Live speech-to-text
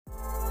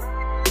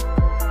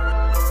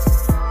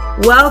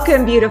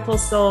Welcome, beautiful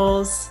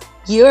souls.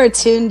 You are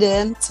tuned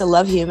in to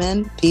Love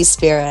Human, Be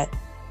Spirit.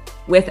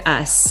 With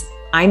us,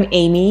 I'm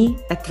Amy,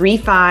 a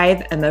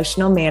 3-5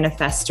 emotional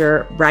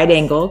manifester, right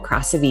angle,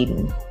 cross of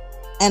Eden.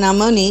 And I'm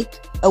Monique,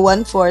 a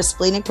 1-4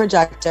 splenic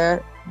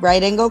projector,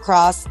 right angle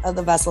cross of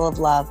the vessel of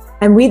love.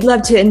 And we'd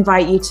love to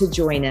invite you to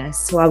join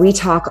us while we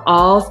talk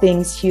all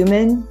things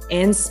human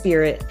and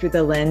spirit through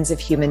the lens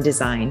of human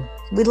design.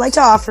 We'd like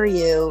to offer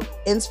you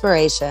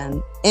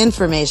inspiration,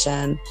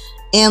 information,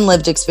 and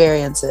lived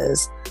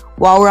experiences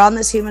while we're on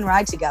this human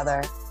ride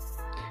together.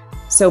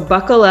 So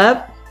buckle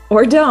up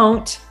or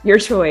don't, your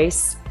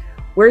choice.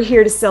 We're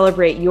here to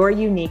celebrate your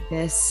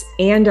uniqueness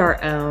and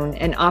our own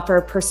and offer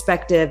a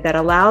perspective that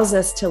allows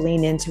us to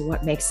lean into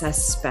what makes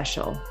us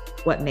special,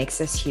 what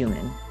makes us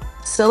human.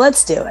 So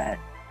let's do it.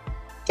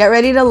 Get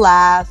ready to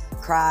laugh,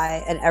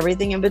 cry, and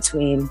everything in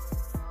between.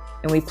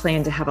 And we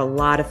plan to have a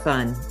lot of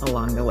fun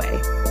along the way.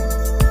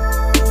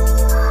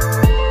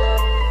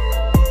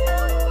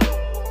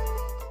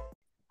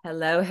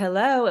 Hello,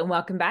 hello, and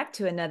welcome back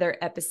to another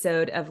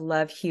episode of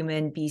Love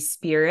Human, Be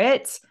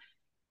Spirit.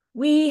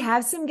 We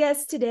have some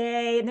guests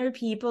today, and they're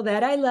people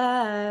that I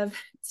love.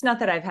 It's not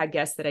that I've had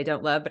guests that I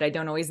don't love, but I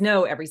don't always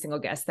know every single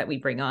guest that we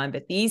bring on.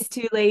 But these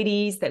two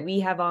ladies that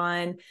we have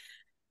on,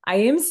 I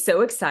am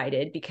so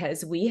excited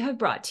because we have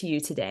brought to you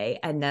today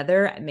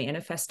another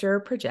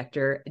manifestor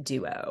projector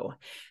duo.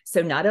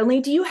 So not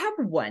only do you have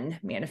one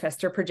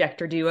manifestor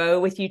projector duo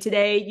with you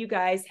today, you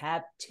guys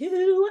have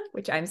two,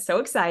 which I'm so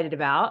excited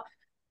about.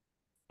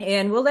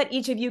 And we'll let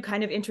each of you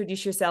kind of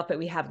introduce yourself, but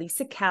we have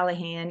Lisa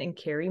Callahan and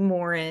Kari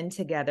Morin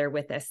together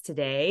with us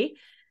today.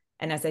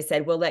 And as I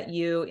said, we'll let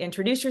you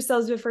introduce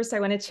yourselves, but first I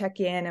want to check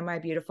in on my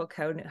beautiful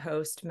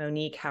co-host,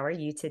 Monique. How are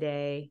you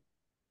today?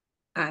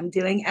 I'm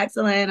doing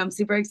excellent. I'm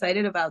super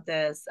excited about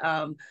this.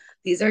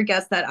 These are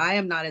guests that I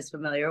am not as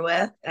familiar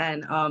with.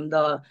 And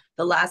the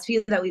last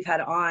few that we've had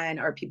on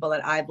are people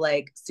that I've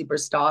like super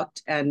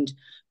stalked and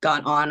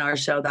gone on our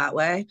show that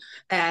way.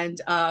 And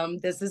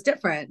this is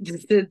different.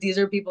 These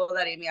are people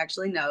that Amy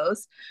actually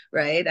knows,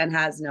 right? And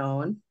has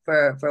known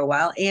for a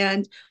while.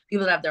 And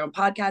people that have their own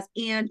podcast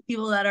and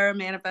people that are a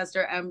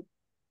manifestor and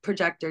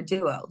projector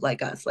duo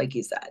like us, like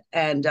you said.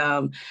 And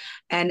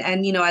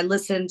you know, I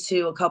listened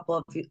to a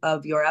couple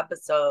of your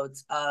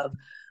episodes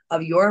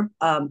of your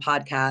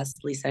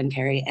podcast, Lisa and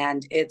Kari,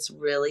 and it's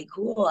really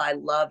cool. I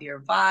love your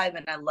vibe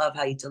and I love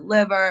how you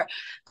deliver.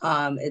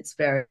 It's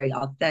very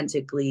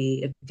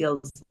authentically, it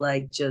feels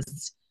like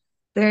just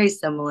very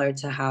similar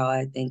to how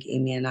I think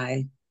Amy and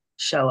I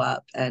show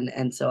up.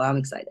 And so I'm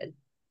excited.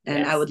 And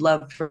yes. I would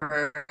love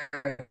for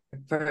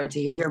her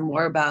to hear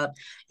more about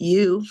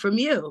you from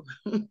you.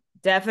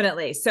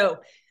 Definitely. So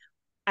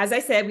as I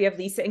said, we have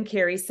Lisa and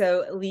Kari.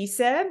 So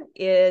Lisa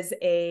is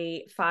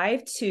a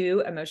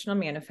 5-2 emotional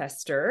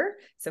manifester.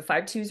 So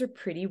 5-2s are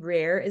pretty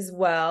rare as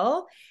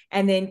well.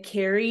 And then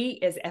Kari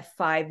is a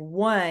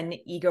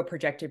 5-1 ego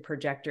projected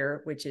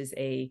projector, which is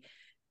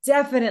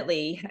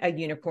definitely a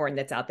unicorn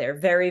that's out there.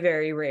 Very,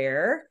 very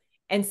rare.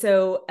 And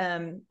so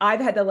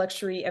I've had the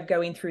luxury of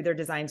going through their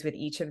designs with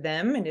each of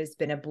them. And it's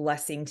been a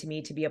blessing to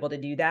me to be able to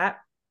do that.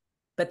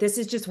 But this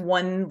is just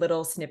one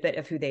little snippet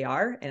of who they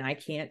are. And I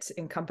can't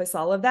encompass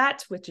all of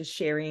that, which is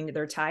sharing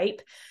their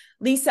type.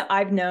 Lisa,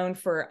 I've known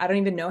for, I don't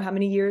even know how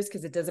many years,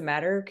 because it doesn't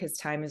matter, because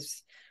time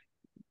is,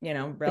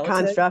 relative. The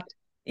construct.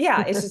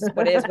 Yeah, it's just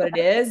what it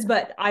is.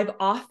 But I've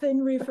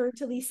often referred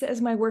to Lisa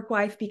as my work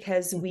wife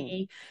because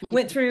we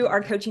went through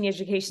our coaching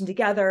education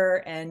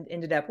together and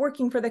ended up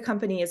working for the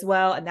company as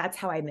well. And that's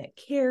how I met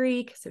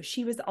Kari. So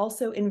she was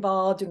also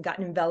involved and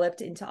gotten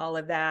enveloped into all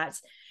of that.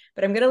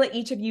 But I'm going to let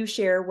each of you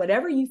share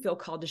whatever you feel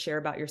called to share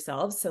about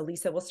yourselves. So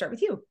Lisa, we'll start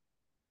with you.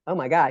 Oh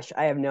my gosh,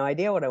 I have no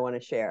idea what I want to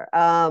share.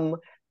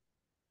 I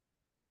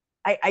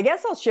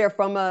guess I'll share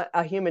from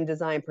a human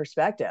design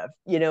perspective.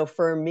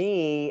 For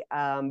me,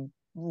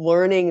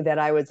 learning that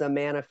I was a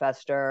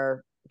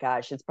manifestor,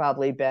 gosh, it's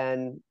probably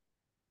been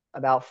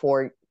about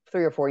 3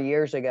 or 4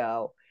 years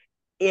ago.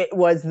 It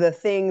was the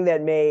thing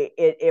that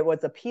it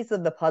was a piece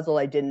of the puzzle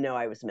I didn't know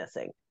I was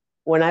missing.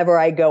 Whenever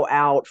I go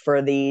out for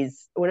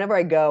whenever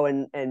I go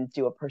and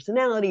do a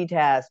personality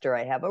test, or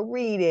I have a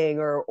reading,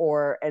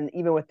 and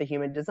even with the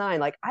human design,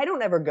 like I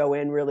don't ever go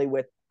in really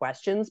with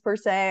questions per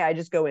se. I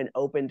just go in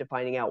open to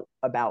finding out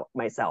about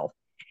myself.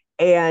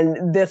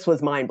 And this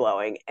was mind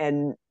blowing.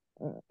 And,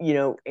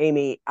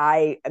 Amy,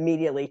 I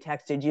immediately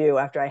texted you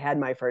after I had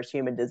my first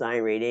human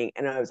design reading,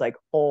 and I was like,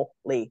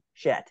 holy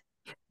shit.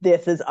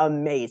 This is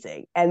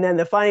amazing. And then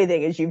the funny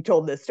thing is, you've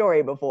told this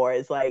story before,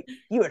 is like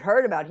you had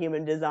heard about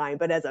human design,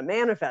 but as a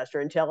manifestor,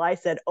 until I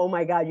said, oh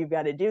my God, you've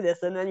got to do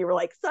this. And then you were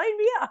like, sign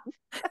me up.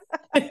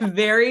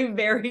 Very,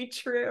 very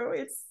true.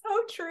 It's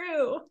so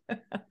true.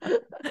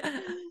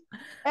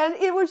 And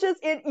it was just,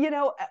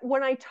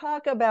 when I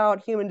talk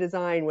about human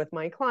design with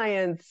my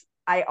clients,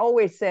 I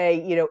always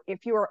say,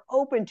 if you are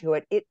open to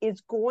it, it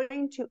is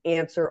going to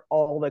answer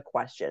all the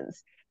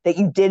questions that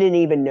you didn't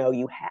even know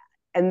you had.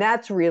 And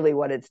that's really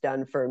what it's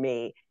done for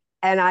me.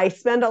 And I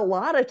spend a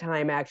lot of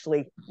time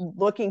actually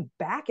looking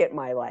back at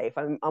my life.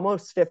 I'm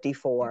almost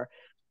 54.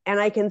 And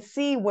I can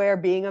see where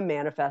being a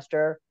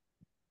manifester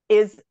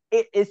is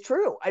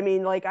true. I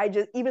mean, like, I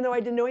just, even though I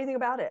didn't know anything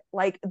about it,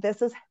 like,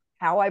 this is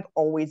how I've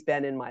always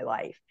been in my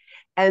life.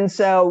 And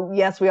so,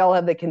 yes, we all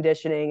have the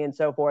conditioning and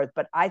so forth,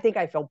 but I think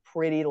I feel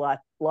pretty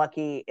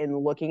lucky in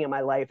looking at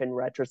my life in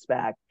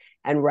retrospect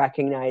and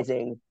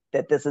recognizing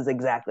that this is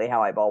exactly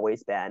how I've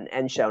always been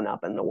and shown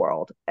up in the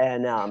world.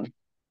 And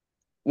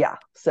yeah,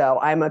 so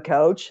I'm a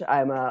coach.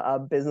 I'm a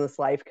business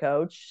life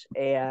coach,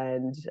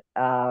 and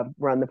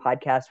run the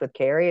podcast with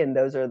Kari. And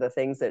those are the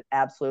things that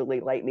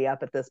absolutely light me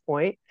up at this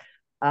point.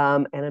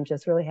 And I'm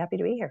just really happy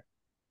to be here.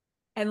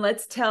 And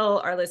let's tell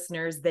our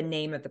listeners the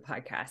name of the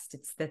podcast.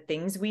 It's The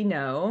Things We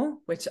Know,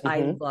 which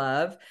I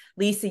love.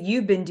 Lisa,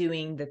 you've been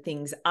doing The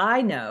Things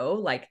I Know,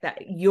 like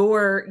that.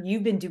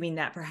 You've been doing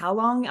that for how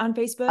long on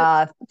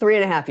Facebook?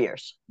 3.5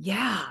 years.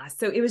 Yeah.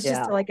 So it was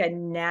just like a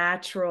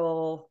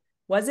natural,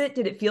 was it?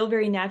 Did it feel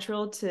very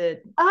natural to?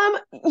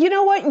 You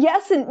know what?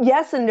 Yes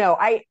and no.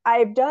 I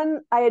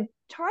had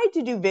tried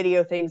to do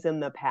video things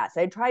in the past.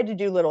 I tried to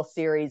do little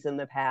series in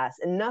the past,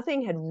 and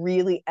nothing had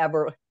really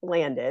ever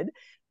landed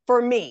for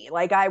me.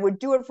 Like, I would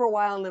do it for a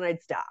while and then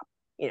I'd stop,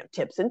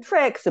 tips and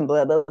tricks and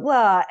blah, blah,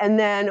 blah. And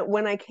then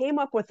when I came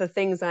up with The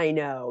Things I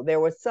Know, there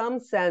was some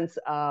sense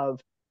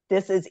of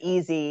this is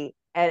easy.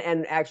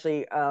 And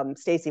actually,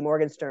 Stacey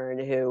Morgenstern,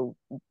 who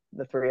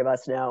the three of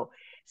us know,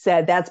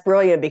 said that's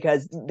brilliant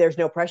because there's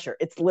no pressure.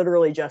 It's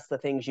literally just the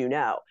things you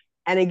know.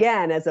 And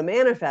again, as a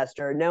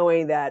manifester,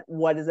 knowing that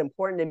what is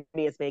important to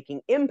me is making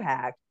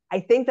impact,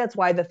 I think that's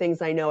why The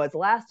Things I Know has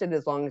lasted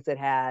as long as it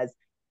has,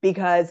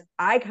 because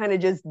I kind of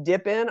just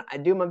dip in, I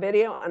do my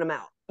video, and I'm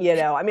out.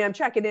 I mean, I'm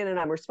checking in and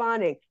I'm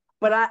responding,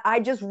 but I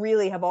just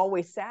really have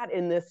always sat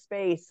in this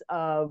space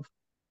of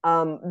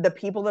the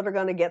people that are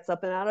going to get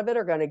something out of it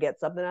are going to get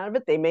something out of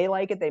it. They may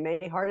like it, they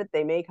may heart it,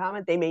 they may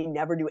comment, they may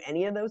never do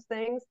any of those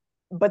things,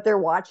 but they're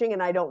watching,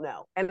 and I don't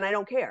know, and I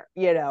don't care.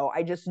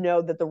 I just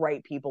know that the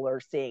right people are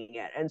seeing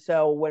it. And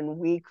so when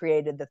we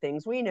created The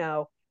Things We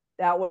Know,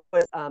 that was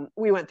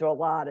we went through a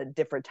lot of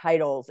different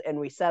titles, and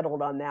we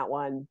settled on that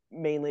one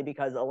mainly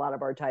because a lot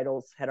of our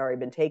titles had already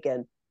been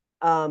taken.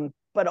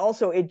 But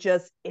also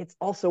it's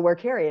also where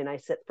Kari and I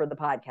sit for the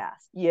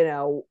podcast.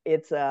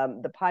 It's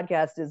the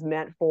podcast is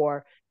meant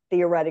for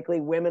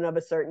theoretically women of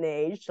a certain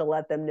age, to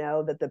let them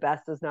know that the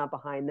best is not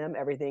behind them.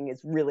 Everything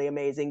is really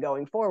amazing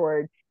going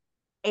forward.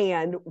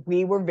 And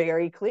we were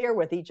very clear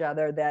with each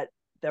other that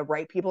the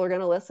right people are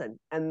going to listen,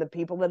 and the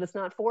people that it's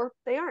not for,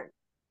 they aren't.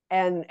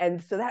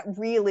 And so that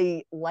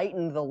really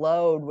lightened the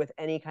load with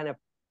any kind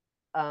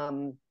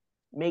of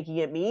making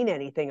it mean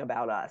anything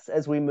about us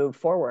as we move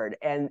forward.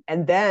 And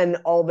then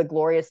all the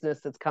gloriousness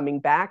that's coming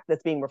back,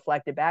 that's being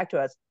reflected back to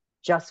us,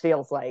 just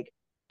feels like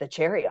the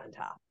cherry on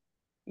top,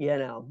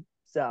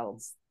 so.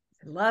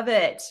 Love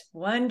it.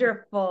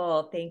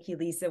 Wonderful. Thank you,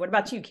 Lisa. What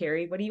about you,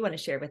 Kari? What do you want to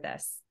share with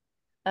us?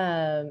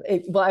 Well,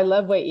 I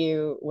love what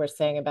you were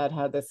saying about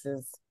how this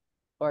is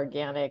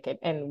organic,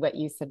 and what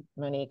you said,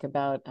 Monique,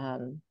 about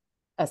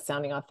us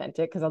sounding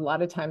authentic, because a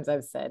lot of times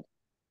I've said,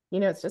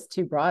 it's just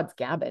two broads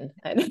gabbing.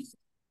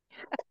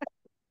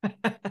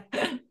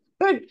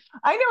 But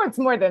I know it's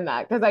more than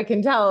that, because I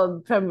can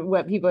tell from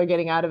what people are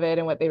getting out of it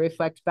and what they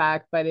reflect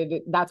back. But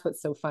that's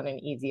what's so fun and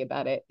easy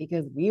about it,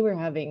 because we were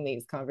having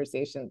these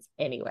conversations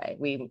anyway.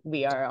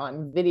 We are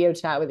on video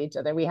chat with each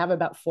other. We have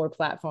about 4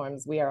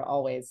 platforms we are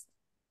always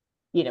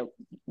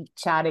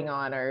chatting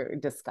on or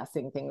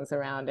discussing things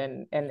around,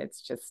 and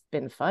it's just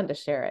been fun to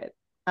share it.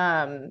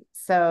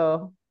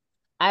 So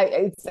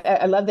I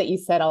love that you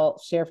said I'll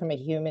share from a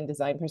human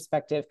design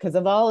perspective, because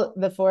of all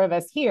the 4 of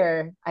us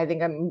here, I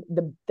think I'm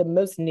the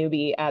most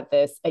newbie at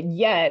this, and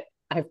yet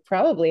I've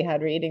probably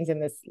had readings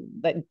in this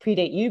that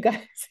predate you guys,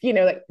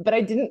 but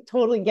I didn't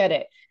totally get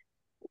it.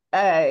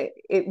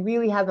 It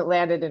really hasn't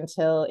landed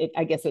until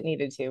I guess it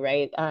needed to,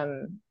 right?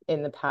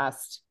 In the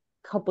past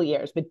couple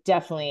years, but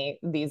definitely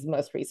these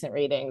most recent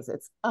readings,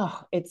 it's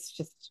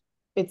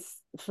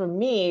for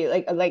me,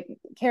 like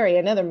Kari,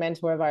 another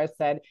mentor of ours,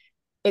 said,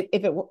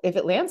 if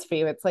it lands for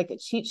you, it's like a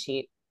cheat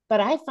sheet.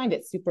 But I find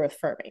it super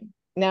affirming.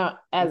 Now,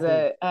 as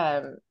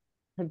a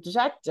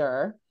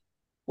projector,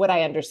 what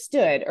I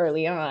understood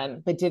early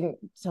on, but didn't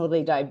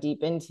totally dive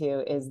deep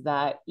into, is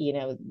that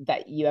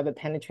that you have a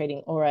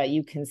penetrating aura,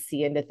 you can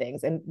see into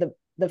things. And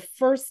the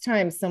first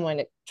time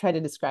someone tried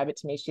to describe it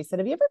to me, she said,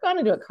 "Have you ever gone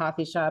into a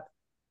coffee shop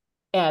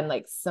and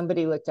like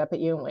somebody looked up at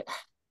you and went,"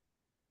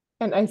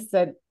 and I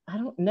said, "I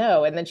don't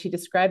know." And then she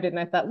described it, and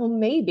I thought, well,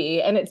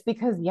 maybe. And it's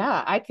because,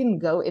 I can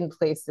go in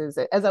places.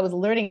 As I was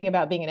learning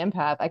about being an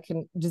empath, I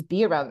can just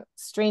be around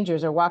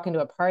strangers or walk into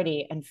a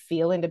party and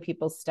feel into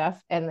people's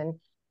stuff. And then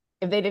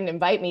if they didn't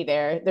invite me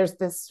there, there's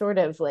this sort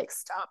of like,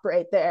 stop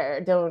right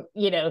there. Don't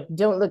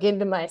look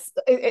into my,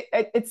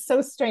 it's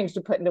so strange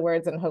to put into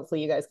words, and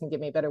hopefully you guys can give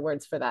me better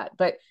words for that.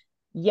 But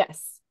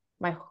yes,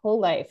 my whole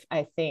life,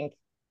 I think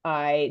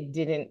I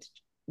didn't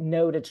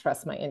know to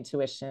trust my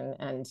intuition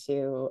and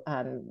to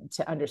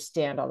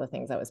understand all the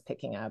things I was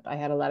picking up. I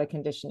had a lot of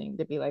conditioning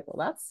to be like,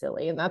 well, that's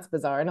silly and that's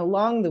bizarre. And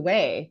along the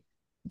way,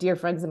 dear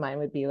friends of mine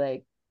would be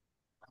like,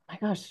 oh my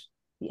gosh,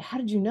 how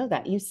did you know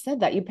that? You said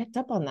that, you picked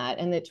up on that,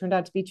 and it turned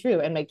out to be true.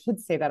 And my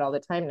kids say that all the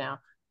time now.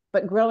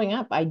 But growing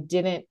up, I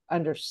didn't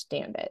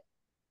understand it.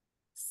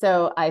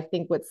 So I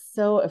think what's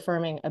so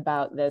affirming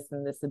about this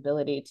and this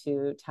ability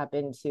to tap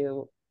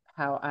into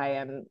how I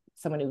am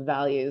someone who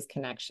values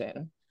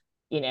connection.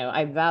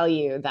 I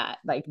value that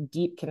like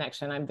deep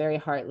connection. I'm very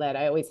heart led.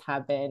 I always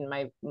have been.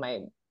 My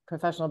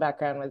professional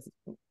background was,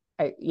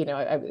 I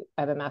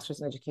have a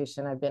master's in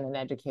education. I've been an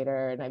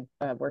educator, and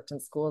I've worked in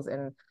schools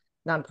and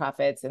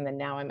nonprofits, and then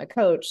now I'm a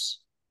coach.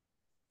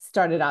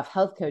 Started off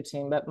health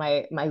coaching, but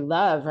my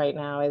love right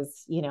now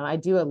is, I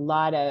do a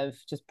lot of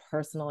just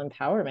personal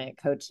empowerment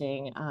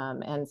coaching,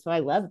 and so I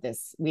love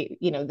this.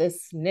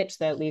 This niche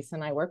that Lisa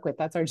and I work with,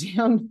 that's our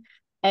jam.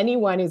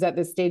 Anyone who's at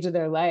this stage of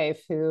their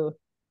life who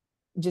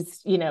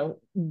just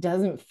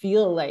doesn't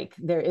feel like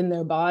they're in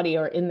their body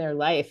or in their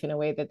life in a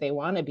way that they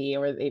want to be,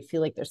 or they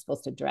feel like they're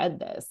supposed to dread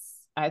this.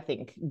 I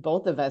think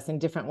both of us in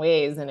different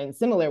ways and in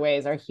similar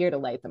ways are here to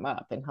light them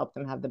up and help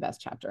them have the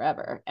best chapter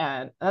ever.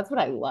 And that's what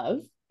I love.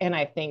 And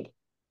I think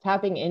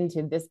tapping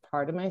into this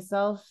part of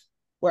myself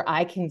where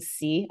I can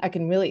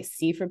really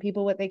see for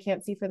people what they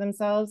can't see for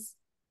themselves.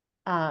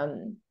 Not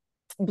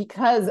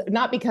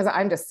because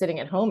I'm just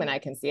sitting at home and I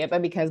can see it,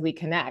 but because we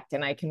connect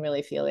and I can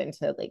really feel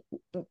into like,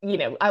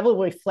 I will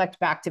reflect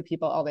back to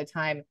people all the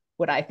time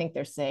what I think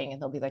they're saying, and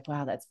they'll be like,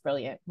 wow, that's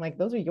brilliant. I'm like,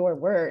 those are your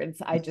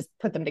words. I just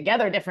put them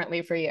together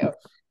differently for you.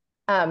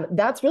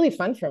 That's really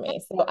fun for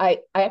me. So I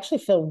actually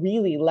feel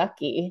really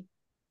lucky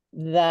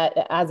that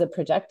as a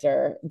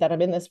projector that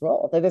I'm in this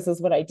role, that this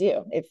is what I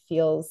do. It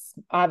feels,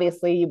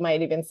 obviously you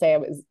might even say I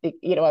was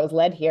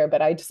led here,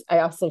 but I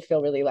also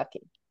feel really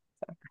lucky.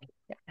 So,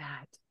 yeah.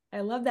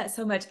 I love that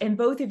so much. And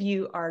both of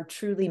you are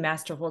truly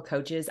masterful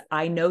coaches.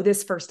 I know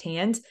this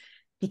firsthand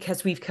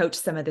because we've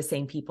coached some of the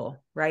same people,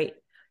 right?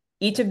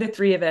 Each of the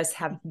three of us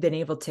have been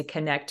able to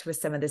connect with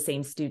some of the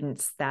same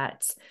students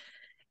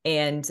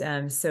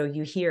so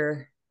you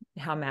hear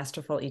how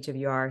masterful each of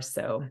you are.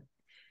 So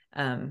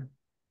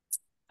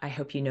I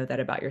hope you know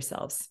that about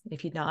yourselves.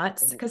 If you're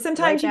not, because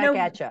sometimes, right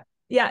back at you.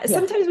 Yeah,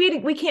 sometimes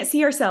we can't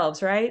see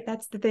ourselves, right?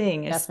 That's the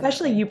thing,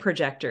 especially you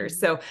projectors.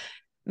 So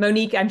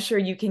Monique, I'm sure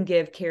you can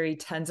give Kari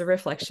tons of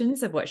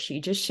reflections of what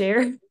she just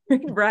shared,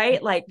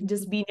 right? Like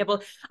just being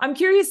able, I'm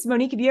curious,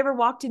 Monique, have you ever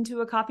walked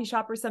into a coffee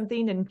shop or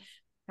something and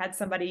had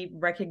somebody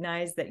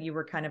recognize that you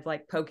were kind of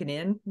like poking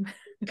in?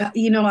 I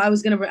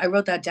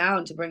wrote that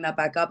down to bring that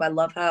back up. I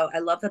love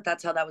that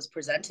that's how that was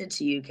presented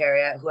to you,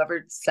 Kari.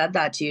 Whoever said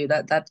that to you,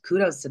 that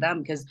kudos to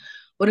them, because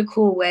what a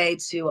cool way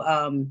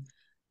to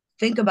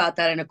think about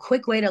that, and a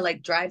quick way to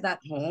like drive that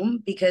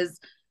home, because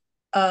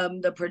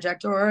the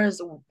projector aura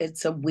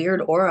it's a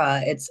weird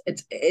aura. It's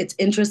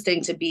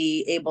interesting to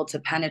be able to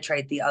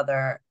penetrate the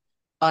other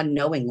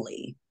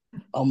unknowingly,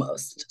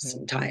 almost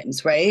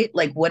sometimes, right?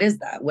 Like, what is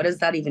that? What does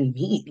that even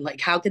mean?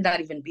 Like, how could that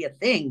even be a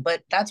thing?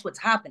 But that's what's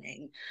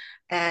happening.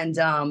 And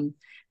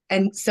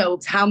so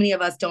how many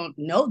of us don't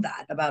know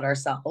that about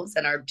ourselves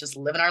and are just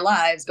living our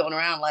lives going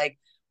around like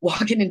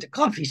walking into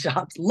coffee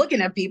shops, looking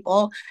at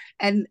people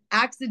and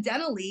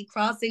accidentally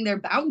crossing their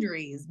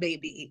boundaries,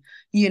 maybe,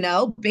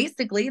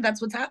 basically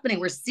that's what's happening.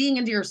 We're seeing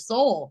into your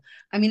soul.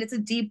 I mean, it's a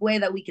deep way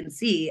that we can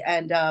see. I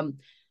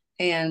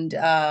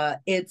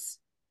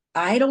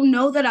don't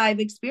know that I've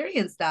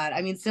experienced that.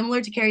 I mean,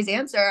 similar to Kari's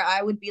answer,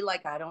 I would be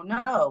like, I don't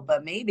know,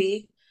 but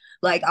maybe.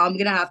 Like, I'm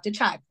gonna have to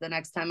check the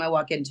next time I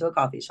walk into a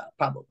coffee shop,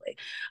 probably.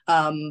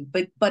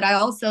 But I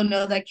also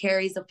know that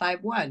Kari's a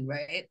 5-1,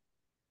 right?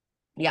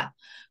 Yeah,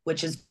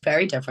 which is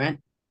very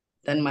different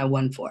than my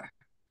 1-4,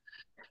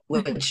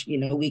 which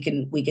we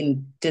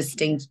can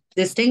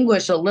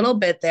distinguish a little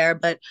bit there.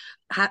 But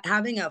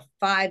having a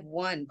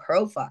 5-1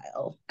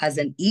 profile as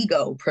an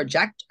ego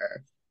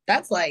projector,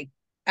 that's like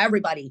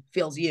everybody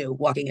feels you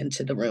walking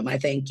into the room. I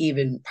think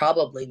even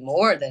probably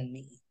more than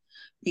me,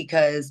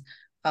 because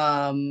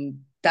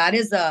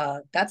that's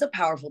a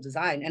powerful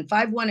design. And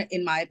 5-1,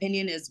 in my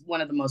opinion, is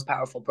one of the most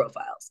powerful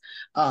profiles.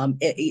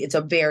 It's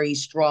a very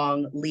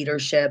strong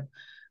leadership.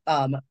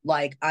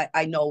 Like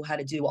I know how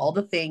to do all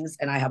the things,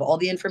 and I have all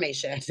the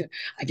information.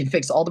 I can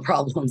fix all the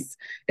problems.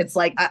 It's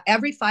like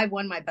every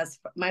 5-1,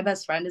 my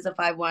best friend is a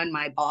 5-1.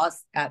 My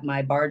boss at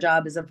my bar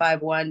job is a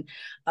 5-1.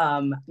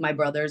 My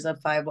brother's a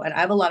 5-1. I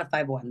have a lot of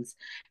 5-1s,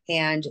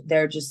 and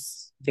they're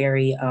just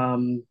very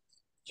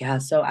yeah.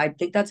 So I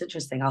think that's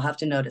interesting. I'll have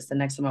to notice the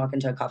next time I walk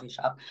into a coffee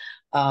shop.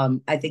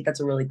 I think that's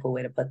a really cool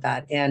way to put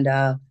that. And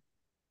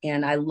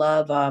I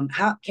love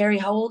Kari,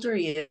 how old are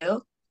you?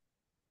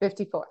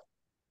 54.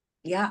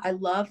 Yeah, I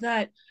love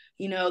that.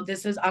 I'm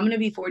going to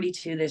be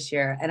 42 this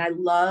year, and I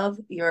love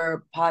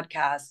your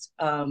podcast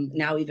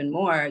now even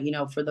more,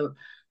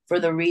 for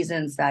the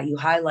reasons that you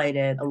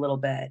highlighted a little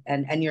bit,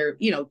 and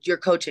your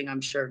coaching,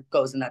 I'm sure,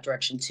 goes in that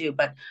direction too.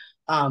 But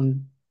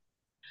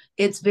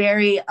it's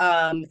very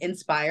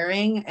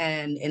inspiring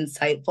and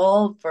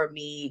insightful for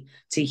me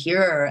to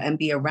hear and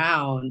be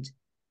around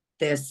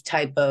this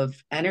type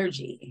of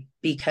energy,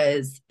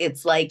 because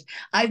it's like,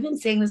 I've been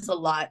saying this a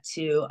lot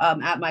too,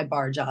 at my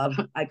bar job.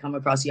 I come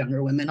across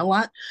younger women a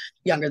lot,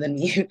 younger than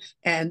me.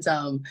 And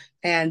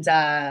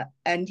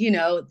you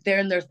know, they're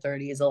in their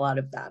 30s, a lot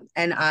of them.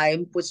 And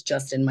I was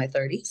just in my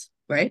 30s,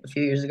 right? A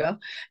few years ago.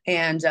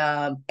 And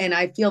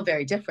I feel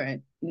very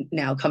different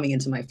now coming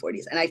into my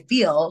 40s. And I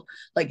feel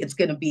like it's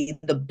gonna be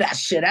the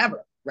best shit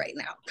ever right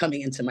now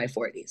coming into my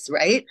 40s,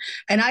 right?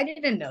 And I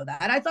didn't know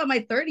that. I thought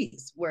my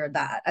 30s were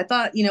that. I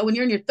thought, you know, when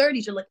you're in your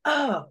 30s, you're like,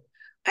 oh,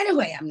 I know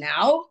who I am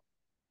now.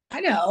 I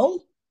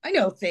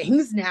know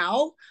things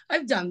now.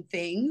 I've done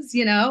things,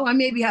 you know, I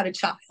maybe had a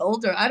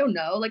child, or I don't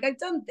know, like I've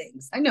done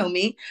things. I know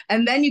me.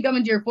 And then you come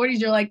into your 40s,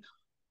 you're like,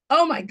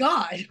 oh my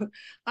God,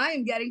 I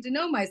am getting to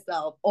know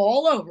myself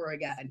all over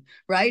again,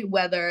 right?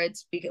 Whether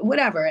it's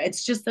whatever,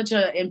 it's just such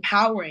an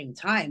empowering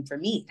time for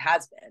me. It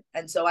has been.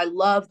 And so I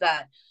love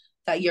that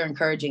you're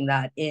encouraging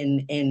that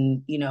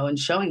in you know, and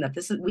showing that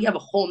this is, we have a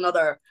whole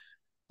nother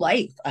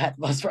life ahead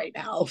of us right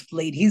now,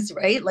 ladies,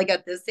 right? Like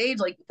at this age,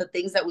 like the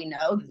things that we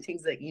know, the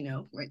things that, you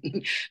know, right?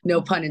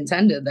 No pun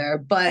intended there,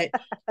 but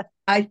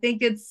I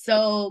think it's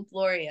so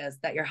glorious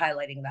that you're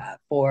highlighting that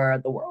for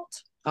the world,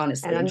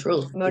 honestly and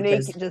truly.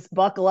 Monique, just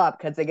buckle up,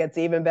 because it gets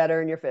even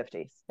better in your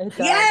 50s.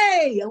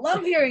 Yay! I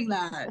love hearing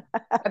that.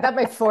 I thought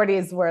my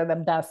 40s were the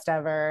best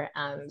ever.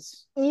 And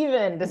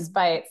even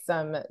despite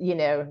some, you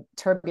know,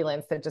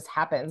 turbulence that just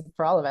happens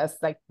for all of us,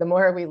 like the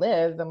more we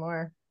live, the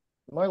more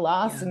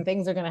loss and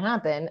things are going to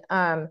happen.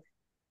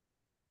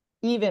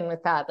 Even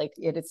with that, like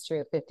it is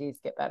true, 50s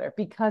get better,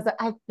 because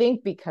I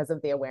think because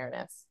of the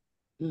awareness.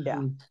 Mm-hmm.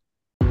 Yeah.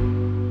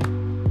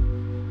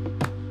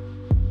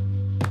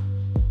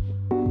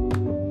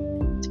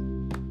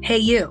 Hey,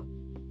 you.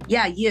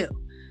 Yeah, you,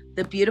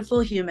 the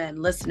beautiful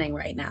human listening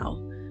right now.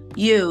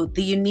 You,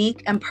 the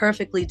unique and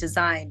perfectly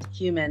designed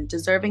human,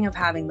 deserving of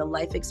having the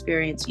life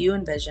experience you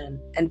envision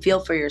and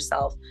feel for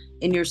yourself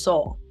in your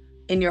soul,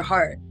 in your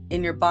heart,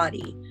 in your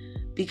body,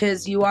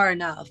 because you are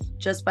enough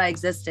just by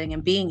existing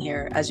and being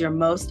here as your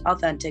most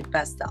authentic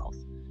best self.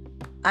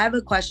 I have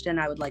a question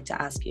I would like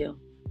to ask you.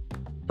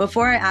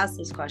 Before I ask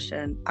this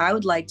question, I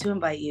would like to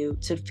invite you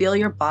to feel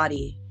your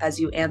body as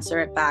you answer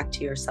it back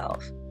to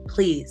yourself.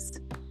 Please,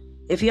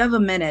 if you have a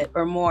minute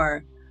or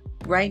more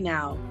right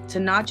now, to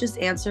not just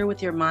answer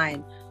with your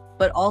mind,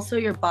 but also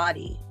your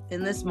body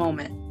in this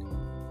moment,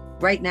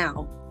 right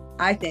now,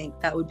 I think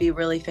that would be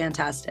really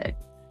fantastic.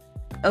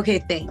 Okay,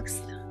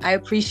 thanks. I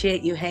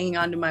appreciate you hanging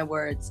on to my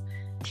words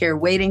here,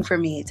 waiting for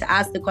me to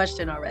ask the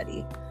question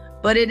already.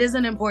 But it is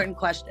an important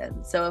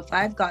question. So if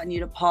I've gotten you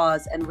to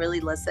pause and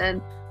really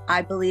listen,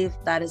 I believe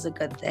that is a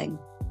good thing.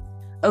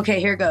 Okay,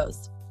 here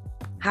goes.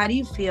 How do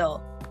you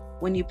feel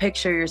when you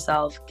picture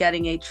yourself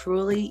getting a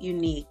truly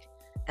unique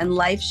and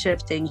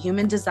life-shifting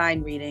human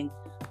design reading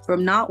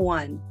from not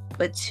one,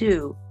 but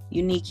two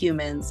unique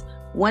humans,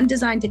 one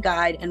designed to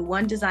guide and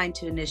one designed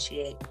to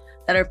initiate,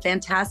 that are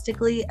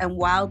fantastically and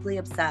wildly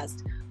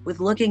obsessed with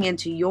looking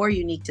into your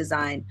unique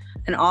design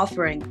and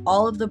offering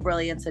all of the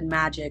brilliance and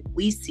magic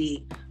we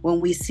see when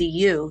we see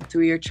you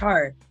through your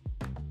chart?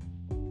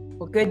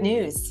 Well, good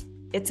news.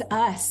 It's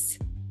us,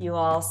 you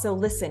all. So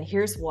listen,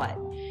 here's what.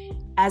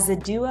 As a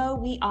duo,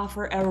 we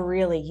offer a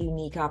really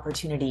unique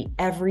opportunity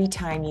every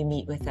time you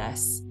meet with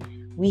us.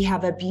 We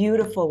have a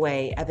beautiful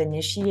way of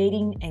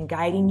initiating and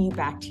guiding you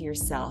back to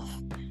yourself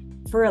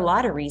for a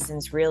lot of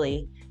reasons,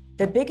 really.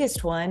 The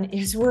biggest one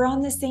is we're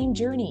on the same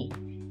journey.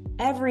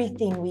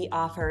 Everything we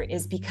offer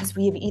is because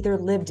we have either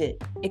lived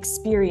it,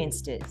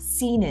 experienced it,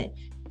 seen it,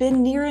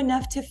 been near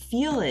enough to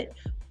feel it,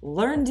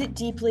 learned it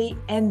deeply,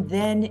 and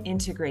then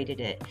integrated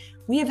it.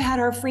 We have had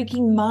our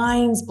freaking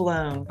minds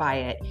blown by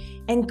it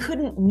and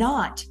couldn't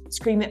not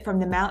scream it from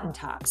the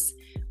mountaintops.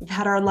 We've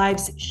had our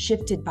lives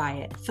shifted by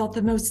it, felt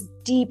the most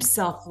deep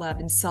self-love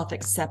and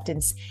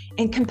self-acceptance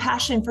and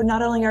compassion for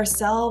not only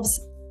ourselves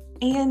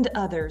and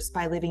others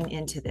by living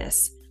into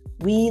this.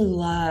 We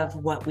love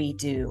what we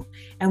do,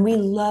 and we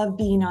love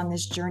being on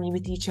this journey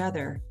with each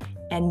other.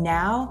 And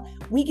now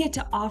we get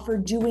to offer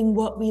doing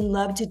what we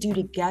love to do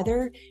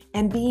together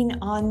and being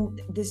on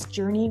this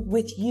journey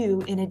with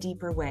you in a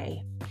deeper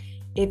way.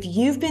 If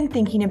you've been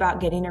thinking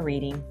about getting a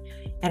reading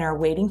and are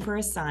waiting for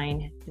a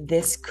sign,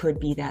 this could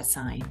be that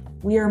sign.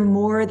 We are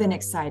more than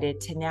excited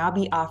to now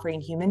be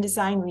offering human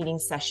design reading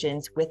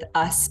sessions with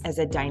us as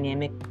a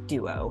dynamic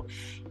duo,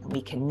 and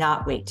we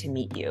cannot wait to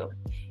meet you.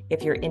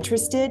 If you're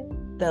interested,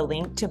 the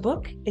link to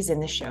book is in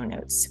the show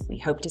notes. We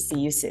hope to see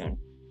you soon.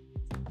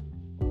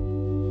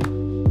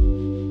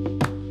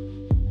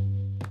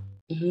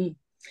 Mm-hmm.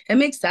 It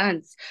makes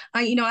sense.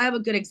 I have a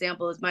good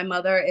example. Is my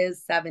mother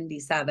is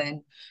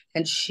 77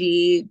 and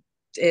she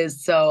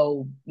is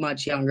so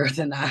much younger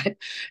than that.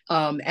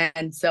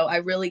 And so I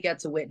really get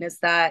to witness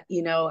that.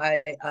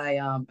 I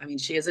mean,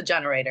 she is a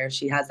generator.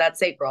 She has that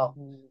sacral.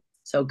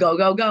 So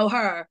go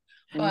her.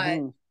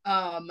 But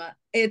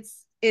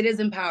it's it is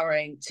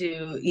empowering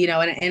to, you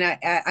know, and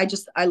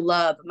I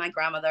love, my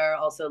grandmother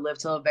also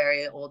lived till a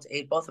very old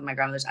age, both of my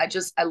grandmothers.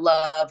 I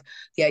love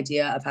the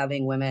idea of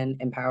having women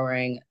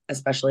empowering,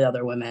 especially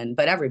other women,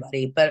 but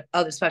everybody, but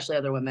other, especially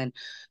other women,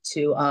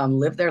 to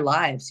live their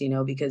lives, you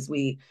know, because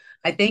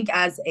I think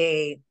as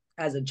a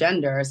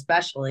gender,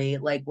 especially,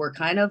 like, we're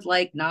kind of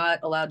like not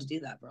allowed to do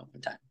that for a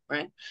long time,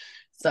 right?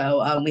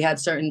 So we had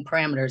certain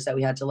parameters that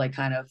we had to like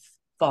kind of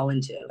fall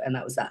into, and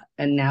that was that.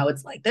 And now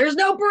it's like there's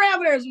no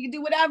parameters, we can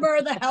do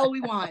whatever the hell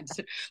we want.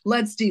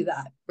 Let's do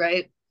that,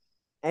 right?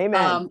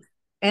 Amen.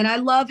 And I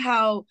love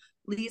how,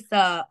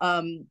 Lisa,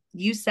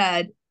 you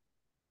said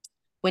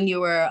when you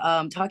were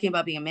talking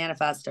about being a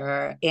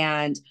manifester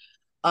and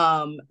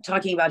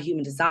talking about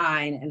human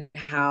design, and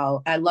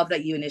how I love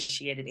that you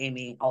initiated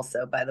Amy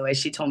also, by the way.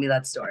 She told me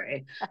that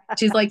story.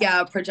 She's like, yeah,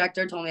 a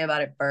projector told me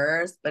about it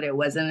first, but it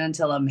wasn't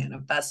until a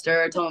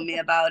manifester told me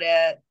about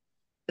it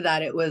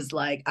that it was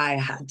like I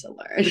had to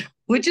learn,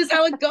 which is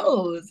how it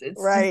goes.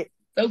 It's right.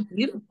 so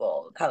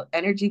beautiful how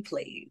energy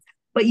plays.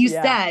 But you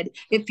said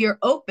if you're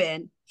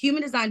open,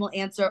 human design will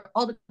answer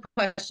all the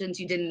questions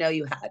you didn't know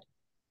you had.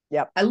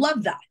 Yep. I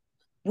love that.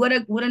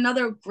 What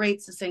another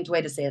great succinct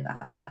way to say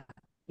that.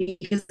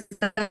 Because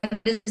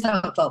that is how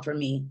it felt for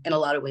me in a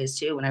lot of ways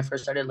too when I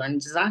first started learning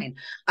design.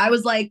 I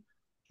was like,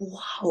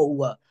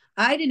 whoa,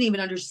 I didn't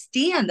even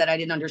understand that I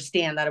didn't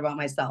understand that about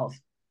myself.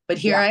 But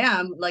here I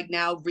am, like,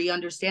 now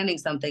re-understanding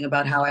something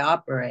about how I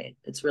operate.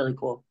 It's really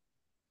cool.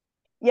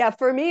 Yeah,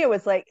 for me, it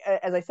was like,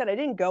 as I said, I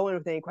didn't go in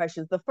with any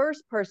questions. The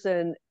first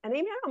person, and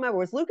Amy, I don't remember,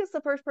 was Lucas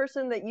the first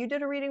person that you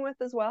did a reading with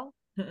as well?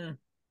 Mm-mm.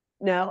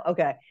 No?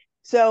 Okay.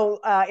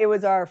 So it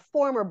was our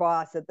former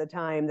boss at the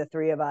time, the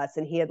three of us,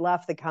 and he had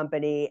left the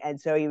company.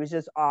 And so he was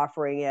just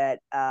offering it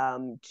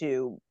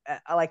to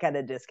like at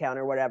a discount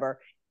or whatever.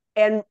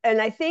 And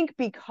I think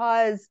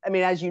because, I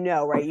mean, as you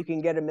know, right, you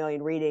can get a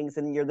million readings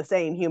and you're the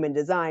same human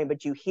design,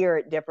 but you hear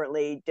it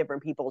differently.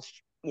 Different people,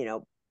 you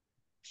know,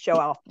 show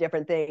off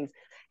different things.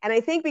 And I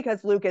think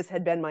because Lucas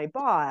had been my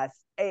boss,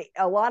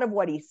 a lot of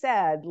what he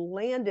said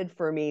landed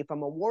for me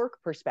from a work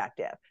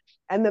perspective.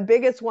 And the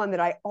biggest one that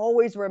I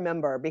always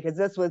remember, because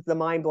this was the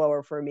mind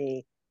blower for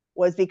me,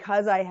 was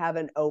because I have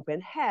an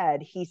open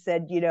head. He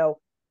said, you know,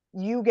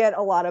 you get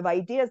a lot of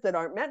ideas that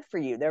aren't meant for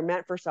you. They're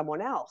meant for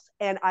someone else.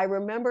 And I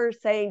remember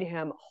saying to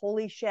him,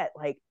 holy shit,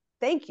 like,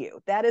 thank you.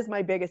 That is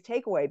my biggest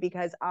takeaway,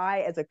 because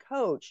I, as a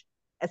coach,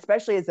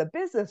 especially as a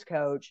business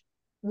coach,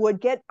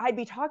 I'd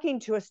be talking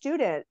to a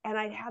student and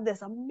I'd have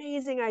this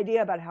amazing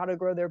idea about how to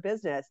grow their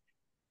business.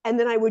 And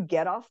then I would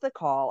get off the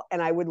call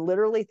and I would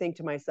literally think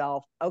to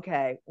myself,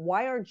 okay,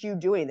 why aren't you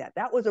doing that?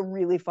 That was a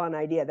really fun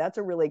idea. That's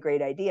a really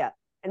great idea.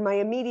 And my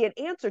immediate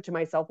answer to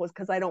myself was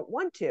because I don't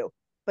want to.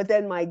 But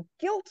then my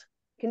guilt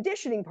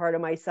conditioning part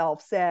of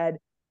myself said,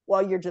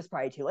 well, you're just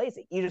probably too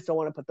lazy. You just don't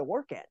want to put the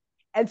work in.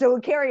 And so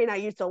Kari and I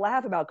used to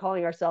laugh about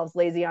calling ourselves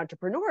lazy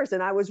entrepreneurs.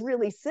 And I was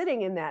really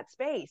sitting in that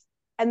space.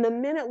 And the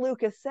minute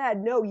Lucas said,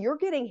 no, you're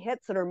getting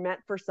hits that are meant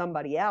for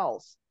somebody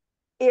else,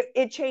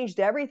 it changed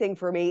everything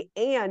for me.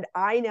 And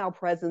I now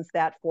presence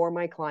that for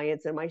my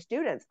clients and my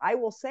students. I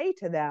will say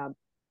to them,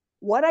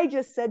 what I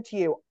just said to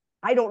you,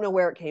 I don't know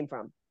where it came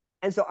from.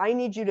 And so I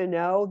need you to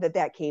know that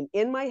that came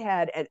in my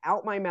head and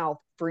out my mouth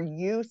for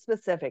you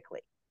specifically.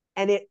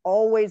 And it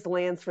always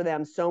lands for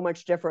them so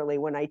much differently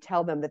when I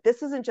tell them that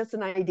this isn't just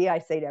an idea I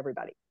say to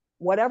everybody.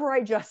 Whatever I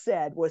just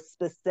said was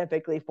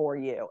specifically for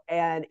you.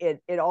 And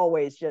it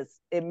always just,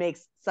 it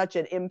makes such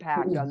an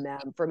impact on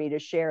them for me to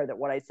share that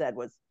what I said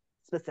was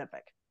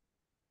specific.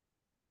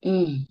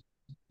 God,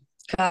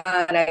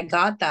 I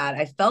got that.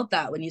 I felt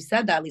that when you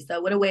said that,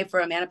 Lisa. What a way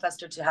for a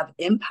manifester to have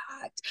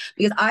impact.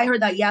 Because I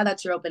heard that, yeah,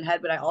 that's your open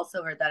head, but I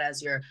also heard that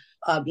as your,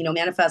 you know,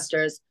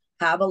 manifestors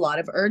have a lot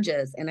of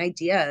urges and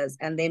ideas,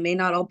 and they may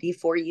not all be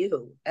for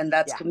you. And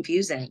that's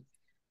confusing,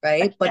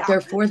 right? But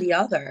they're for the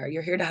other.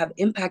 You're here to have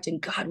impact.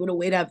 And God, what a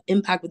way to have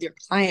impact with your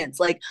clients.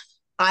 Like,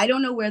 I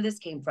don't know where this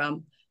came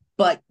from,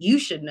 but you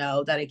should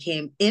know that it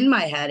came in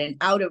my head and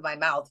out of my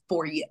mouth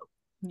for you.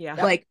 Yeah.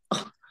 Like,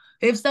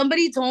 if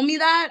somebody told me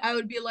that, I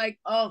would be like,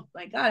 oh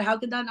my God, how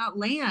could that not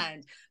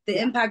land? The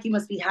impact you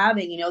must be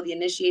having, you know, the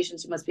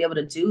initiations you must be able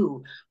to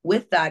do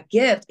with that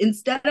gift,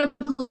 instead of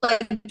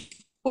like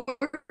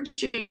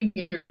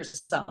torturing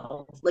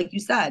yourself. Like you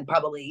said,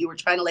 probably you were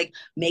trying to like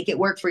make it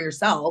work for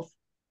yourself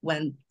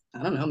when,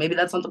 I don't know, maybe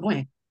that's not the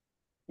point.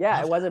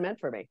 Yeah, it wasn't meant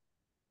for me.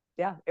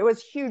 Yeah, it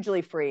was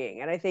hugely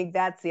freeing. And I think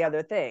that's the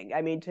other thing.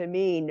 I mean, to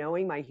me,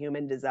 knowing my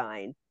human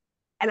design,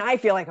 and I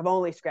feel like I've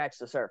only scratched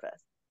the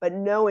surface, but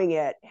knowing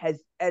it has,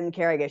 and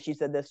Kari, I guess you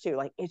said this too,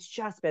 like, it's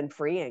just been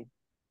freeing.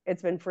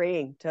 It's been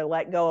freeing to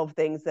let go of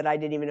things that I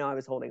didn't even know I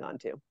was holding on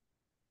to.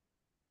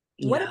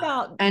 What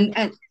about,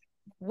 and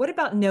what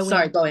about knowing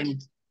sorry, going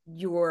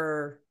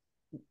your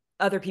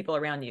other people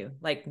around you?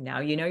 Like, now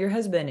you know your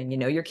husband and you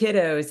know your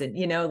kiddos, and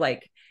you know,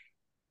 like,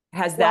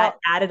 has that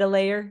added a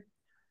layer?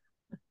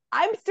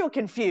 I'm still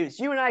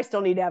confused. You and I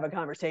still need to have a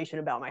conversation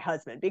about my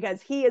husband,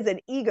 because he is an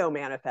ego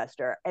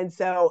manifester. And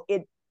so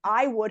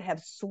I would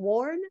have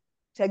sworn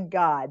to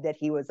God that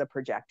he was a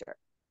projector.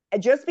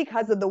 just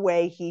because of the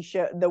way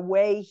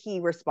he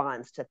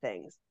responds to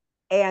things.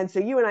 And so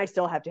you and I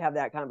still have to have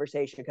that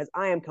conversation because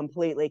I am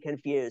completely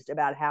confused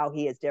about how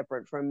he is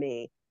different from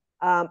me.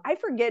 I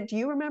forget, do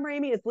you remember,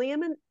 Amy, is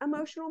Liam an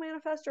emotional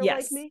manifestor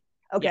like me?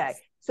 Okay. Yes.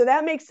 So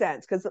that makes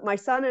sense because my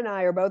son and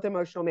I are both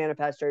emotional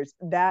manifestors.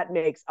 That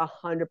makes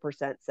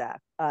 100%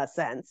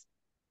 sense.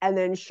 And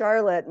then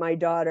Charlotte, my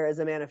daughter, is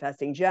a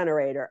manifesting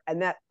generator.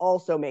 And that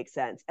also makes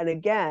sense. And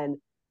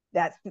again,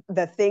 that's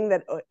the thing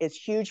that is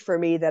huge for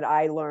me that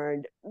I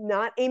learned,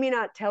 not Amy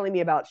not telling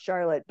me about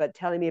Charlotte, but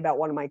telling me about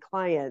one of my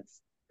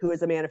clients who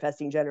is a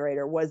manifesting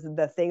generator, was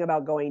the thing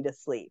about going to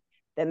sleep.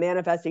 That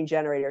manifesting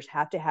generators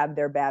have to have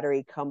their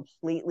battery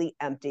completely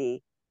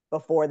empty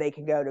before they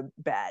can go to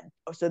bed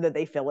so that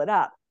they fill it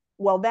up.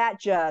 Well, that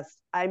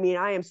just, I mean,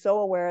 I am so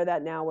aware of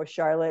that now with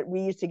Charlotte.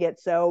 We used to get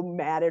so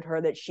mad at her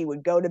that she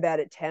would go to bed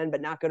at 10,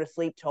 but not go to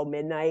sleep till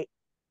midnight.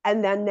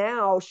 And then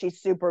now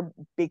she's super,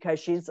 because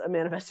she's a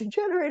manifesting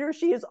generator,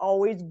 she is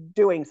always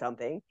doing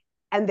something.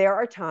 And there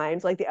are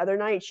times, like the other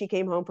night, she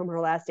came home from her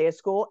last day of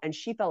school and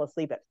she fell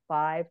asleep at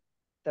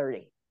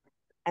 5:30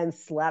 and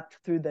slept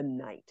through the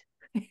night.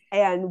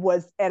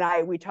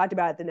 We talked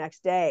about it the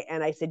next day.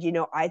 And I said,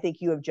 I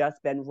think you have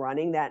just been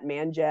running that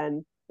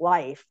man-gen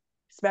life,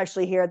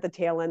 especially here at the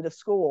tail end of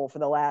school for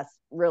the last,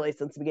 really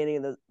since the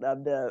beginning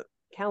of the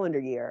calendar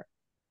year.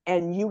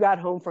 And you got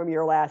home from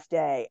your last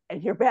day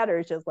and your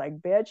battery is just like,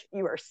 bitch,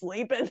 you are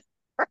sleeping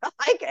for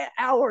like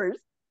hours.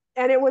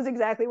 And it was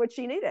exactly what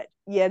she needed,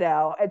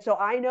 And so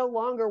I no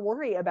longer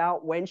worry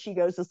about when she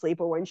goes to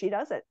sleep or when she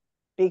doesn't,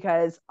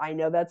 because I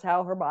know that's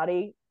how her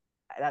body,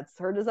 that's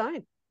her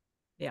design.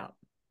 Yeah.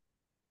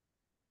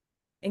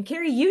 And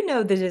Kari, you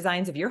know the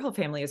designs of your whole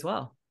family as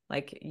well.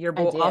 Like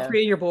all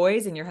three of your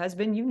boys and your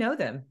husband, you know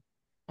them.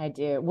 I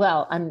do.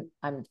 Well,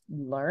 I'm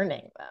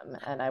learning them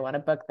and I want to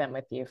book them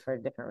with you for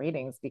different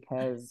readings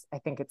because I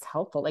think it's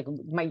helpful. Like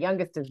my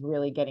youngest is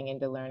really getting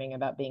into learning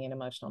about being an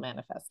emotional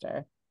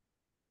manifestor.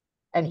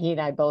 And he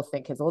and I both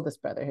think his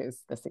oldest brother, who's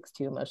the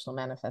 6'2" emotional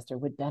manifestor,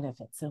 would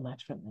benefit so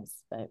much from this.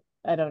 But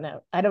I don't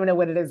know. I don't know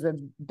what it is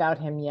about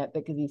him yet,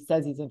 because he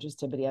says he's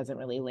interested, but he hasn't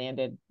really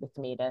landed with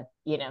me to,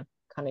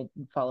 kind of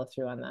follow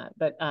through on that.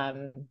 But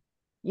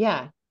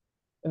yeah,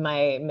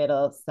 my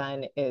middle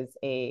son is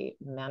a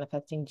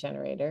manifesting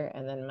generator,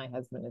 and then my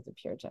husband is a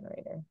pure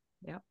generator.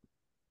 Yeah.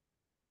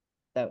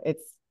 So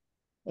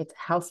it's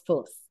house full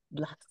of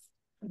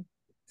sluts.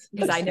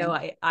 Because I know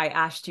I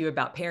asked you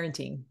about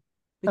parenting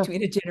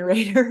between a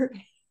generator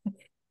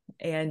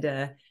and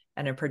a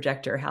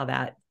projector,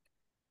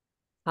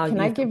 Can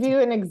I give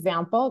you an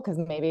example? Because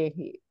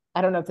maybe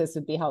I don't know if this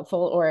would be helpful,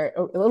 or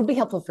it'll be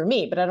helpful for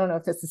me, but I don't know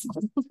if this is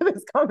helpful for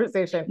this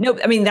conversation. No,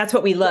 I mean, that's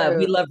what we love.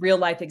 We love real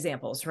life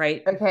examples,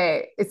 right?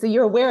 Okay. So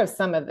you're aware of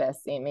some of this,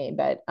 Amy,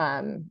 but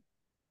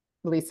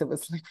Lisa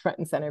was like front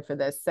and center for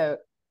this. So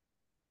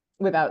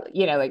without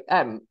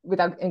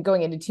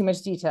going into too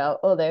much detail,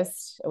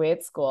 oldest away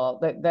at school,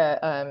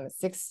 the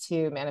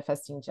 6'2"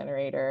 manifesting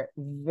generator,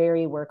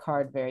 very work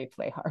hard, very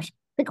play hard.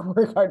 Like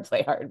work hard,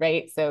 play hard,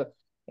 right? So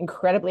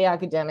incredibly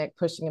academic,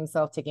 pushing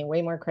himself, taking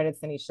way more credits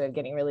than he should,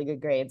 getting really good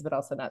grades, but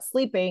also not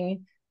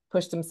sleeping,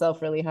 pushed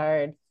himself really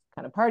hard,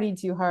 kind of partied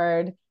too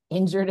hard,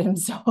 injured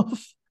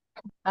himself,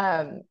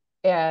 and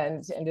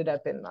ended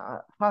up in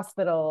the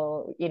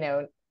hospital,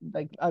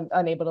 like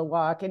unable to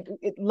walk. And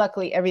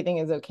luckily everything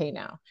is okay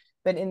now.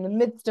 But in the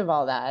midst of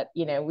all that,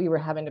 we were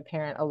having to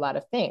parent a lot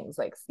of things,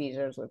 like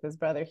seizures with his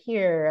brother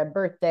here, a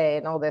birthday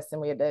and all this.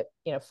 And we had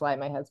to, fly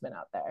my husband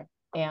out there.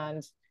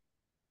 And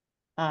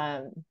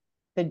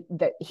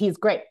he's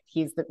great.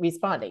 He's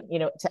responding,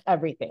 to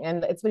everything.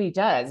 And it's what he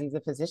does. He's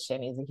a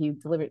physician. He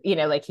delivers,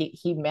 like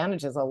he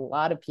manages a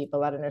lot of people,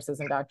 a lot of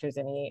nurses and doctors,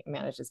 and he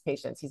manages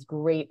patients. He's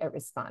great at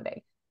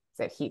responding.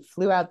 So he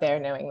flew out there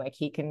knowing like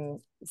he can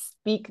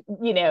speak,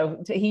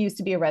 he used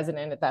to be a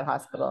resident at that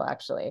hospital,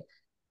 actually.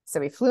 So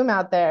we flew him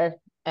out there,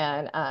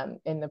 and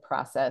in the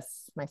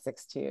process, my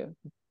 6'2"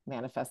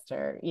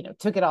 manifestor,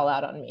 took it all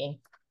out on me,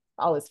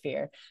 all his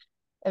fear.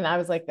 And I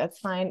was like, that's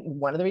fine.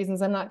 One of the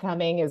reasons I'm not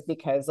coming is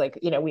because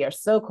we are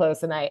so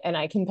close, and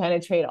I can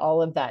penetrate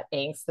all of that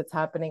angst that's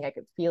happening. I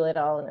could feel it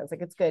all. And I was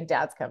like, it's good,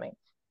 Dad's coming.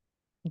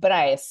 But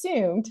I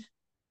assumed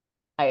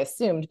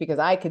because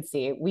I could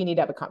see we need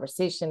to have a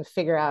conversation,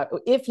 figure out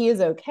if he is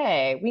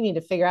okay. We need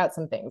to figure out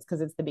some things because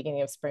it's the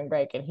beginning of spring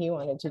break and he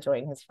wanted to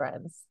join his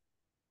friends.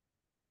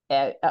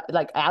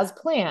 As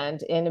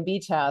planned in a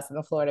beach house in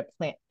the Florida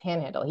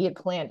panhandle. He had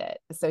planned it.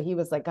 So he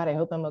was like, God, I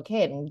hope I'm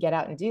okay and get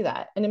out and do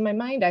that. And in my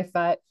mind, I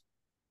thought,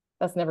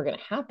 that's never going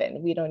to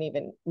happen. We don't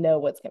even know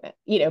what's going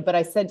to, but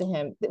I said to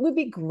him, it would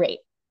be great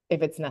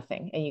if it's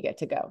nothing and you get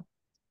to go.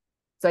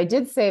 So I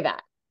did say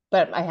that,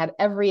 but I had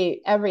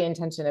every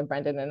intention of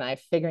Brendan and I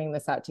figuring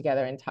this out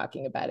together and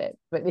talking about it,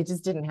 but it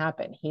just didn't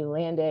happen. He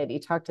landed, he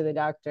talked to the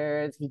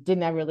doctors. He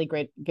didn't have really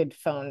good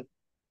phone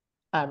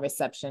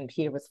reception.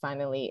 Peter was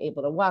finally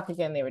able to walk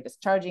again. They were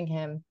discharging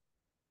him.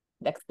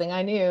 Next thing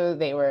I knew,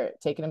 they were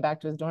taking him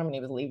back to his dorm and he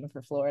was leaving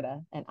for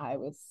Florida. And I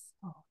was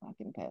so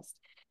fucking pissed.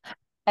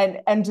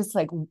 And just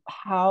like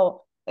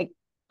how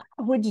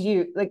would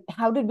you like,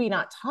 how did we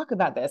not talk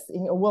about this?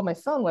 Well, my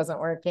phone wasn't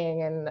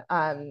working and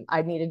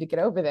I needed to get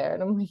over there.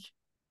 And I'm like,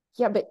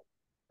 yeah, but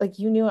like,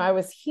 you knew I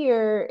was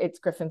here. It's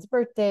Griffin's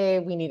birthday.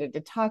 We needed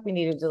to talk. We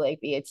needed to like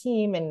be a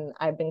team. And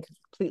I've been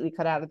completely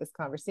cut out of this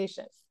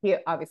conversation. He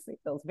obviously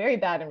feels very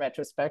bad in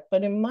retrospect,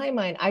 but in my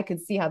mind, I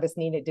could see how this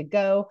needed to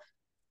go.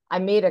 I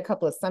made a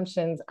couple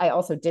assumptions. I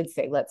also did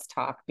say, let's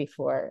talk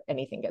before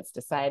anything gets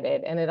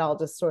decided. And it all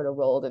just sort of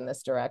rolled in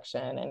this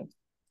direction. And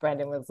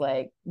Brendan was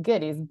like,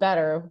 good, he's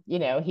better.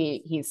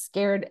 He's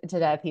scared to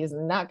death. He's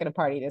not going to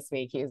party this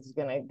week. He's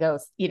going to go,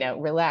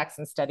 relax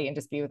and study and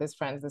just be with his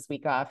friends this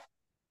week off.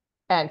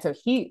 And so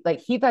he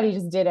thought he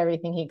just did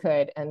everything he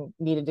could and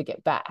needed to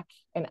get back.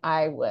 And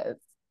I was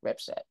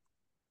ripshit.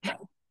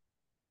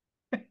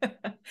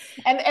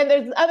 and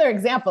there's other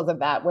examples of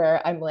that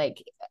where I'm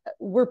like,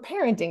 we're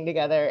parenting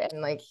together,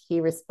 and like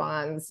he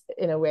responds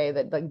in a way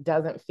that like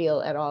doesn't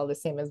feel at all the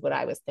same as what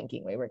I was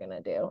thinking we were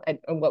gonna do and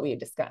what we had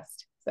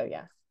discussed. So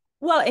yeah.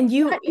 Well, and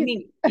I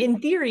mean,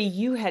 in theory,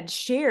 you had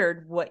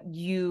shared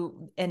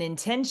an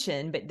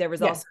intention, but there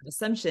was also an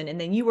assumption, and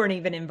then you weren't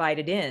even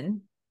invited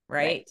in,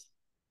 right?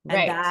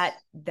 And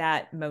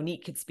that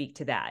Monique could speak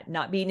to that,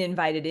 not being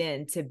invited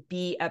in to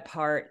be a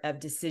part of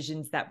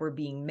decisions that were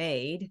being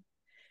made.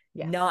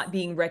 Yes. Not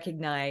being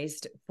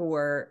recognized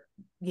for,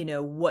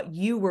 what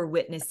you were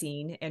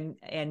witnessing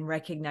and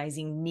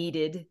recognizing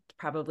needed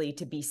probably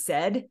to be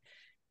said,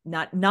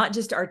 not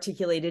just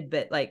articulated,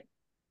 but like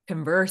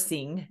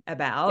conversing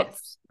about,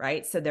 yes.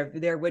 Right? So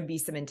there would be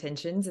some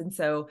intentions. And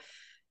so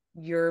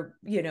is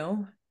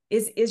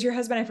your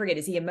husband, I forget,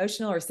 is he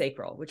emotional or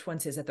sacral? Which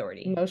one's his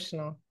authority?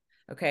 Emotional.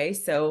 Okay.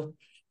 So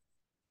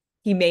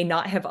he may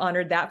not have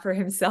honored that for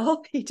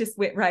himself. He just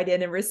went right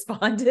in and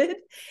responded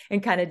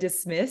and kind of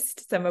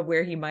dismissed some of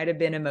where he might have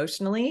been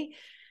emotionally.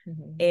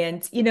 Mm-hmm.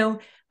 And,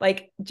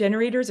 like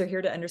generators are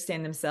here to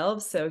understand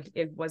themselves. So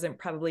it wasn't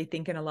probably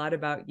thinking a lot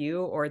about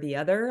you or the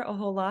other a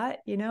whole lot.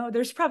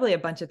 There's probably a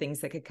bunch of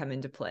things that could come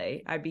into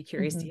play. I'd be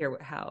curious to hear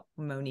how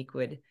Monique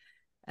would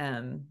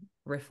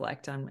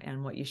reflect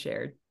on what you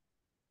shared.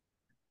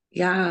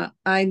 Yeah,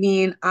 I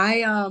mean,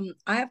 I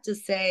have to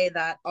say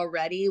that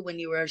already when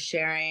you were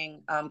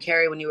sharing,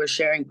 Kari, when you were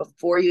sharing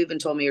before you even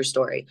told me your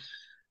story,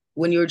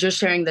 when you were just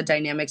sharing the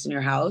dynamics in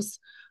your house,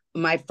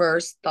 my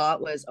first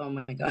thought was, oh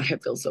my God, I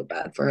feel so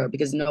bad for her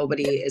because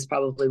nobody is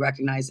probably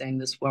recognizing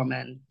this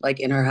woman like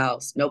in her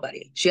house.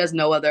 Nobody. She has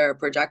no other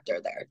projector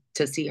there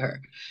to see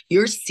her.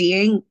 You're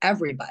seeing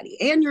everybody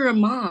and you're a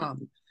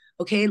mom.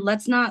 Okay,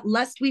 lest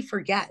we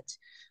forget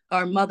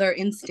our mother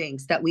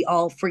instincts that we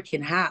all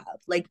freaking have.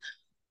 Like,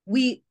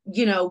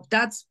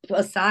 that's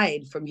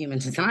aside from human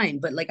design,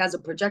 but like as a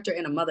projector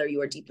and a mother,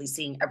 you are deeply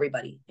seeing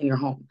everybody in your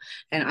home.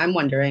 And I'm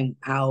wondering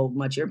how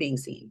much you're being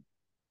seen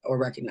or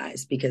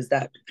recognized, because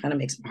that kind of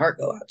makes my heart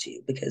go out to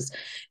you, because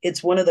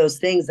it's one of those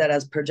things that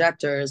as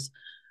projectors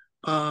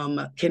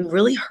can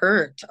really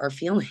hurt our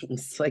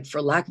feelings, like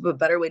for lack of a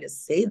better way to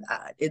say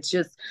that.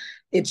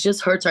 It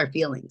just hurts our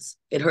feelings.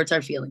 It hurts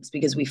our feelings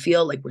because we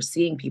feel like we're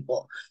seeing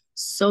people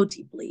so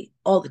deeply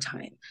all the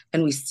time,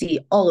 and we see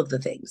all of the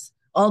things,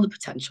 all the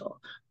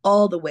potential,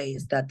 all the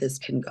ways that this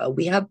can go.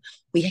 We have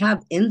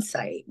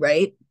insight,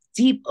 right?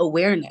 Deep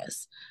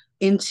awareness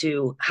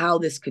into how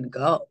this could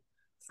go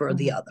for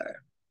the other.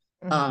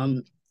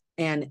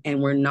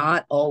 And we're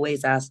not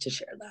always asked to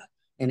share that.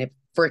 And it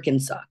freaking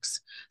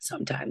sucks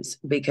sometimes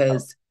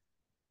because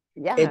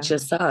it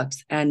just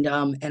sucks. And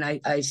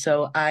I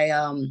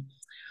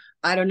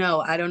don't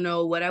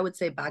know what I would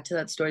say back to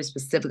that story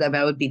specifically. I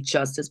mean, I would be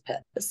just as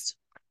pissed.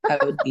 I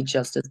would be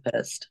just as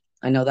pissed.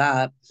 I know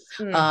that.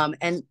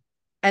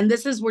 And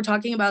this is, we're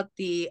talking about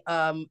the,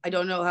 I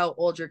don't know how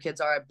old your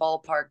kids are at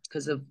ballpark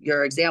because of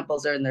your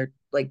examples are in their,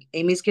 like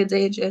Amy's kids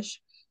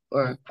age-ish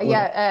or?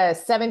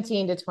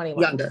 17 to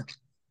 21. Younger.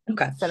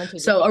 Okay. 17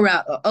 so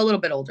around a little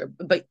bit older,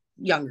 but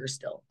younger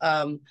still.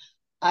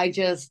 I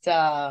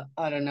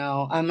don't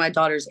know. I'm my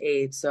daughter's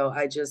 8. So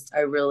I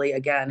really,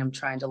 again, I'm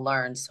trying to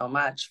learn so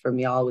much from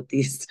y'all with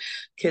these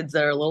kids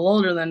that are a little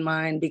older than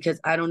mine, because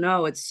I don't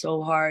know. It's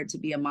so hard to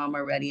be a mom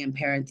already and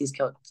parent these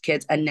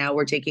kids. And now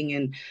we're taking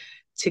into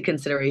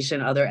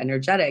consideration other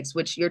energetics,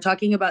 which you're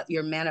talking about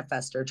your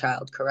manifestor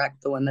child,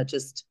 correct? The one that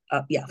just,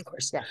 yeah, of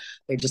course. Yeah.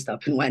 They just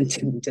up and went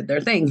and did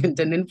their thing and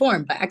didn't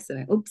inform by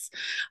accident. Oops.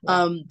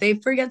 Yeah. They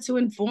forget to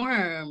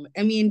inform.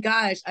 I mean,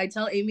 gosh, I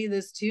tell Amy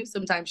this too.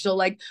 Sometimes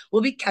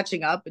we'll be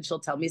catching up and she'll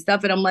tell me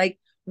stuff. And I'm like,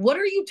 what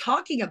are you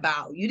talking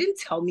about? You didn't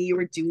tell me you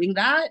were doing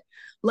that,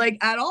 like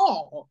at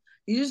all.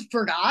 You just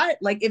forgot.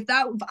 Like if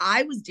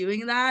I was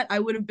doing that, I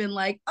would have been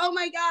like, oh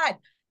my God,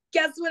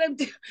 guess what I'm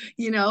doing?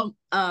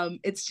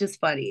 It's just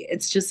funny.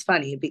 It's just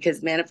funny because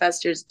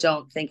manifestors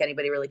don't think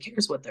anybody really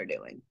cares what they're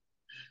doing.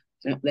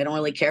 They don't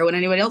really care what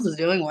anybody else is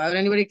doing. Why would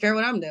anybody care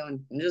what I'm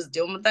doing? I'm just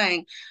doing my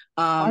thing.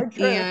 Hard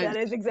truth. That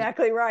is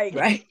exactly right.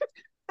 Right.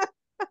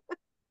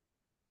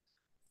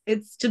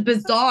 It's too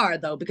bizarre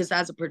though, because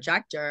as a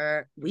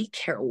projector, we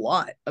care a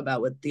lot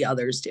about what the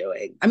other's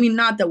doing. I mean,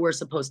 not that we're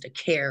supposed to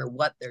care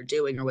what they're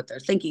doing or what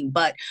they're thinking,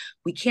 but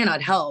we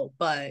cannot help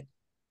but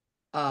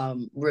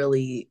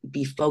really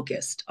be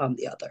focused on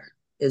the other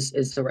is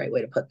the right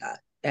way to put that.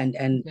 And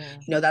Yeah.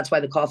 you know, that's why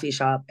the coffee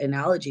shop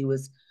analogy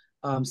was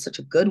such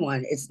a good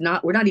one. It's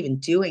not, we're not even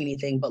doing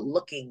anything but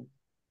looking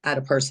at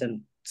a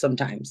person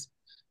sometimes,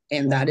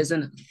 and that is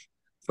enough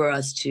for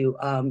us to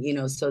you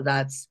know, so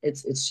that's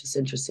it's just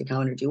interesting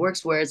how energy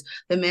works. Whereas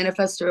the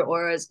manifestor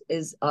aura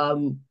is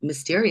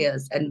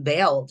mysterious and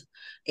veiled.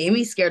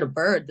 Amy scared a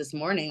bird this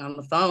morning on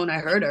the phone. I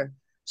heard her.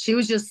 She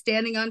was just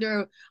standing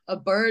under a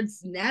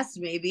bird's nest,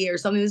 maybe, or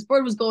something. This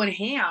bird was going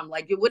ham,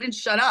 like it wouldn't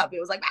shut up. It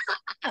was like,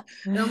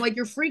 and I'm like,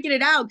 you're freaking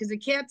it out because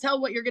it can't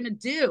tell what you're gonna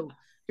do.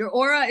 Your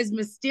aura is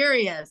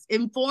mysterious.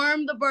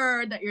 Inform the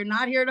bird that you're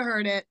not here to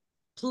hurt it,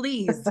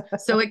 please,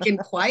 so it can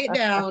quiet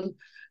down,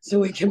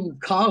 so it can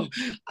calm.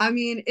 I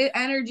mean,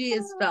 energy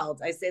is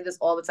felt. I say this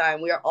all the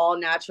time. We are all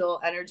natural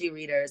energy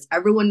readers.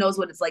 Everyone knows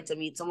what it's like to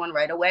meet someone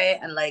right away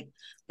and like,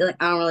 you're like,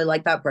 I don't really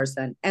like that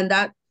person, and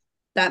that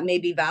may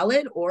be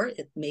valid, or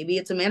maybe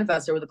it's a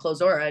manifestor with a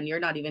closed aura and you're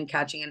not even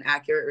catching an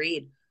accurate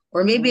read.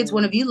 Or maybe it's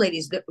one of you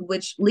ladies,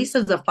 which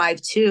Lisa's a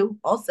 5'2".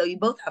 Also, you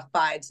both have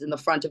fives in the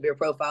front of your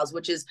profiles,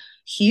 which is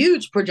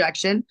huge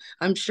projection.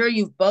 I'm sure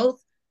you've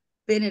both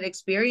been in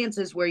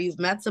experiences where you've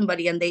met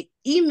somebody and they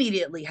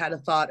immediately had a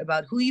thought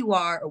about who you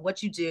are or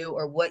what you do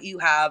or what you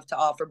have to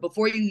offer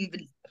before you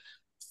even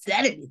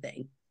said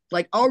anything.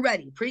 Like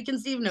already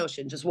preconceived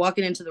notion, just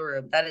walking into the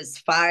room. That is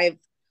 5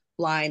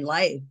 line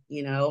life,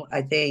 you know,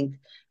 I think.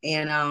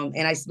 And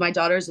my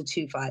daughter's a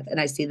 2-5, and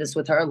I see this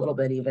with her a little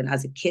bit. Even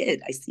as a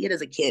kid, I see it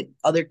as a kid.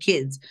 Other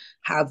kids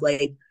have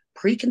like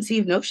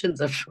preconceived notions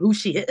of who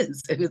she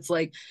is, and it's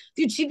like,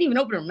 dude, she didn't even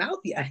open her mouth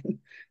yet.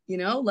 You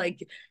know,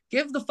 like,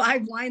 give the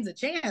 5 lines a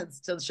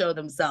chance to show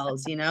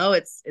themselves. You know,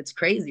 it's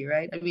crazy,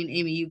 right? I mean,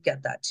 Amy, you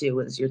get that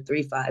too as your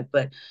 3-5,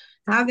 but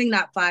having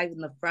that 5 in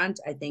the front,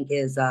 I think,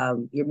 is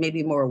you're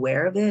maybe more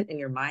aware of it in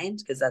your mind,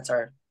 because that's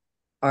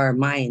our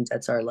mind.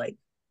 That's our, like,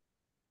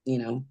 you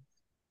know.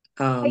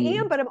 I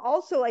am, but I'm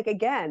also like,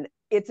 again,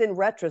 it's in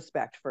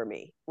retrospect for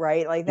me,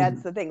 right? Like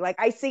that's the thing. Like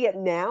I see it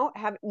now,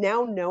 have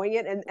now knowing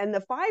it, and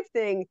the 5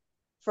 thing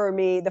for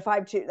me, the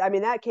 5-2. I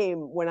mean, that came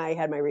when I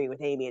had my reading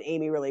with Amy, and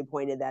Amy really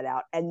pointed that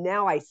out. And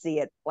now I see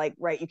it, like,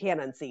 right, you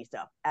can't unsee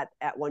stuff at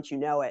once you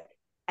know it.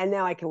 And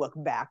now I can look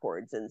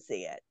backwards and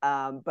see it.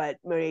 But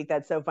Monique,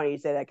 that's so funny you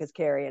say that, because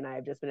Kari and I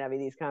have just been having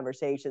these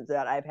conversations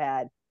that I've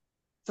had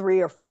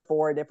 3 or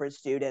 4 different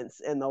students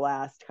in the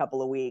last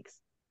couple of weeks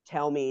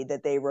tell me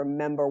that they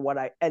remember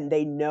and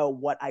they know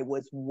what I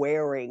was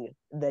wearing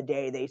the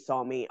day they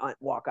saw me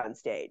walk on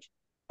stage,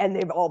 and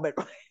they've all been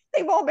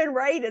they've all been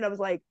right. And I was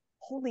like,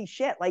 holy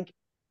shit, like,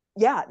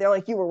 yeah, they're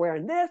like, you were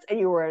wearing this and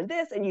you were wearing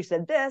this and you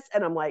said this,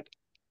 and I'm like,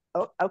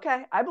 oh,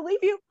 okay, I believe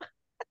you.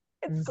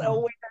 It's so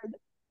weird.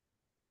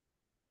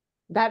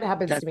 That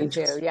happens to me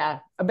too. Yeah.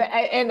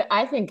 And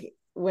I think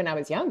when I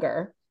was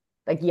younger,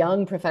 like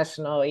young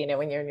professional, you know,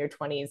 when you're in your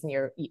 20s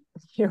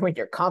and when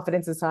your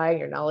confidence is high and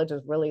your knowledge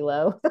is really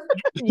low,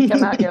 you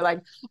come out and you're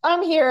like,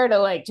 I'm here to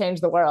like change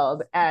the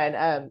world.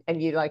 And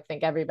you like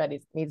think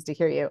everybody needs to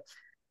hear you.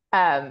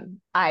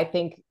 I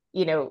think,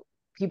 you know,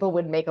 people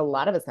would make a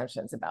lot of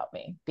assumptions about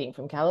me being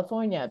from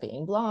California,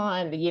 being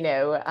blonde, you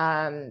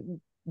know,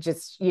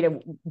 just, you know,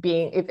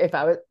 being, if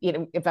I was, you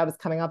know, if I was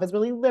coming off as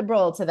really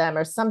liberal to them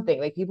or something,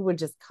 like people would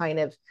just kind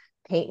of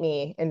paint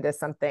me into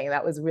something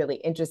that was really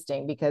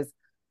interesting, because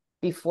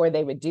before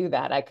they would do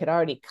that, I could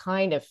already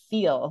kind of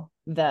feel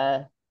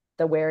the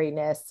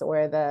wariness,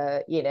 or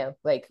the, you know,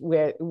 like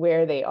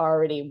where they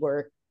already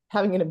were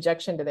having an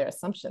objection to their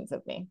assumptions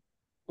of me.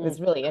 It was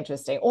really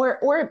interesting.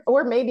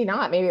 Or maybe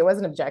not, maybe it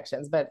wasn't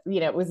objections, but you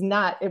know, it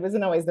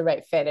wasn't always the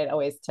right fit. It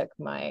always took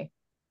my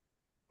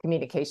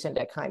communication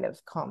to kind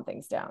of calm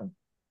things down.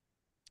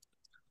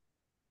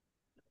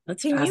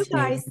 That's Can you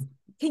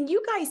fascinating.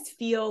 guys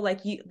feel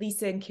like, you,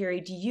 Lisa and Kari,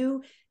 do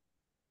you,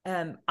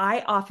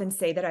 I often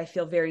say that I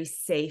feel very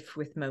safe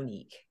with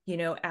Monique, you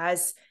know,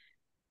 as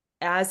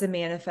a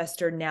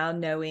manifestor, now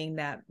knowing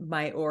that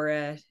my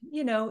aura,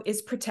 you know,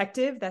 is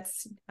protective.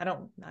 That's, I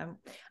don't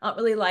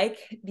really like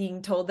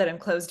being told that I'm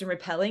closed and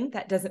repelling.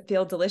 That doesn't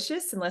feel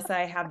delicious unless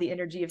I have the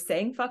energy of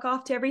saying fuck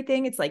off to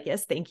everything. It's like,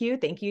 yes, thank you.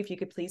 Thank you. If you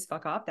could please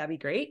fuck off, that'd be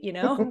great, you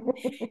know?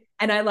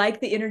 And I like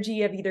the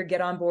energy of either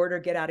get on board or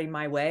get out of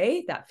my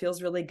way. That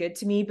feels really good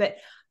to me. But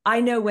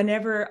I know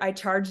whenever I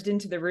charged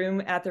into the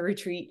room at the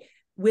retreat,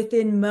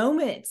 within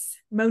moments,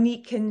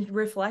 Monique can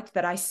reflect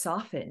that I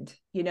softened.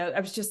 You know,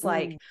 I was just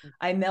like,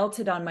 I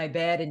melted on my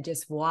bed and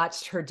just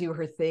watched her do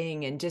her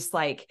thing. And just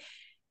like,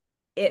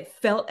 it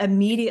felt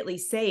immediately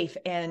safe.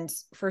 And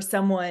for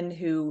someone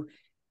who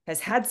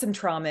has had some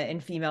trauma in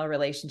female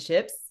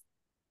relationships,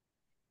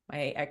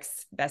 my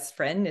ex best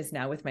friend is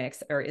now with my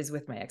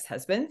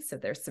ex-husband. So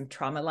there's some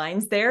trauma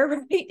lines there,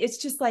 right? It's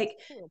just like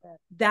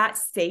that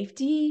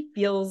safety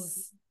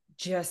feels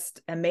just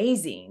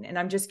amazing. And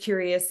I'm just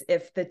curious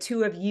if the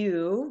two of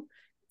you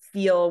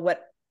feel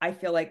what I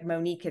feel like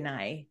Monique and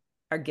I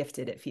are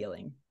gifted at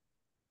feeling.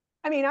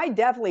 I mean, I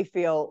definitely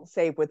feel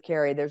safe with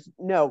Kari. There's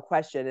no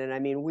question. And I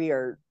mean, we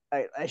are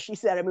as she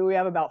said, I mean, we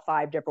have about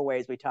 5 different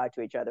ways we talk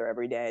to each other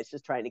every day. It's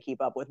just trying to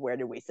keep up with where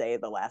did we say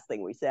the last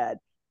thing we said.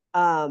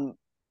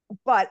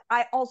 But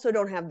I also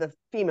don't have the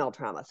female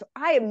trauma. So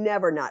I have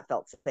never not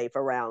felt safe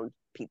around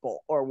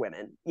people or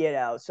women, you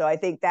know? So I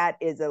think that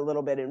is a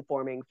little bit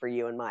informing for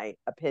you, in my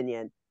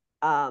opinion.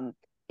 But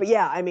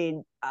yeah, I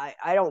mean,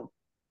 I don't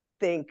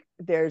think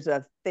there's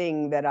a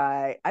thing that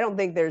I don't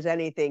think there's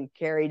anything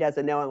Kari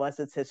doesn't know unless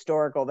it's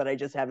historical that I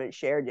just haven't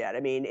shared yet. I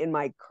mean, in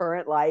my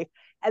current life,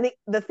 I think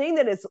the thing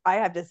that is, I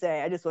have to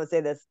say, I just want to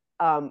say this,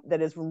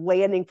 that is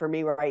landing for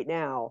me right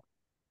now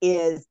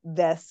is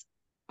this,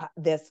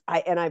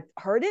 and I've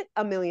heard it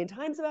a million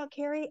times about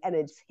Kari, and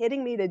it's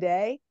hitting me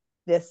today,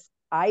 this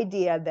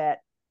idea that,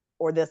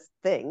 or this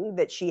thing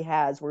that she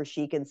has where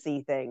she can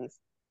see things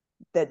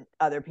that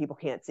other people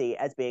can't see,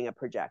 as being a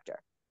projector.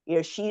 You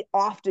know, she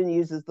often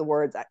uses the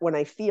words, when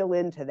I feel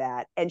into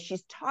that, and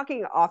she's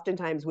talking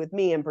oftentimes with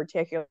me in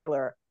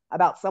particular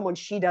about someone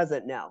she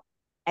doesn't know.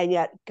 And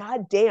yet,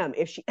 goddamn,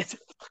 if she is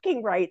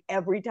fucking right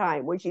every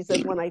time when she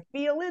says, when I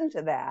feel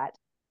into that,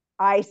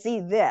 I see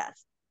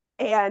this.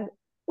 And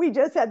we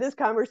just had this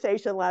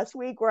conversation last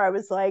week where I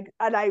was like,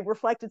 and I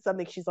reflected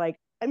something. She's like,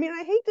 I mean,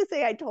 I hate to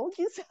say I told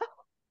you so,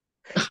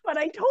 but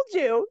I told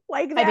you,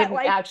 like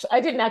that. I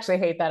didn't actually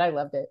hate that. I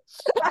loved it.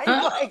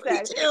 I like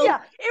that.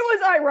 Yeah, it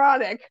was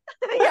ironic.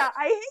 Yeah,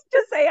 I hate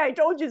to say I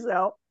told you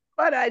so,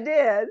 but I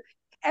did.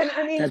 And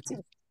I mean,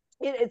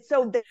 it's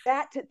so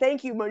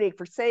thank you, Monique,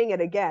 for saying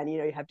it again. You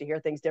know, you have to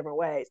hear things different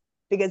ways,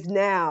 because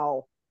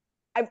now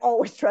I've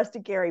always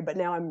trusted Kari, but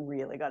now I'm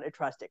really going to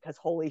trust it, because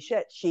holy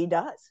shit, she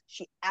does.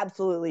 She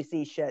absolutely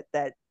sees shit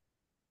that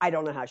I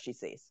don't know how she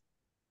sees.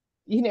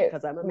 You know,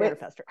 because I'm a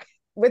manifestor.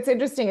 What's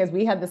interesting is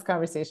we had this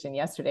conversation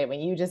yesterday when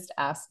you just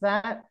asked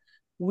that.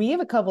 We have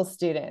a couple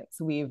students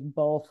we've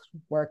both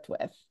worked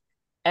with,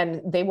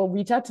 and they will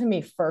reach out to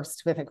me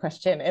first with a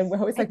question. And we're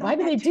always like, why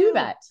do they do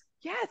that?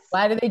 Yes.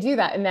 Why do they do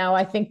that? And now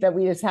I think that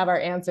we just have our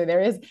answer.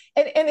 There is,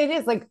 and it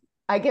is like,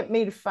 I get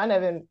made fun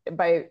of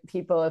by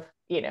people if,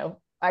 you know,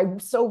 I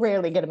so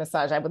rarely get a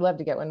massage. I would love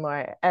to get one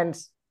more. And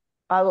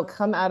I will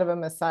come out of a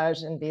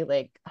massage and be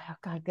like, oh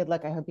God, good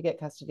luck. I hope you get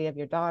custody of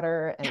your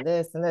daughter and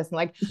this and this. And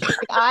like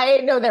I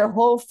know their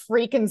whole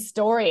freaking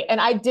story.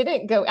 And I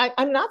didn't go,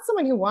 I'm not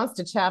someone who wants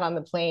to chat on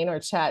the plane or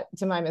chat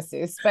to my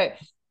masseuse, but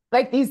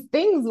like these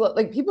things,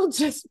 like people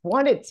just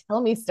want to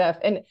tell me stuff.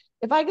 And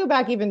if I go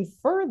back even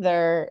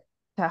further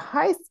to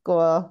high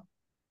school,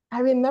 I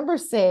remember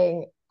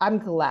saying, I'm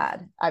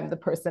glad I'm the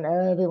person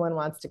everyone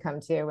wants to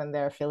come to when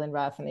they're feeling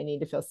rough and they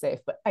need to feel safe.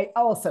 But I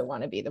also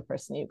want to be the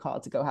person you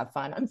call to go have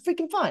fun. I'm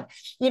freaking fun,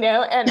 you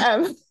know? And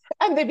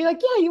and they'd be like,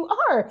 yeah, you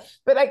are.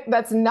 But like,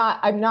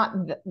 I'm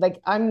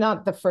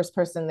not the first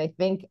person they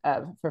think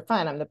of for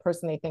fun. I'm the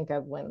person they think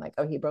of when like,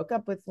 oh, he broke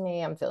up with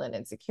me. I'm feeling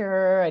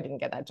insecure. I didn't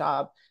get that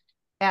job.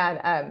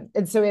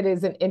 And so it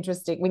is an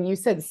interesting, when you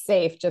said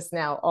safe just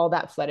now, all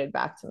that flooded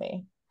back to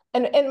me.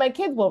 And my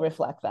kids will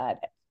reflect that.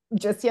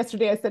 Just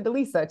yesterday, I said to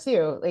Lisa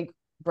too, like,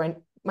 Brent,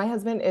 my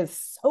husband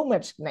is so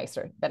much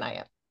nicer than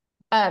I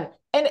am.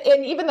 And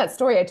even that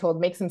story I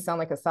told makes him sound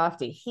like a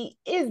softie. He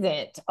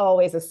isn't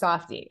always a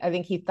softie. I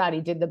think he thought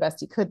he did the best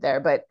he could there,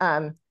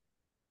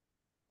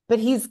 but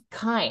he's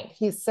kind.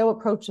 He's so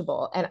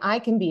approachable. And I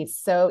can be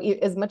so,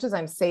 as much as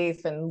I'm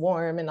safe and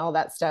warm and all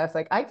that stuff,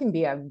 like I can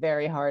be a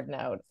very hard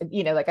no,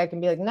 you know, like I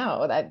can be like,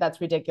 no, that's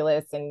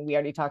ridiculous. And we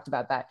already talked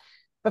about that.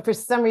 But for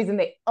some reason,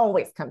 they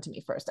always come to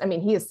me first. I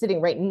mean, he is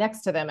sitting right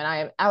next to them and I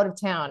am out of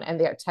town and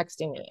they are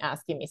texting me,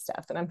 asking me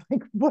stuff. And I'm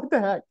like, what the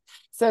heck?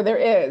 So there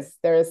is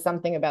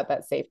something about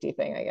that safety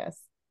thing, I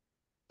guess.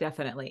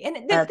 Definitely.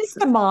 And that's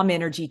the mom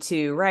energy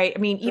too, right? I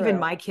mean, True. Even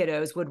my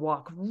kiddos would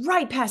walk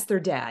right past their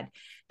dad.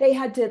 They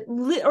had to,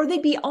 or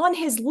they'd be on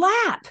his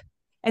lap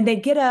and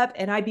they'd get up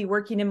and I'd be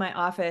working in my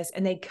office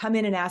and they'd come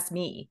in and ask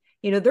me.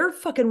 You know, they're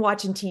fucking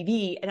watching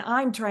TV and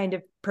I'm trying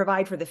to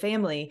provide for the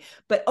family,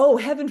 but oh,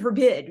 heaven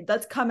forbid,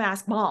 let's come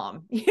ask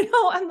mom. You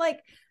know, I'm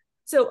like,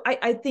 so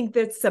I think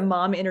that's some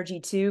mom energy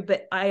too,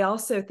 but I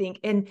also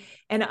think, and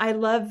I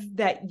love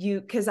that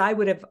because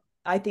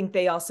I think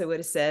they also would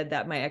have said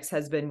that my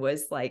ex-husband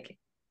was like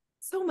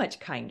so much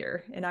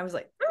kinder. And I was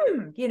like,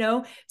 you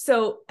know,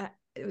 so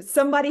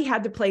somebody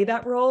had to play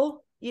that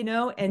role, you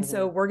know, and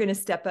so we're going to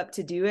step up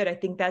to do it. I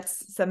think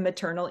that's some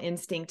maternal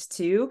instinct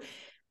too.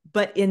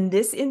 But in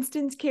this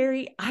instance,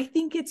 Kari, I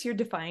think it's your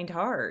defined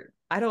heart.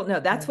 I don't know.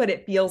 That's what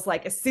it feels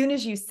like. As soon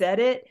as you said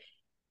it,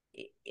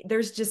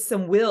 there's just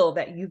some will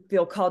that you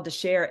feel called to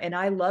share. And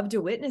I love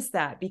to witness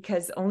that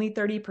because only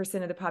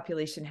 30% of the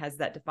population has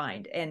that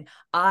defined. And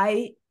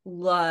I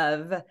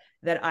love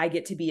that I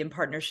get to be in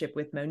partnership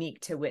with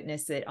Monique to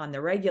witness it on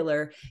the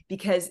regular,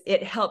 because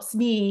it helps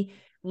me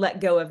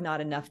let go of not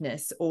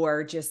enoughness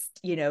or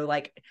just, you know,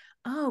 like,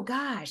 oh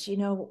gosh, you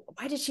know,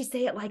 why did she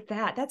say it like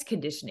that? That's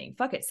conditioning.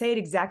 Fuck it. Say it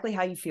exactly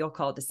how you feel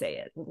called to say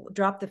it.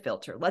 Drop the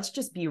filter. Let's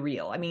just be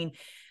real. I mean,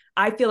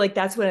 I feel like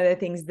that's one of the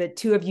things that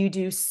two of you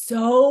do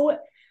so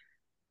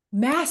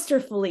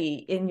masterfully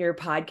in your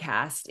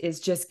podcast is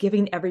just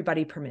giving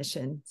everybody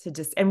permission to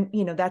just, and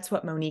that's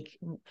what Monique,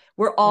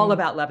 we're all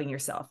about loving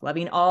yourself,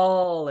 loving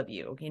all of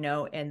you,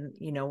 and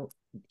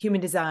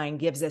human design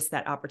gives us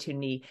that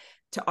opportunity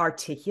to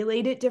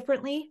articulate it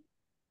differently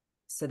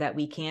so that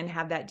we can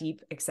have that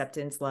deep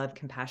acceptance, love,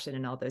 compassion,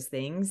 and all those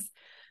things.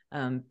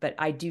 But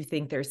I do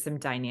think there's some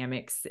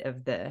dynamics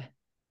of the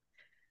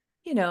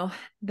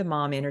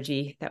mom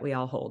energy that we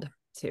all hold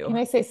too. Can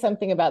I say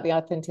something about the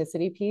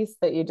authenticity piece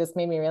that you just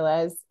made me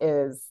realize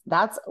is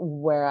that's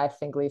where I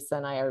think Lisa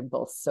and I are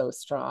both so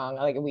strong.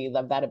 Like we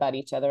love that about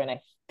each other. And I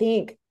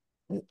think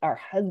our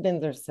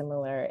husbands are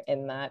similar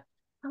in that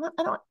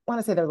I don't want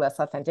to say they're less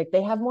authentic.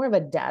 They have more of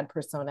a dad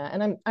persona.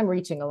 And I'm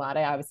reaching a lot.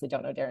 I obviously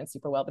don't know Darren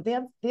super well, but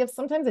they have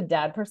sometimes a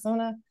dad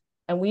persona,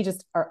 and we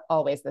just are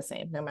always the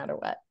same no matter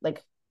what.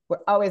 Like we're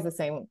always the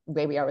same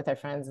way we are with our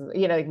friends.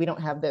 Like we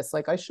don't have this,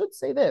 like, I should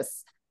say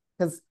this,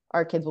 because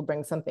our kids will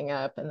bring something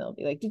up and they'll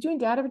be like, did you and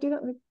dad ever do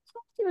that? I'm like,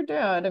 fuck your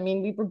dad. I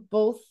mean, we were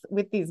both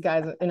with these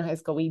guys in high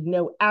school. We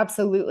know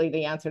absolutely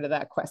the answer to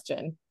that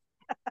question.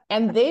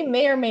 And they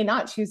may or may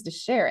not choose to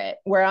share it,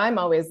 where I'm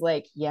always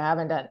like, you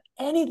haven't done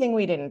anything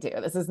we didn't do.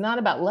 This is not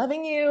about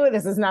loving you.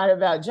 This is not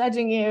about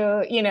judging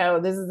you.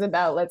 This is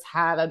about, let's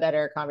have a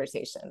better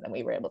conversation than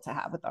we were able to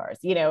have with ours,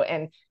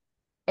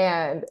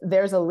 and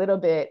there's a little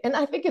bit, and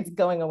I think it's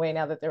going away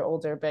now that they're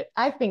older, but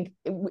I think,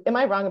 am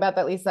I wrong about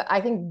that, Lisa? I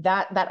think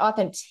that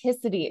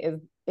authenticity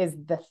is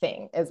the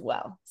thing as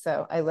well.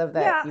 So I love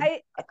that. Yeah,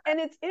 and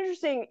it's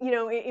interesting, I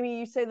mean,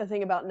 you say the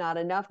thing about not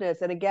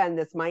enoughness, and again,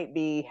 this might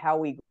be how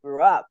we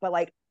grew up, but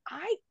like,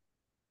 I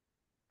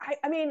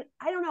mean,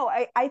 I don't know.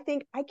 I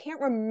think I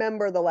can't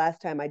remember the last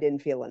time I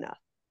didn't feel enough.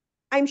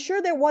 I'm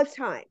sure there was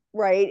time,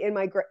 right?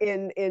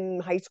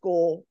 In high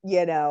school,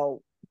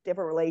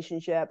 different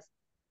relationships.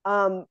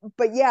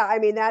 But yeah, I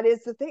mean, that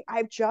is the thing.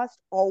 I've just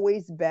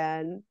always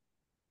been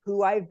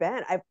who I've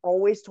been. I've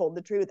always told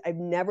the truth. I've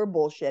never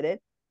bullshitted.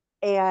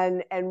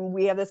 And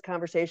we have this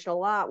conversation a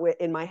lot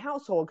in my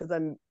household, because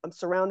I'm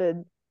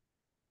surrounded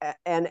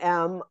and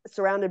am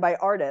surrounded by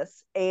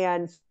artists.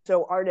 And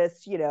so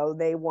artists,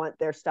 they want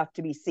their stuff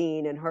to be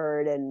seen and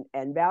heard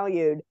and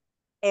valued.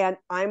 And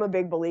I'm a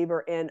big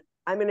believer in,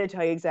 I'm going to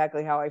tell you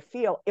exactly how I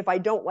feel. If I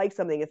don't like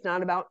something, it's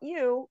not about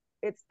you.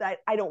 It's that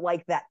I don't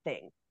like that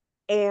thing.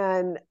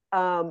 And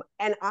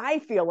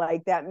I feel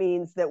like that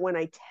means that when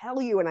I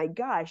tell you and I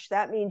gush,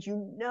 that means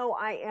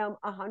I am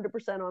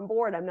 100% on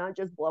board. I'm not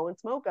just blowing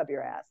smoke up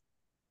your ass.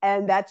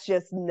 And that's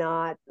just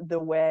not the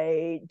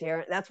way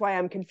Darren, that's why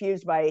I'm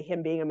confused by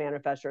him being a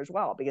manifestor as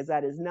well, because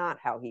that is not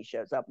how he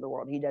shows up in the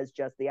world. He does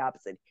just the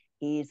opposite.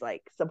 He's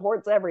like,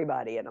 supports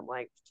everybody. And I'm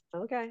like,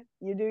 okay,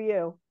 you do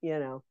you.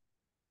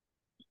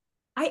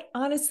 I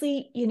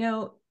honestly,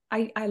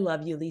 I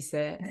love you,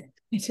 Lisa.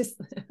 I just,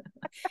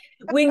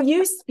 when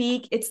you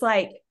speak, it's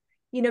like,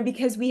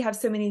 because we have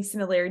so many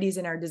similarities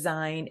in our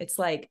design, it's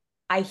like,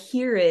 I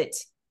hear it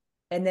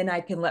and then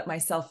I can let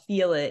myself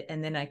feel it.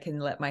 And then I can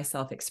let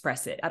myself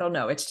express it. I don't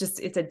know. It's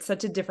just,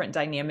 such a different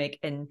dynamic.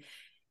 And,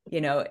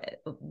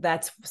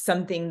 that's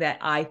something that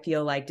I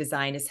feel like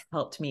design has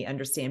helped me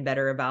understand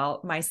better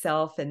about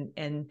myself.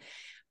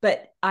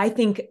 But I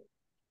think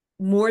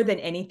more than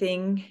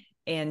anything,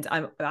 and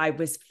I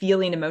was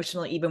feeling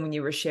emotional even when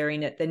you were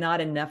sharing it, the not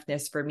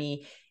enoughness for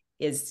me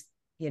is,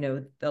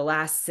 the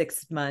last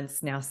 6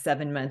 months, now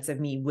 7 months of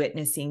me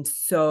witnessing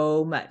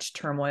so much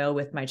turmoil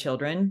with my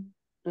children,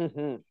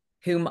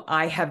 whom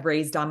I have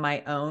raised on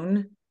my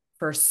own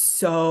for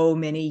so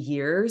many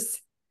years.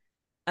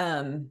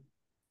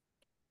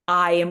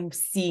 I am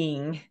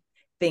seeing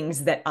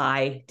things that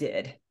I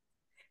did.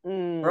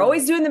 We're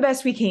always doing the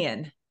best we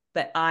can,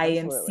 but I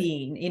am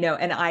seeing,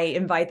 and I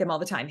invite them all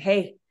the time.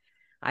 Hey,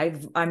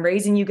 I'm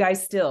raising you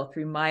guys still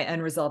through my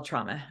unresolved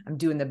trauma. I'm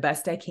doing the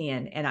best I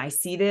can. And I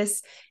see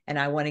this and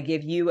I want to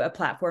give you a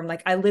platform.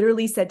 Like I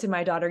literally said to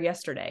my daughter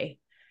yesterday,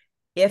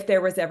 if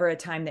there was ever a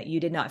time that you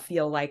did not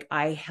feel like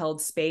I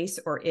held space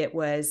or it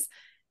was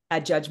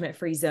a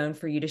judgment-free zone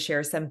for you to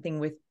share something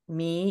with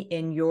me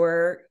in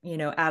your,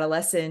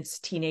 adolescence,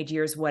 teenage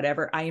years,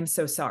 whatever, I am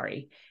so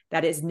sorry.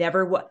 That is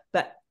never what,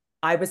 but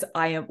I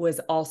was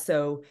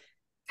also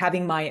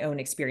having my own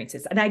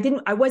experiences. And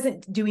I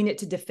wasn't doing it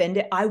to defend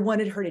it. I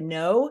wanted her to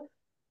know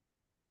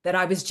that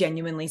I was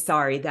genuinely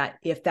sorry that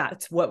if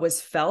that's what was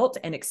felt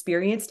and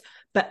experienced,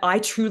 but I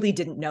truly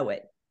didn't know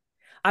it.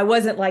 I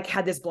wasn't like,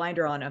 had this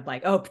blinder on. I'm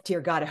like, oh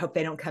dear God, I hope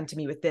they don't come to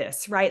me with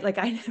this. Right. Like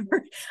I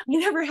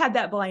never had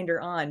that blinder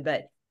on,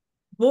 but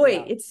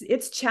boy, yeah.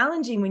 It's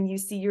challenging when you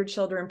see your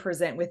children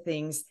present with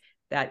things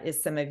that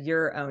is some of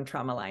your own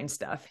trauma line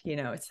stuff.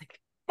 It's like,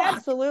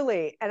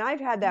 absolutely. And I've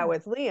had that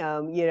with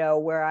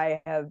Liam, where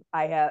I have,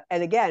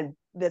 and again,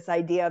 this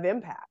idea of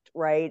impact,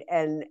 right?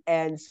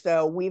 And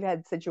so we've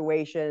had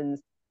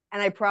situations,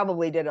 and I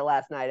probably did it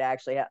last night.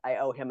 Actually, I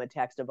owe him a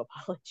text of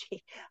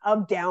apology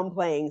of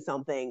downplaying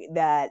something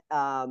that,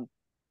 and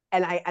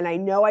I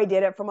know I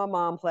did it from a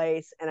mom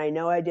place, and I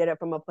know I did it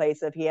from a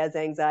place of he has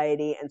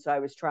anxiety. And so I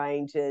was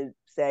trying to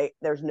say,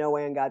 there's no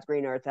way on God's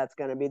green earth that's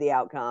going to be the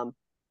outcome,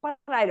 but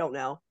I don't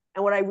know.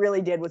 And what I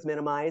really did was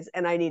minimize,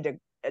 and I need to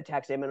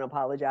text him and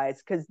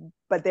apologize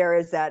but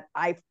there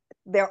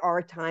there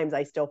are times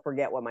I still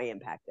forget what my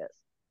impact is.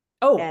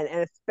 Oh, and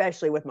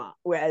especially with my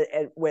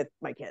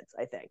kids,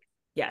 I think.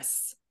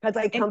 Yes. Because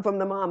I come from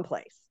the mom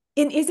place.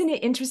 And isn't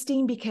it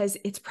interesting, because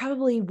it's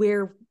probably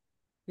where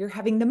you're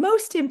having the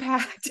most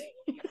impact,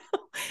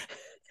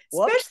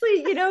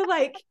 especially,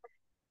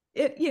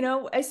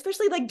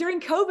 especially like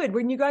during COVID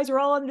when you guys are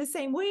all on the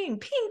same wing,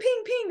 ping,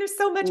 ping, ping. There's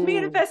so much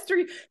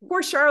manifestory.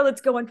 Poor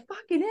Charlotte's going,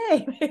 fucking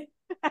A.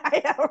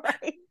 I know,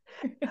 right?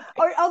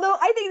 Although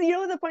I think,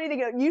 the funny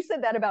thing, you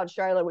said that about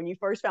Charlotte when you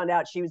first found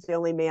out she was the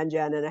only man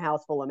gen in a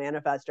house full of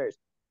manifestors.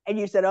 And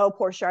you said, oh,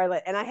 poor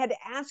Charlotte. And I had to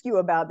ask you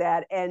about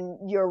that.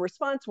 And your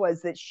response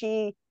was that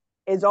she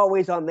is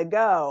always on the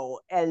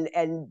go. And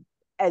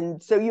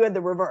so you had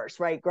the reverse,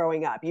 right?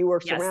 Growing up, you were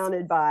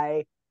surrounded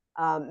by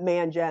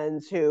man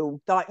gens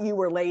who thought you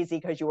were lazy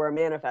because you were a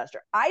manifestor.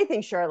 I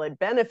think Charlotte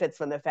benefits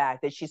from the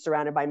fact that she's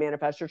surrounded by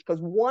manifestors, because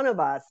one of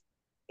us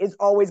is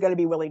always going to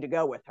be willing to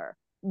go with her.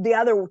 The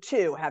other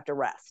two have to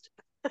rest.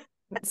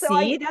 That's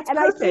perfect.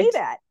 I see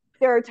that.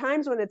 There are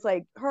times when it's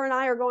like her and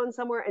I are going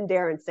somewhere and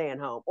Darren's staying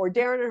home, or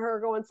Darren and her are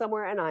going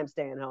somewhere and I'm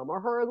staying home, or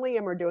her and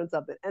Liam are doing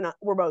something and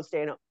we're both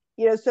staying home.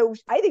 So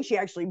I think she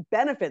actually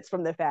benefits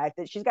from the fact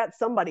that she's got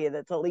somebody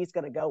that's at least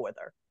going to go with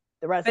her.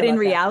 The rest but in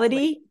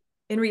reality,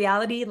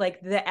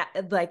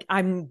 like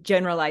I'm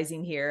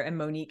generalizing here, and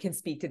Monique can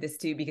speak to this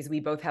too, because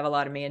we both have a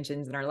lot of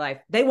mansions in our life.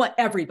 They want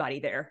everybody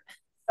there.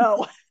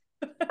 Oh,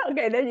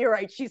 okay. Then you're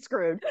right. She's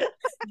screwed.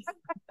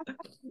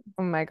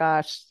 Oh my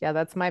gosh. Yeah,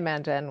 that's my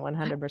mansion,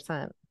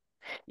 100%.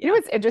 You know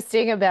what's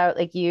interesting about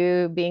like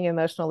you being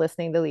emotional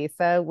listening to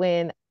Lisa?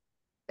 When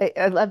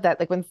I love that,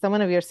 like when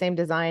someone of your same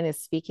design is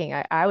speaking,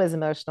 I was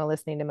emotional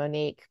listening to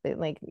Monique, but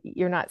like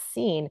you're not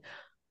seen.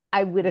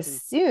 I would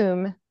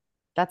assume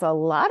that's a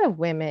lot of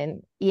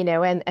women,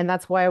 and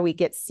that's why we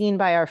get seen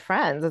by our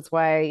friends. That's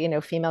why,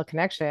 female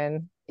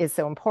connection is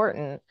so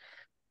important.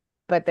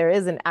 But there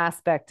is an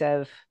aspect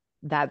of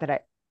that I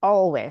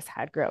always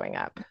had growing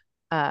up.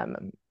 I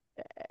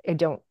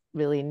don't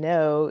really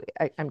know.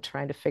 I'm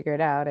trying to figure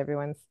it out.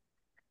 Everyone's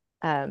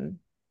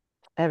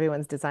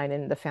design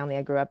in the family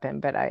I grew up in,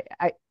 but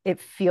it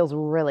feels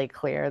really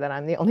clear that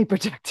I'm the only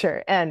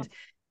projector. And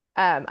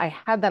I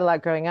had that a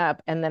lot growing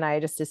up. And then I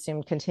just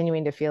assumed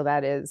continuing to feel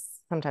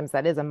sometimes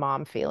that is a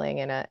mom feeling.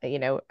 And,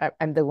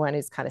 I'm the one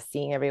who's kind of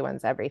seeing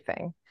everyone's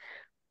everything.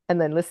 And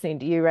then listening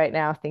to you right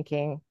now,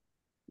 thinking,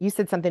 you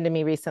said something to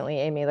me recently,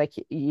 Amy, like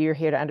you're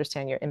here to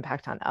understand your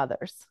impact on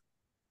others.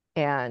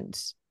 And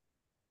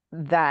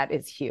that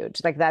is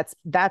huge. Like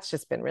that's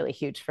just been really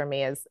huge for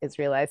me, is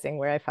realizing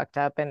where I fucked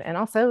up, and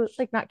also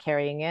like not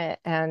carrying it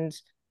and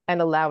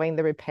allowing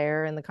the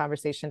repair and the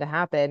conversation to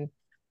happen.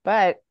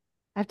 But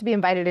I have to be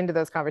invited into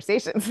those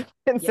conversations.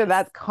 And so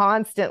that's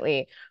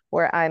constantly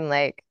where I'm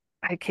like,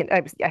 I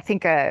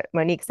think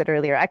Monique said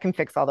earlier, I can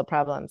fix all the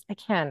problems. I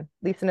can.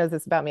 Lisa knows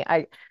this about me.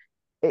 I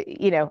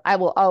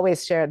will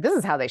always share, this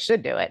is how they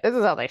should do it. This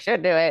is how they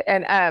should do it.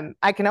 And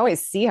I can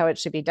always see how it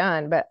should be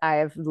done, but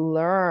I've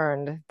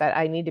learned that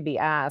I need to be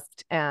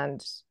asked,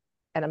 and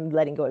I'm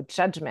letting go of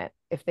judgment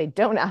if they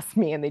don't ask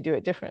me and they do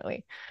it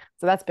differently.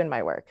 So that's been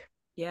my work.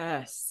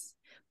 Yes.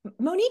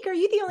 Monique, are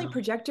you the only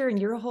projector in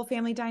your whole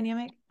family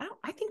dynamic?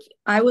 I think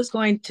I was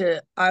going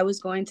to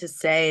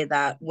say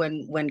that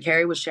when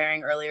Kari was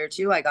sharing earlier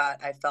too,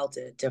 I felt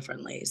it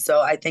differently.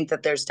 So I think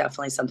that there's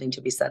definitely something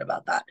to be said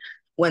about that.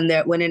 When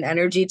an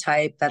energy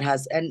type that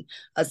has,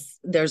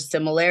 there's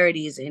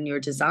similarities in your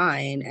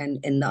design and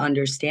in the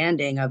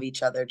understanding of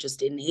each other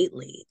just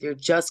innately, you're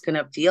just going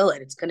to feel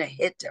it. It's going to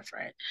hit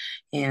different.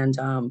 And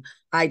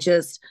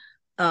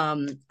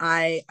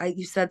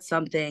you said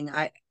something,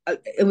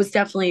 it was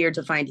definitely your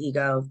defined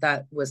ego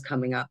that was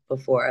coming up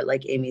before,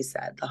 like Amy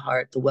said, the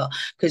heart, the will,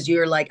 because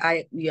you're like,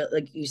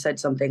 you said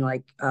something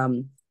like,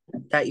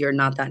 that you're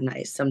not that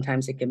nice.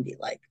 Sometimes it can be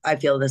like, I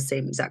feel the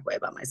same exact way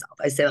about myself.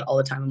 I say that all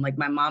the time. I'm like,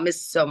 my mom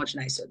is so much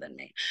nicer than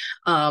me.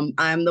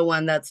 I'm the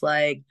one that's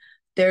like,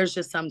 there's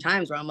just some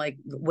times where I'm like,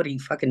 what are you,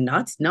 fucking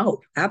nuts? No,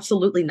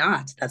 absolutely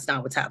not. That's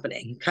not what's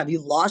happening. Have you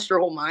lost your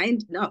whole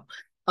mind? No.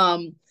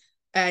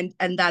 And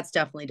that's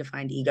definitely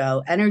defined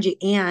ego energy.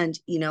 And,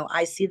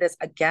 I see this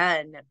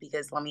again,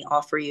 because let me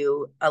offer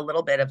you a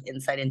little bit of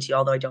insight into you,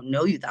 although I don't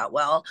know you that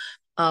well,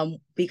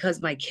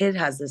 because my kid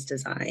has this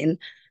design.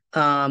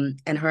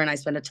 And her and I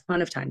spend a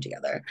ton of time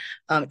together.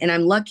 And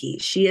I'm lucky.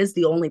 She is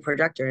the only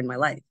projector in my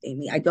life,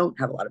 Amy. I don't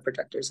have a lot of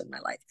projectors in my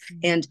life.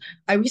 And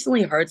I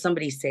recently heard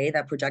somebody say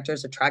that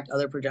projectors attract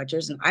other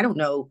projectors. And I don't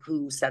know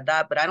who said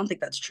that, but I don't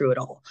think that's true at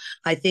all.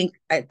 I think,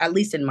 at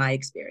least in my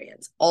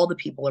experience, all the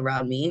people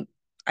around me,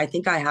 I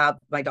think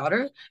my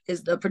daughter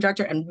is the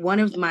projector. And one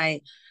of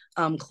my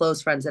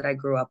close friends that I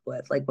grew up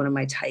with, like one of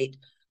my tight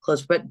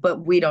close,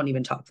 but we don't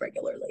even talk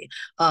regularly.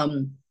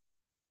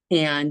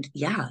 And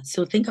yeah,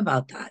 so think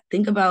about that.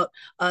 Think about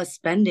us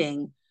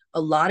spending a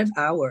lot of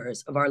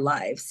hours of our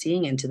lives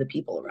seeing into the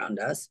people around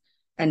us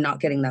and not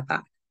getting that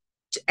back.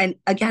 And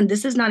again,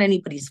 this is not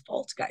anybody's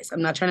fault, guys.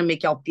 I'm not trying to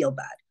make y'all feel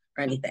bad,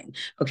 anything.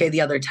 Okay,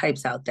 the other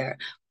types out there.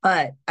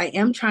 But I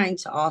am trying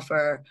to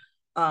offer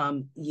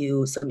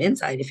you some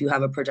insight if you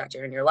have a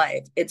projector in your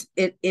life.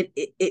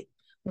 It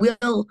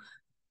will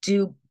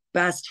do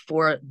best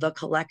for the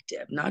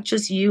collective, not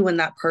just you and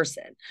that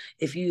person.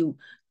 If you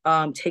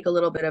take a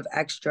little bit of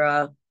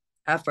extra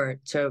effort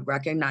to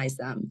recognize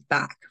them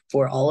back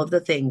for all of the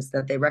things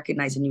that they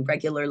recognize in you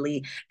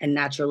regularly and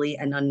naturally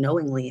and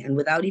unknowingly and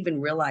without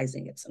even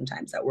realizing it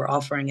sometimes that we're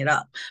offering it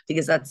up,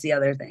 because that's the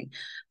other thing.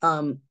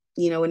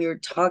 When you're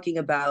talking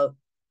about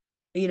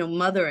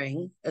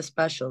mothering,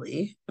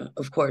 especially,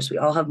 of course, we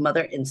all have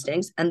mother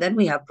instincts, and then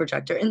we have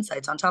projector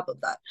insights on top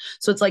of that.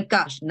 So it's like,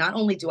 gosh, not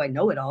only do I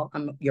know it all,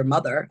 I'm your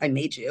mother, I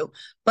made you,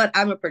 but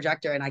I'm a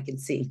projector and I can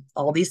see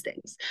all these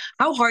things.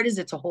 How hard is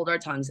it to hold our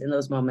tongues in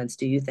those moments,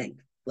 do you think,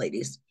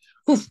 ladies?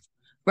 Oof,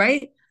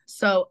 right?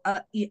 So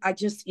I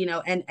just,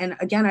 and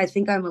again, I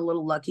think I'm a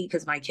little lucky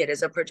because my kid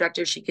is a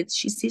projector. She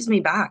sees me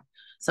back.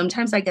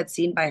 Sometimes I get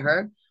seen by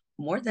her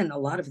more than a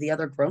lot of the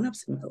other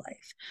grownups in my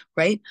life,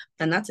 right?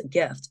 And that's a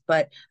gift.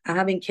 But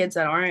having kids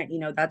that aren't,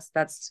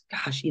 that's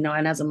gosh,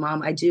 and as a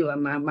mom, I do.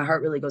 My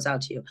heart really goes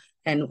out to you,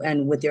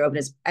 and with your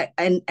openness.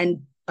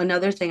 And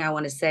another thing I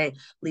want to say,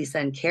 Lisa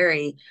and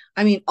Kari.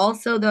 I mean,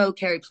 also though,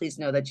 Kari, please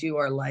know that you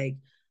are like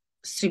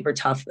super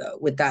tough though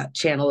with that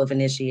channel of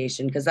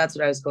initiation, because that's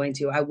what I was going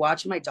to. I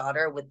watch my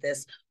daughter with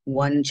this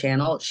one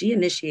channel. She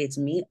initiates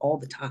me all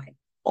the time,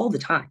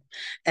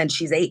 and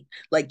she's 8,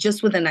 like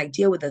just with an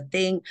idea, with a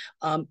thing.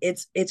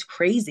 It's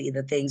crazy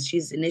the things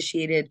she's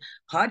initiated,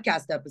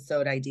 podcast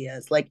episode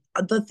ideas, like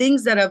the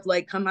things that have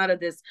like come out of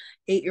this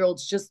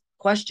 8-year-old's just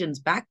questions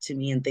back to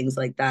me and things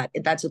like that.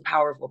 That's a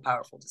powerful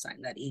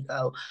design, that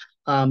ego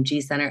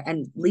G center.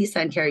 And Lisa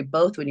and Kari,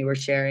 both, when you were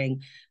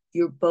sharing,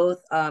 you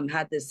both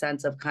had this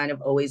sense of kind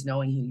of always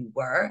knowing who you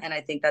were, and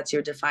I think that's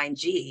your defined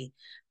G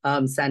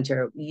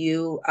center.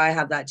 I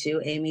have that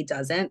too. Amy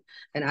doesn't,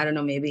 and I don't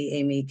know, maybe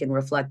Amy can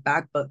reflect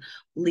back. But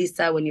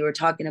Lisa, when you were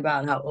talking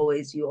about how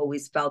you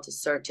always felt a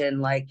certain,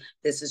 like,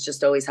 this is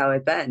just always how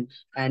I've been,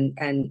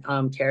 and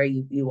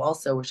Kari, you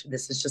also,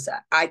 this is just,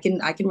 I can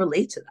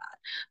relate to that.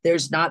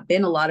 There's not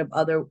been a lot of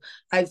other.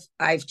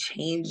 I've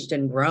changed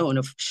and grown,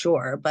 of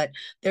sure, but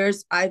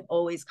I've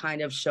always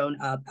kind of shown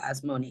up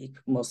as Monique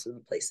most of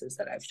the places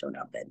that I've shown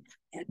up in,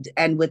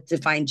 and with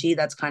defined G,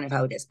 that's kind of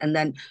how it is. And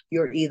then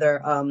you're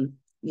either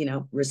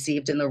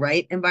received in the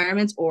right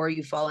environments, or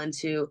you fall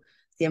into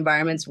the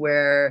environments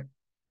where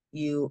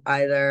you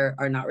either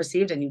are not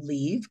received and you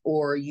leave,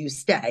 or you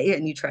stay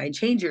and you try and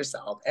change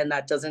yourself. And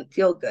that doesn't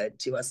feel good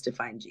to us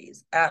defined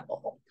Gs at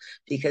all,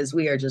 because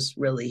we are just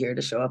really here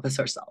to show up as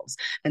ourselves.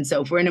 And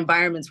so if we're in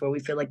environments where we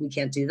feel like we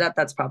can't do that,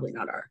 that's probably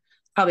not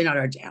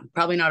our jam,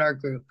 probably not our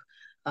group.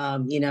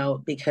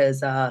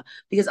 Because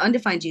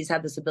undefined Gs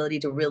have this ability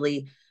to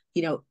really,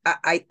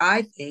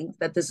 I think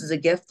that this is a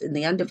gift in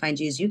the undefined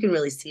Gs. You can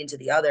really see into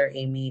the other,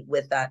 Amy,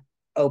 with that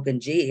open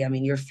G. I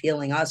mean, you're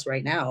feeling us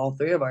right now, all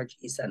 3 of our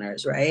G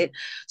centers, right?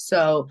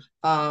 So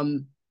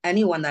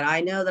anyone that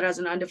I know that has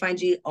an undefined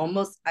G,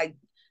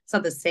 it's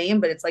not the same,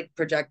 but it's like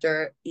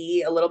projector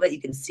E a little bit. You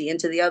can see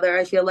into the other,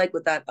 I feel like,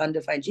 with that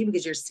undefined G,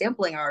 because you're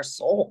sampling our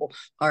soul,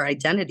 our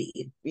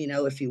identity,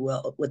 if you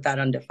will, with that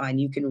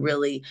undefined. You can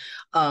really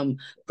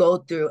go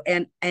through.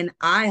 And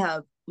I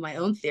have my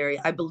own theory.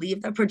 I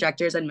believe that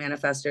projectors and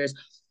manifestors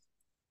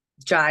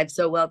jive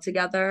so well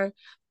together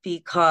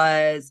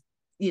because,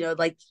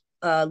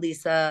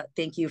 Lisa,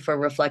 thank you for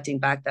reflecting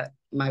back that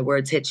my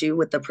words hit you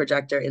with the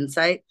projector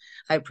insight.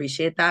 I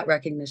appreciate that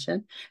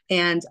recognition.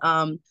 And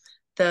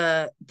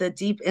the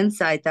deep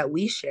insight that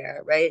we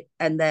share, right?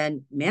 And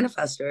then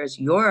manifestors,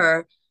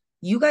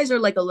 you guys are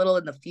like a little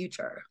in the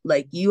future.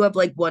 Like, you have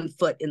like 1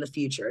 foot in the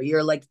future.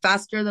 You're like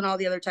faster than all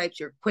the other types.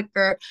 You're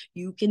quicker.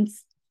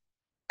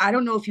 I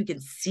don't know if you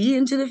can see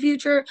into the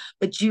future,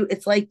 but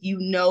it's like,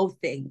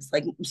 things.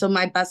 Like, so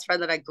my best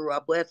friend that I grew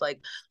up with, like,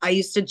 I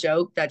used to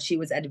joke that she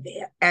was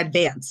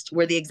advanced.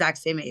 We're the exact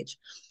same age,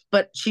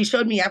 but she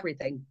showed me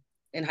everything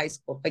in high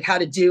school, like how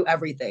to do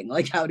everything,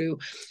 like how to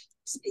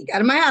speak out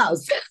of my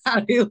house,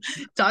 how to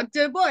talk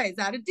to boys,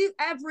 how to do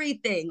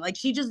everything. Like,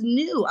 she just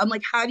knew. I'm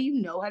like, how do you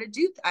know how to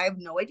do I have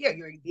no idea.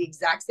 You're the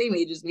exact same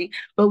age as me,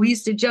 but we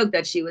used to joke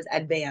that she was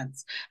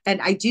advanced.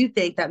 And I do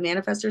think that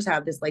manifestors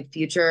have this like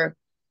future,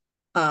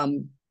 I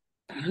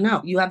don't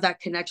know, you have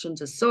that connection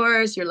to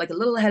source. You're like a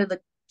little ahead of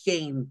the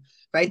game,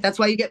 right? That's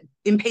why you get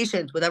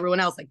impatient with everyone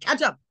else, like,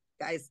 catch up,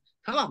 guys,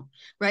 come on,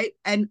 right?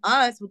 And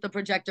us with the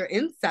projector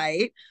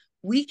insight,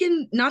 we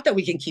can, not that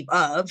we can keep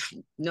up,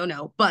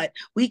 no, but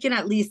we can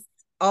at least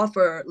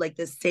offer like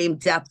the same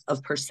depth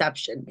of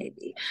perception,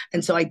 maybe.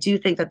 And so I do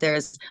think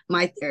that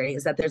my theory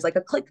is that there's like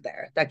a click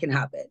there that can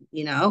happen,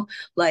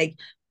 like,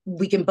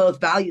 we can both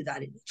value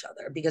that in each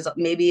other, because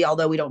maybe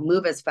although we don't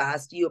move as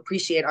fast, you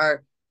appreciate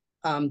our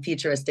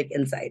futuristic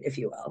insight, if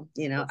you will.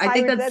 I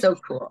think that's so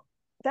cool.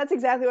 That's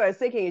exactly what I was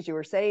thinking as you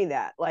were saying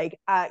that. Like,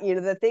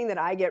 the thing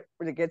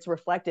that gets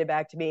reflected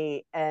back to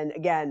me, and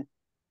again,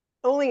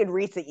 only in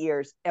recent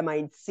years am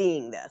I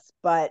seeing this,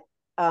 but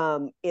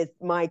it's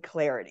my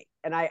clarity.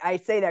 And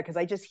I say that because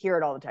I just hear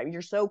it all the time.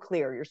 You're so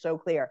clear. You're so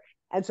clear.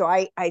 And so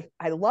I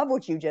love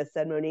what you just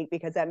said, Monique,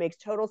 because that makes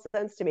total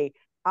sense to me.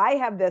 I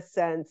have this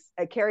sense,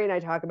 Kari and I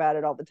talk about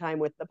it all the time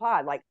with the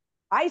pod. Like,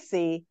 I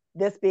see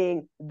this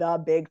being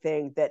the big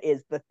thing that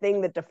is the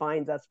thing that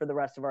defines us for the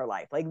rest of our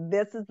life. Like,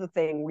 this is the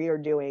thing we are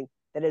doing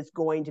that is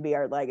going to be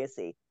our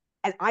legacy.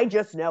 And I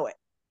just know it.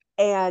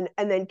 And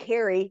then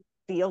Kari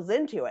feels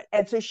into it.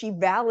 And so she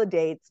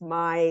validates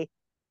my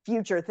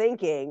future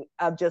thinking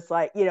of just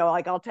like,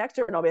 like I'll text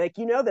her and I'll be like,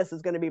 this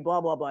is going to be blah,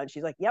 blah, blah. And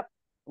she's like, yep.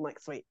 I'm like,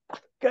 sweet,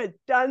 good,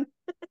 done.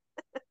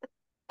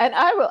 And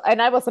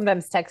I will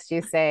sometimes text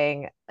you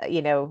saying,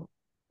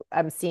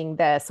 I'm seeing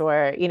this,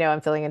 or,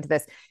 I'm feeling into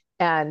this.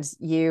 And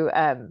you're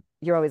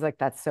always like,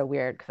 that's so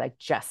weird, because I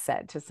just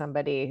said to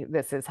somebody,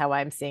 this is how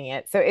I'm seeing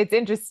it. So it's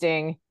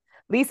interesting.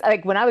 At least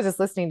like when I was just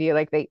listening to you,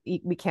 like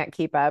we can't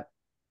keep up.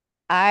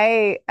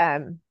 I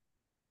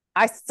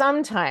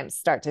sometimes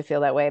start to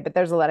feel that way, but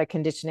there's a lot of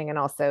conditioning and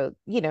also,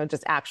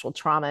 just actual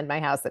trauma in my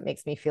house that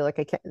makes me feel like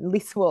I can't.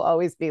 Lisa will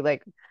always be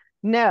like,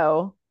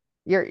 no,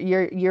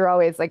 you're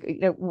always like,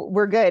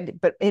 we're good.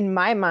 But in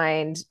my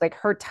mind, like,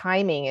 her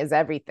timing is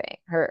everything.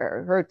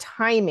 Her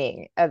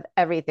timing of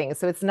everything.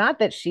 So it's not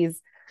that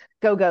she's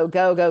go, go,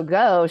 go, go,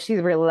 go. She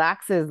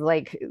relaxes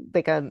like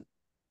a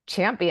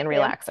champion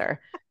relaxer.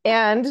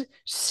 And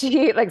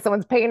she, like,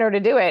 someone's paying her to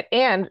do it,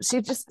 and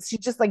she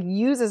just like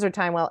uses her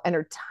time well, and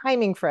her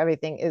timing for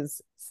everything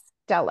is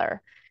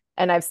stellar.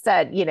 And I've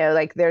said,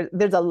 like,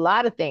 there's a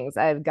lot of things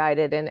I've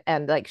guided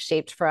and like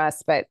shaped for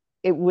us, but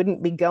it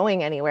wouldn't be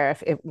going anywhere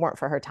if it weren't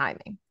for her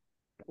timing.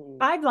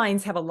 Five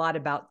lines have a lot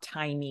about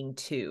timing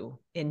too,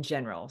 in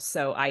general.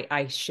 So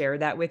I share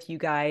that with you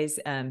guys.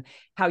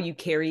 How you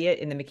carry it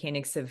in the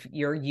mechanics of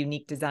your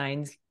unique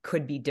designs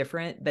could be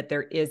different, but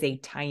there is a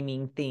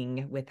timing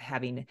thing with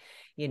having,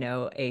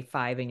 a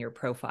 5 in your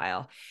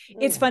profile.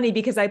 It's funny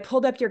because I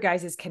pulled up your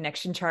guys'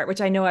 connection chart,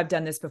 which I know I've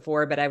done this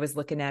before, but I was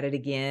looking at it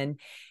again.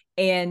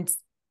 And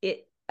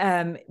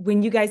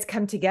when you guys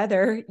come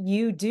together,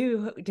 you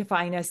do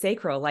define a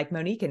sacral like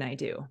Monique and I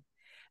do.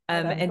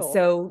 And cool.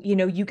 So,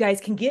 you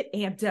guys can get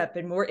amped up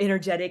and more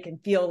energetic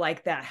and feel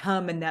like that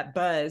hum and that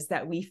buzz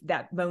that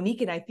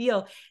Monique and I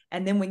feel.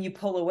 And then when you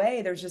pull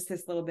away, there's just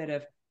this little bit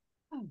of,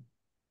 oh,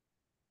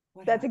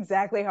 that's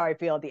exactly how I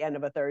feel at the end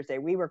of a Thursday.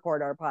 We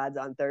record our pods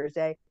on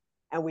Thursday,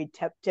 and we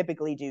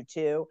typically do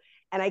 2.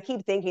 And I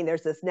keep thinking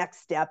there's this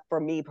next step for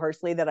me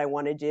personally that I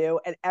want to do.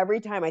 And every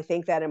time I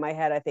think that in my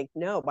head, I think,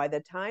 no, by the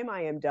time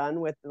I am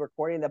done with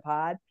recording the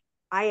pod,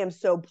 I am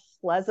so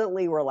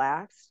pleasantly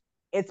relaxed.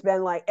 It's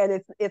been like,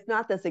 and it's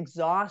not this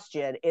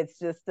exhaustion. It's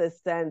just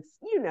this sense,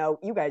 you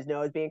guys know,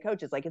 as being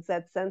coaches, like, it's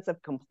that sense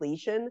of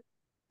completion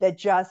that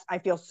just, I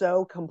feel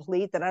so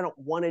complete that I don't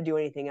want to do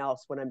anything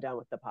else when I'm done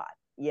with the pod,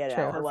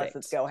 unless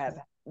it's go have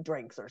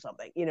drinks or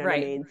something, what I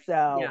mean?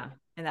 So, yeah.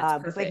 And that's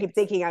because I keep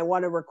thinking I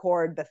want to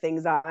record the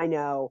things I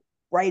know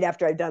right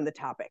after I've done the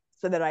topic,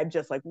 so that I'm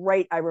just like,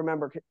 I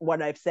remember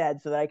what I've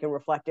said, so that I can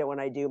reflect it when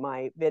I do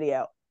my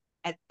video.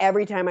 And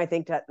every time I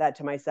think that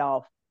to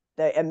myself,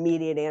 the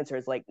immediate answer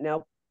is like,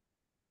 nope.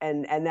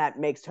 And that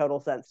makes total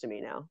sense to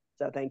me now.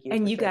 So thank you.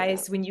 And you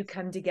guys, when you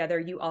come together,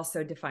 you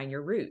also define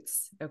your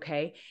roots.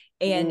 Okay.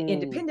 And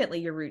independently,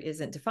 your root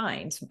isn't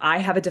defined. I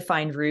have a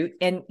defined root.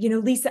 And,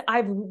 Lisa,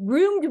 I've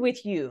roomed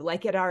with you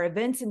like at our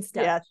events and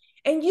stuff. Yes.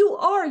 And you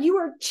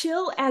are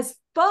chill as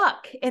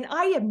fuck. And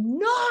I am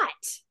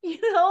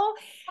not,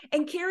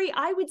 and Kari,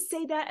 I would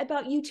say that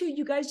about you too.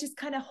 You guys just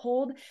kind of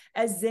hold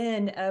a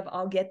zen of,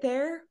 I'll get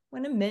there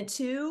when I'm meant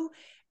to.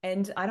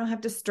 And I don't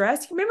have to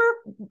stress. You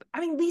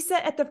remember,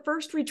 Lisa, at the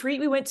first retreat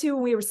we went to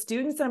when we were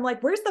students, and I'm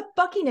like, where's the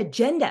fucking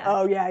agenda?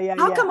 Oh, yeah.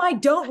 How come I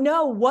don't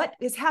know what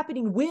is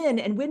happening when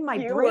my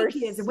break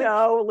is? You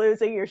were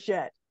losing your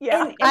shit.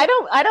 Yeah. And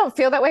I don't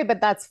feel that way, but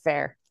that's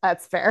fair.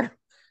 That's fair.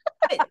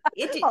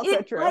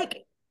 It true.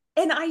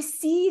 And I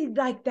see,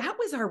 like, that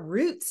was our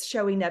roots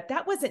showing up.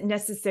 That wasn't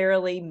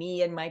necessarily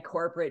me and my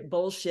corporate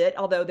bullshit,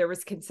 although there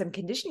was some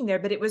conditioning there,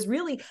 but it was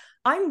really,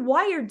 I'm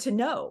wired to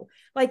know.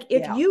 Like,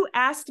 if you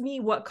asked me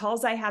what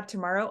calls I have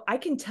tomorrow, I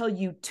can tell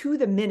you to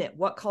the minute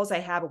what calls I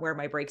have and where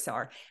my breaks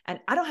are. And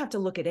I don't have to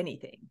look at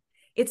anything.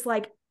 It's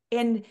like,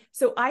 and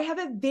so I have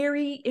a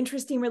very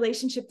interesting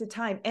relationship to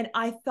time. And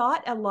I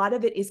thought a lot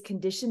of it is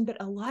conditioned, but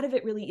a lot of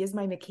it really is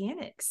my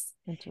mechanics.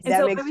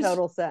 That makes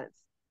total sense.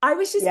 I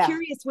was just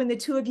curious, when the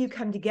two of you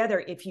come together,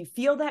 if you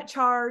feel that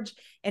charge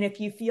and if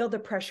you feel the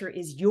pressure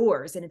is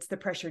yours, and it's the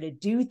pressure to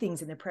do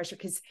things and the pressure,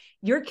 because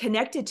you're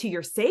connected to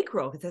your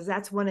sacral, because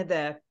that's one of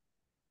the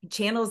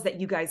channels that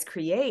you guys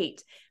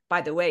create. By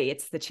the way,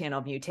 it's the channel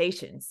of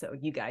mutation. So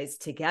you guys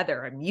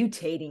together are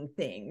mutating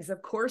things.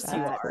 Of course you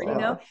are,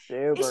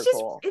 Super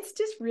cool. It's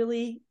just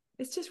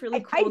really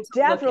cool. I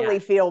definitely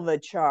feel the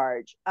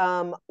charge.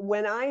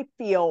 When I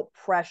feel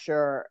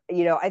pressure,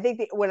 I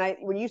think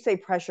when you say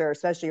pressure,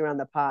 especially around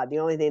the pod, the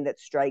only thing that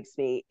strikes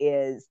me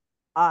is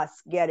us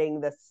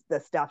getting the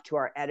stuff to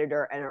our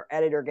editor, and our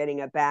editor getting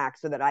it back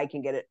so that I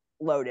can get it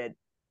loaded.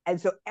 And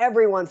so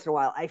every once in a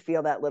while I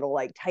feel that little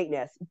like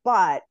tightness,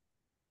 but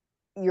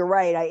you're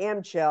right, I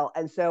am chill.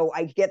 And so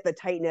I get the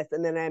tightness,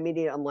 and then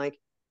I'm like,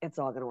 it's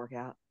all going to work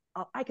out.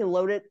 I can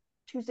load it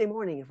Tuesday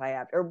morning if I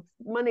have to, or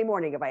Monday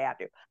morning if I have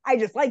to. I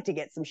just like to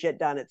get some shit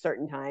done at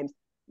certain times,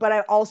 but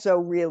I'm also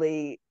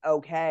really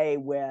okay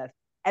with.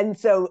 And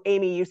so,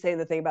 Amy, you saying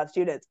the thing about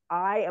students,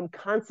 I am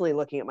constantly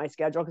looking at my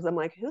schedule because I'm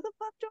like, who the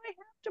fuck do I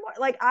have tomorrow?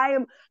 Like,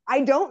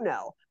 I don't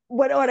know.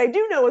 What I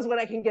do know is when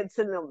I can get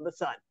sitting in the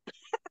sun.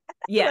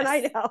 Yes. Then I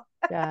know.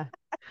 Yeah.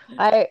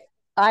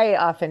 I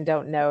often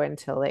don't know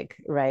until like,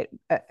 right.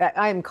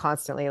 I'm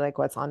constantly like,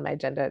 what's on my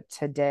agenda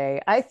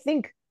today? I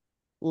think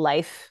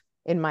life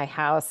in my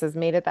house has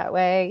made it that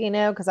way, you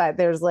know, because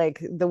there's like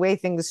the way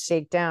things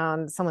shake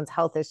down, someone's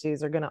health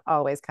issues are going to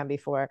always come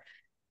before.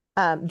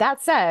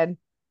 That said,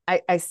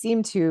 I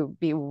seem to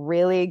be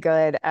really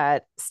good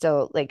at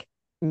still like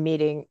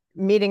meeting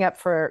up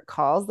for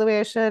calls the way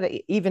I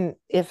should, even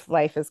if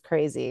life is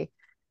crazy.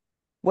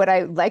 What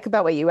I like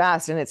about what you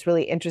asked, and it's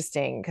really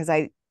interesting because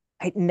it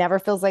never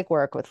feels like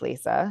work with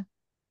Lisa.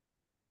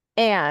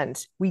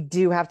 And we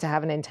do have to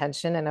have an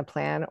intention and a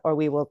plan, or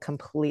we will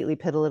completely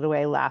piddle it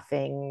away,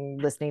 laughing,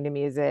 listening to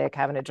music,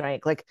 having a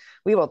drink. Like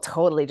we will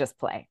totally just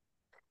play.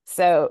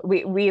 So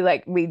we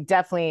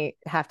definitely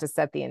have to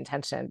set the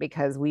intention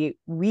because we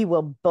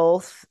will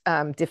both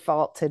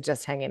default to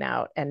just hanging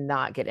out and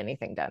not get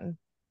anything done.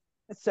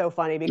 It's so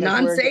funny because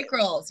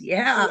non-sacrals.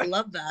 Yeah, I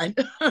love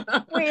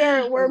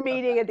that. we're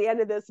meeting at the end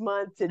of this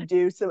month to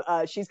do some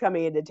she's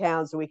coming into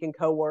town so we can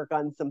co-work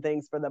on some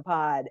things for the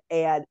pod.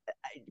 And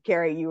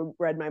Kari, you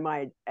read my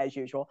mind as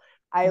usual.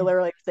 I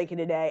literally was thinking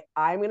today,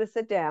 I'm going to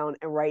sit down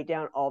and write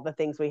down all the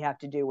things we have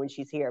to do when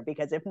she's here,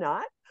 because if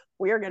not,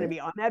 we are going to be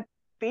on that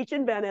beach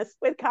in Venice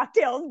with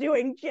cocktails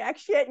doing jack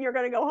shit, and you're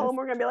going to go home.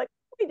 We're going to be like,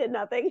 we did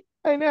nothing.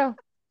 I know.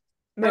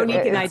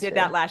 Monique and I did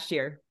that last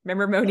year.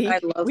 Remember, Monique?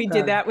 We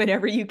did that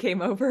whenever you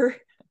came over.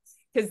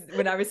 Because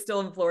when I was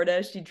still in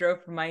Florida, she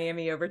drove from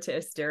Miami over to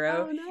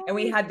Estero. Oh, no. And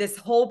we had this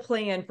whole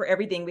plan for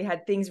everything. We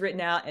had things written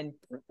out, and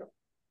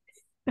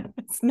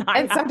it's not.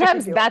 And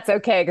sometimes that's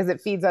okay because it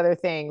feeds other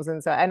things.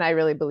 And I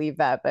really believe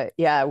that. But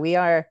yeah,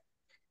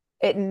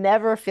 it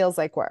never feels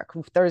like work.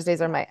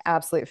 Thursdays are my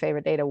absolute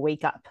favorite day to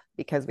wake up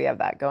because we have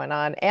that going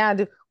on.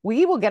 And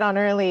we will get on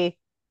early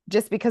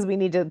just because we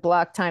need to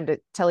block time to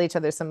tell each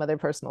other some other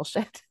personal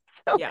shit.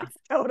 So, yeah,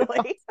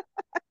 totally.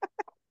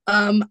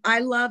 I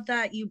love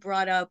that you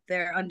brought up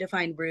their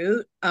undefined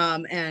route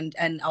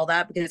and all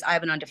that, because I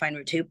have an undefined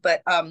route too,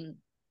 but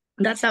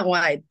that's not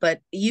why.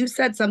 But you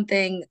said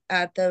something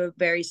at the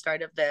very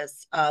start of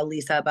this,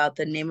 Lisa, about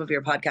the name of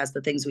your podcast,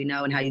 The Things We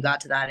Know, and how you got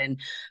to that. And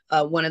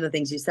one of the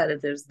things you said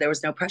is there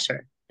was no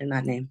pressure in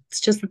that name.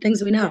 It's just the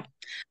things we know.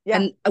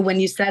 Yeah. And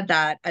when you said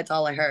that, that's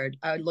all I heard.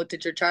 I looked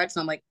at your charts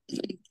and I'm like,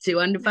 2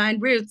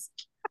 undefined routes.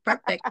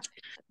 Perfect.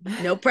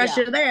 No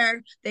pressure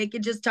there. They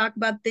could just talk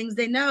about things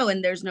they know,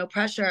 and there's no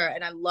pressure.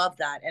 And I love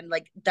that. And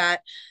like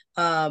that,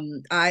 I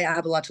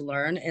have a lot to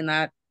learn in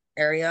that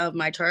area of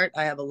my chart.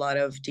 I have a lot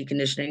of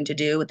deconditioning to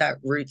do with that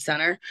root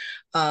center.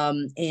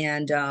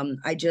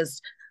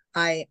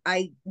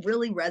 I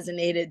really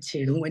resonated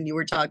too when you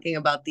were talking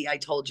about the "I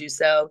told you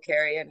so,"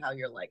 Kari, and how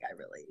you're like, I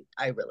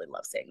really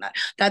love saying that.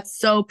 That's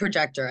so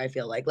projector. I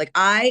feel like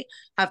I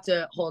have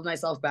to hold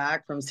myself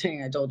back from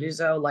saying "I told you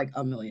so" like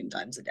a million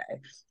times a day,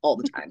 all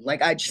the time.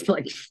 Like I just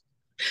like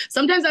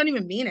sometimes I don't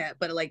even mean it,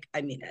 but like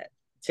I mean it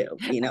too,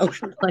 you know.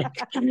 Like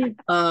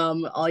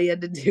all you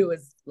had to do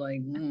is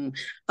like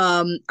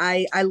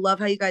I love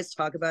how you guys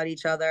talk about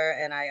each other,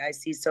 and I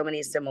see so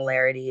many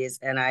similarities,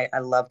 and I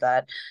love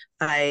that.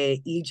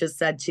 You just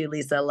said to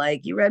Lisa,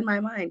 like, you read my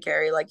mind,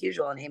 Kari, like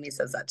usual, and Amy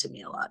says that to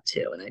me a lot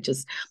too, and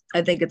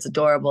I think it's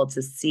adorable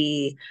to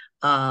see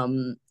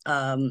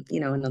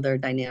another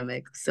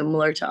dynamic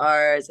similar to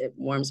ours. It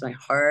warms my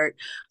heart.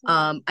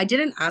 I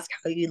didn't ask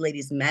how you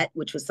ladies met,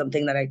 which was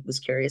something that I was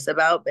curious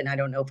about, and I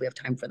don't know if we have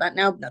time for that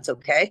now. That's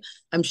okay.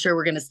 I'm sure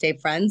we're going to stay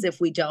friends if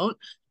we don't.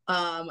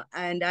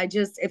 And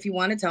if you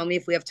want to tell me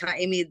if we have time,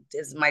 Amy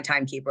is my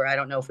timekeeper. I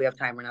don't know if we have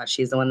time or not.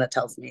 She's the one that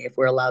tells me if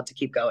we're allowed to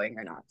keep going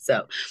or not.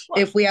 So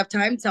if we have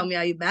time, tell me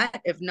how you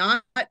met. If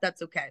not,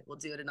 that's okay. We'll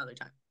do it another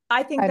time.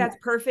 I think that's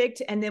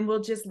perfect. And then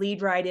we'll just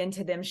lead right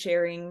into them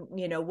sharing,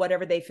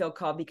 whatever they feel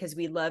called, because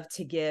we love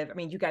to give. I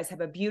mean, you guys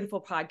have a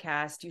beautiful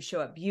podcast. You show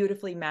up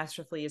beautifully,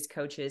 masterfully as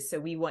coaches. So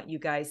we want you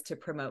guys to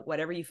promote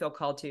whatever you feel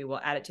called to.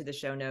 We'll add it to the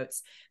show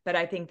notes. But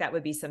I think that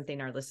would be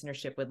something our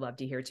listenership would love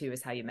to hear too,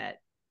 is how you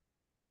met.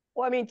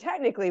 Well, I mean,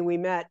 technically we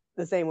met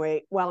the same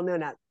way. Well, no,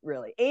 not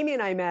really. Amy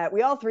and I met,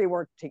 we all three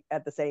work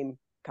at the same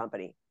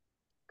company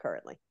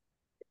currently.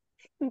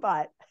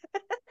 But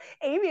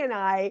Amy and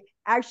I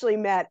actually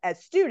met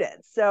as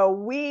students. So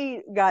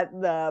we got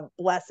the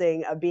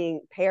blessing of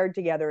being paired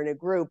together in a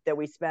group that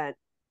we spent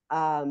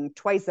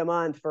twice a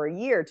month for a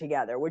year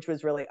together, which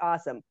was really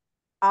awesome.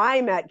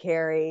 I met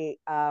Kari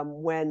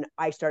when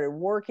I started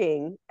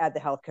working at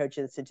the Health Coach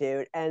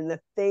Institute. And the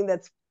thing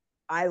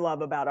I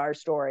love about our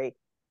story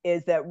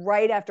is that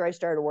right after I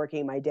started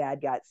working, my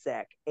dad got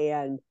sick,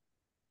 and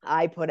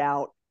I put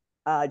out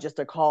just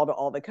a call to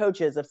all the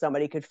coaches if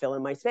somebody could fill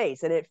in my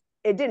space. And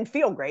it didn't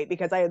feel great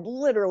because I had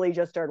literally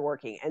just started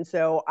working. And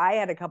so I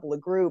had a couple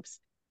of groups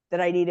that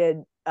I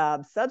needed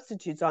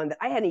substitutes on that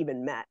I hadn't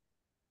even met.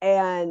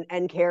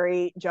 and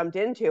Kari jumped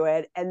into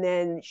it, and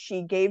then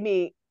she gave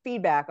me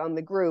feedback on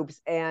the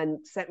groups and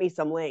sent me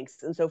some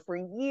links. And so for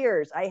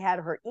years I had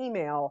her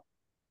email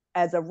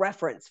as a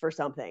reference for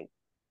something.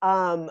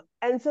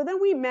 And so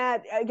then we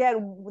met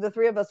again. The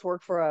three of us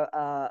work for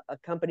a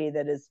company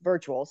that is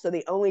virtual, so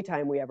the only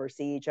time we ever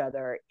see each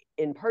other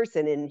in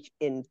person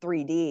in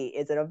 3D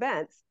is at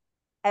events.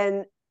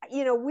 And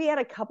we had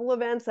a couple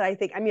events that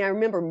I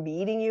remember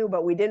meeting you,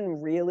 but we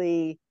didn't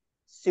really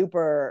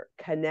super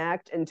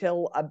connect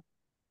until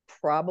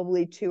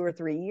probably 2 or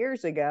 3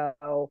 years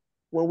ago,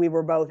 when we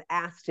were both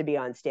asked to be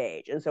on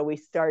stage. And so we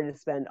started to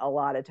spend a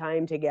lot of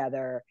time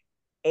together.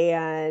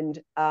 And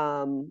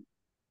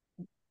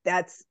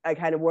that's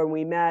kind of when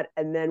we met.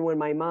 And then when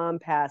my mom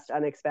passed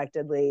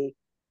unexpectedly,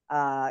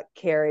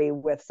 Kari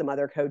with some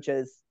other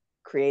coaches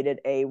created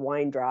a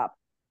wine drop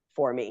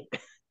for me.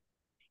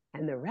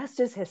 And the rest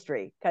is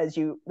history, because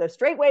the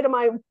straight way to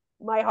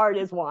my heart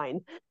is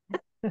wine.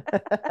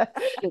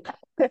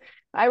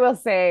 I will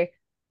say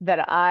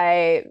that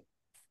I,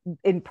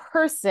 in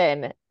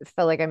person,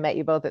 felt like I met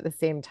you both at the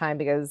same time,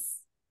 because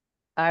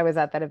I was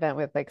at that event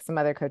with like some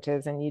other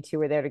coaches, and you two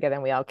were there together,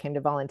 and we all came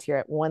to volunteer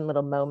at one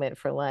little moment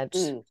for lunch.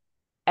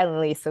 And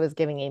Lisa was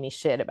giving Amy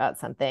shit about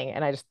something,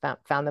 and I just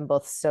found them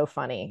both so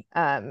funny.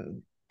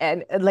 And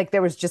like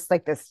there was just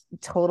like this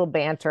total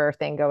banter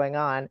thing going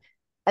on.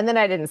 And then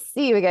I didn't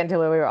see you again until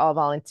we were all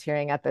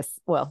volunteering at this,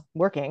 well,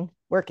 working,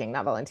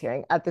 not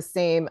volunteering, at the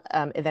same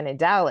event in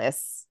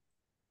Dallas.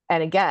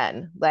 And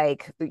again,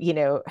 like,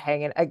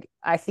 hanging,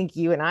 I think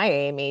you and I,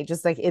 Amy,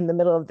 just like in the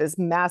middle of this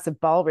massive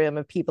ballroom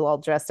of people all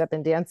dressed up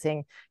and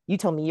dancing, you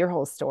told me your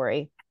whole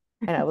story.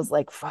 And I was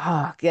like,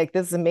 fuck, like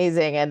this is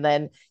amazing. And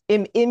then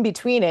in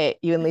between it,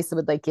 you and Lisa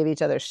would like give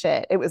each other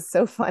shit. It was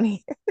so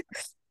funny.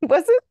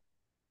 Was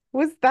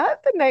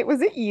that the night?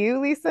 Was it you,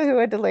 Lisa, who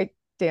had to like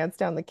dance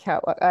down the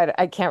catwalk?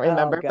 I can't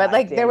remember, God, but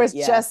like there was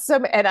yes. just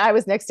some, and I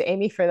was next to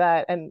Amy for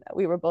that, and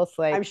we were both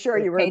like, I'm sure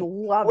you were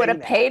loving would have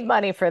paid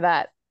money for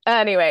that.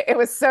 Anyway, it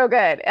was so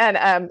good.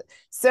 And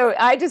so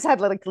I just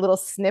had like little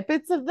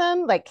snippets of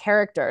them, like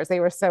characters. They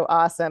were so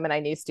awesome, and I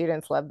knew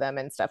students loved them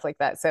and stuff like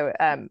that. So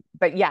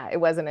but yeah, it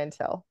wasn't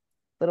until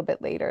a little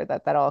bit later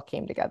that all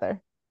came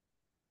together.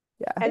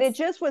 Yeah. And it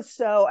just was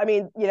so,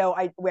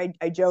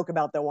 I joke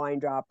about the wine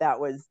drop. That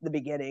was the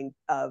beginning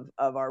of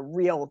our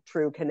real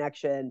true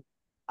connection.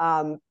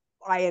 I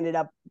ended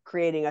up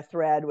creating a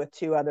thread with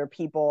two other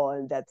people,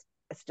 and that's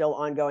still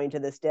ongoing to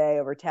this day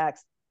over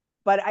text.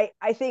 But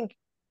I think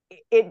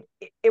it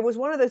was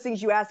one of those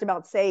things you asked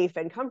about, safe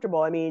and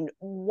comfortable. I mean,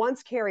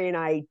 once Kari and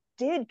I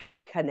did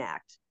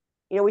connect,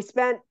 we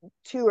spent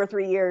 2 or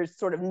 3 years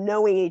sort of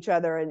knowing each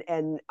other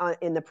and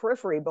in the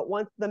periphery. But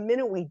the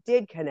minute we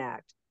did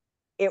connect,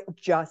 it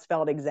just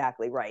felt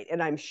exactly right.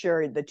 And I'm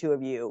sure the two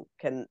of you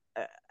can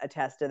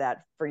attest to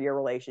that for your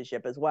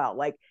relationship as well.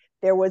 Like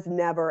there was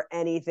never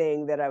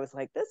anything that I was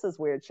like, this is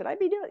weird. Should I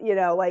be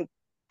doing,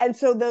 and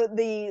so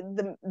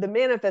the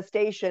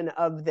manifestation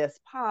of this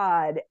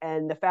pod,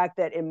 and the fact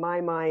that in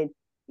my mind,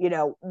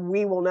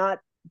 we will not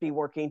be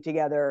working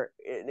together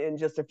in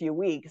just a few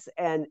weeks.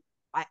 And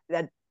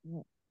that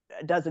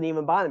doesn't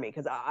even bother me,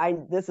 because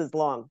this is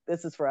long,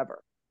 this is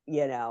forever,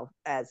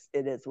 as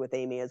it is with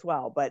Amy as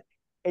well. But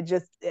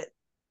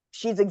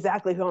she's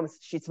exactly who I'm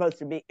supposed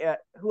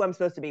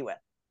to be with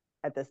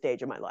at this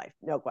stage of my life.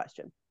 No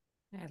question.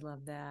 I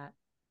love that.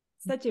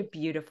 Such a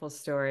beautiful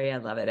story. I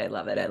love it. I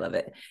love it. I love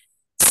it.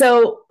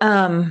 So,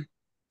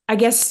 I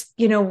guess,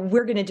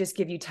 we're going to just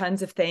give you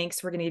tons of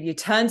thanks. We're going to give you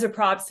tons of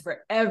props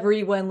for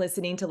everyone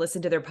listen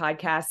to their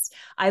podcasts.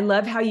 I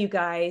love how you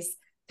guys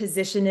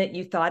position it.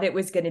 You thought it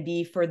was going to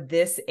be for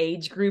this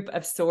age group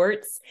of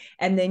sorts.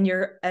 And then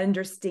you're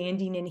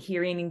understanding and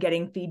hearing and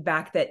getting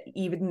feedback that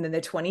even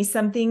the 20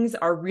 somethings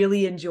are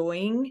really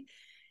enjoying,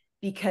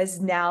 because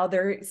now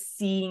they're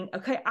seeing,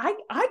 okay,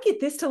 I get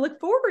this to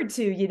look forward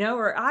to,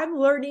 or I'm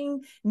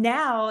learning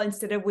now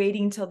instead of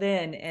waiting till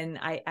then. And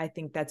I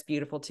think that's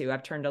beautiful too.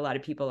 I've turned a lot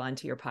of people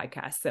onto your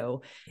podcast.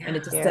 So, and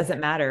it just doesn't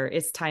matter.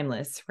 It's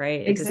timeless,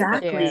 right?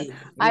 Exactly.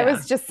 I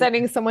was just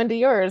sending someone to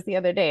yours the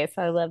other day.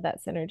 So I love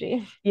that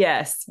synergy.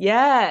 Yes.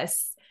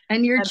 Yes.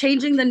 And you're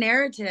changing the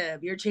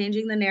narrative. You're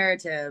changing the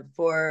narrative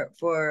for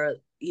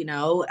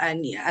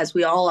and as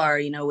we all are,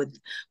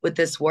 with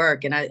this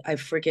work. And I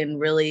freaking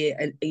really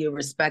you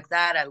respect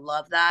that. I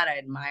love that. I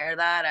admire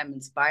that. I'm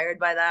inspired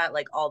by that,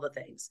 like all the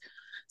things.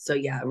 So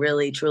yeah,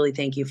 really, truly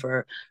thank you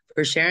for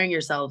sharing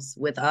yourselves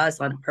with us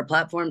on our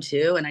platform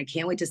too. And I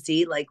can't wait to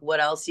see like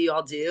what else you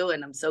all do.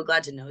 And I'm so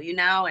glad to know you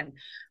now. And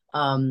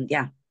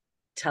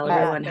tell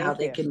everyone how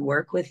they can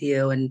work with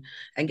you and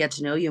get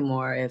to know you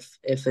more if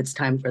it's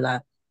time for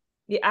that.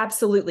 Yeah,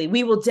 absolutely.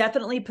 We will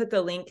definitely put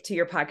the link to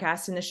your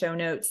podcast in the show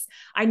notes.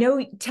 I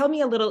know, tell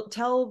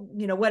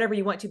whatever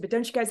you want to, but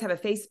don't you guys have a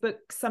Facebook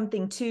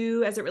something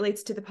too, as it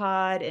relates to the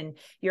pod, and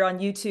you're on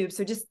YouTube.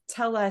 So just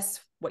tell us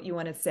what you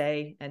want to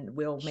say and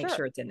we'll make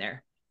sure it's in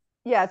there.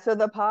 Yeah. So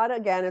the pod,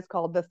 again, is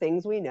called The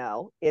Things We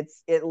Know. It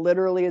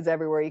literally is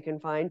everywhere you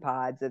can find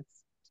pods.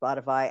 It's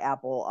Spotify,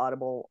 Apple,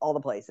 Audible, all the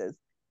places.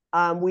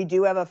 We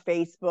do have a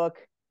Facebook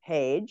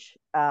page,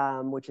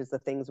 which is the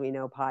Things We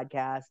Know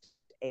podcast,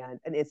 and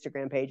an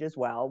Instagram page as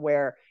well,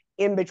 where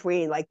in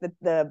between, like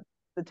the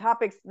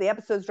topics, the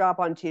episodes drop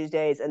on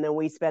Tuesdays, and then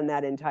we spend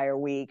that entire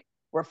week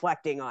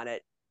reflecting on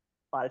it.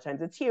 A lot of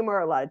times it's humor,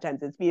 a lot of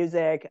times it's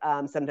music.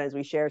 Sometimes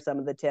we share some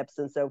of the tips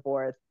and so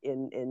forth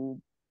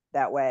in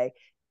that way.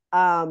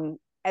 And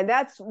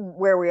that's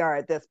where we are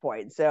at this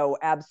point. So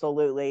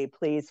absolutely,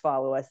 please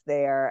follow us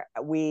there.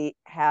 We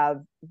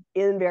have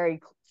in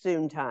very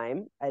soon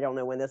time, I don't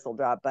know when this will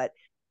drop, but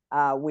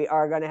we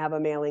are going to have a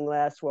mailing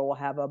list where we'll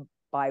have a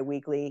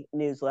bi-weekly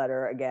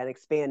newsletter, again,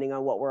 expanding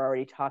on what we're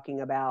already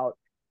talking about.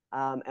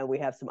 And we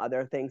have some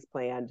other things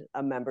planned,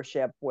 a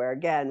membership where,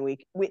 again, we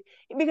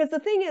because the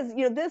thing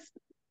is,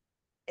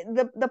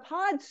 the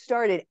pod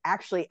started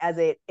actually as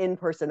an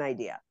in-person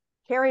idea.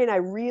 Kari and I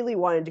really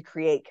wanted to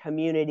create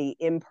community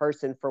in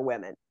person for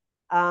women.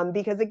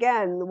 Because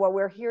again, what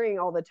we're hearing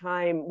all the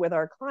time with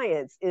our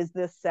clients is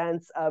this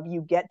sense of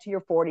you get to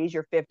your 40s,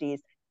 your 50s,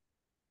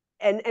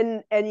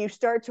 and you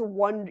start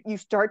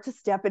to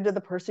step into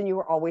the person you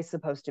were always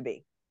supposed to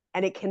be.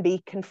 And it can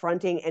be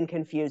confronting and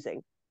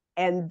confusing.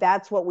 And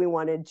that's what we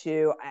wanted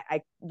to,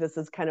 this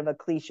is kind of a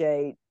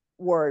cliche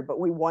word, but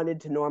we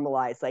wanted to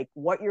normalize, like,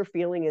 what you're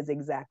feeling is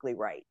exactly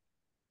right.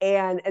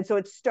 And so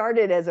it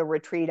started as a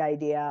retreat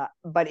idea,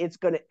 but it's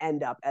going to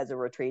end up as a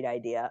retreat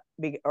idea,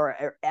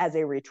 or as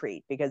a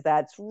retreat, because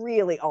that's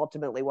really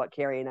ultimately what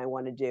Kari and I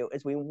want to do,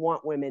 is we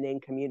want women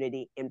in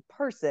community in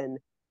person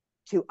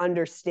to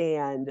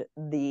understand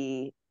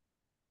the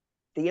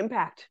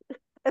impact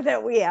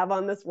that we have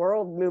on this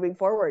world moving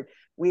forward.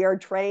 We are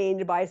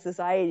trained by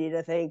society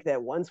to think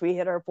that once we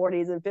hit our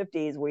 40s and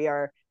 50s, we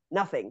are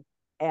nothing.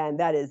 And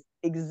that is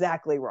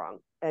exactly wrong.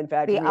 In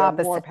fact, we are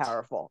more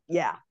powerful.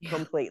 Yeah,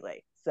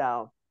 completely.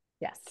 So,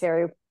 yes.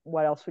 Kari,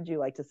 what else would you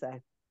like to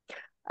say?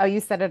 Oh, you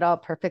said it all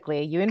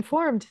perfectly. You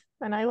informed,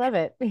 and I love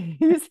it.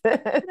 You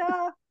said,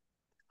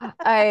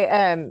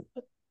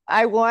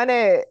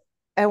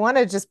 I want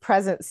to just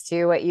presence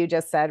to what you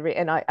just said,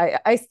 and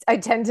I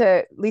tend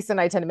to, Lisa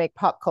and I tend to make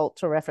pop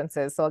culture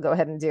references, so I'll go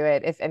ahead and do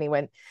it. If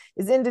anyone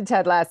is into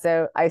Ted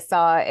Lasso, I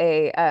saw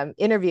a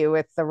interview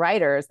with the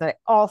writers that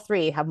all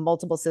three have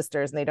multiple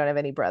sisters and they don't have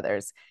any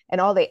brothers,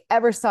 and all they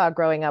ever saw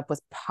growing up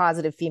was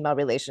positive female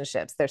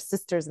relationships, their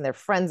sisters and their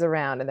friends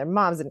around and their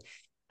moms,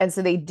 and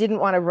so they didn't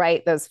want to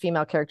write those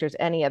female characters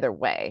any other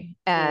way.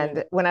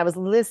 And when I was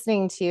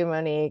listening to you,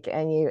 Monique,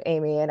 and you,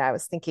 Amy, and I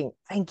was thinking,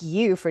 thank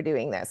you for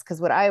doing this.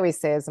 Because what I always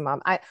say as a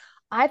mom,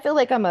 I feel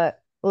like I'm a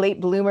late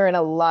bloomer in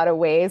a lot of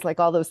ways, like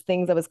all those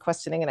things I was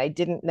questioning and I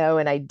didn't know.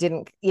 And I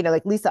didn't,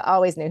 like Lisa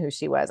always knew who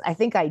she was. I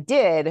think I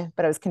did,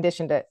 but I was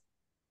conditioned to,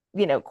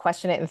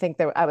 question it and think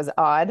that I was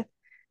odd.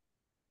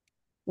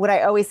 What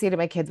I always say to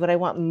my kids, what I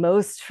want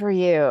most for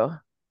you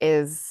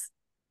is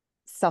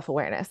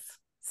self-awareness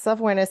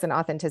and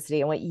authenticity.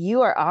 And what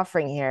you are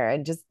offering here,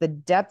 and just the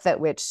depth at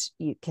which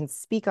you can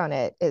speak on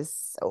it, is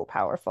so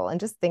powerful.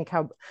 And just think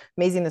how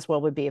amazing this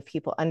world would be if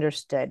people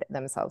understood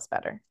themselves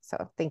better.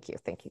 So thank you.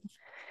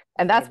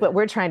 And that's what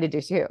we're trying to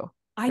do too.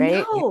 I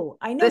right? know.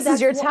 This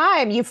is your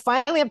time. You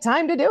finally have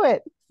time to do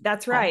it.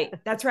 That's right.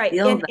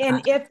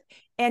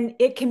 And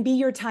it can be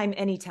your time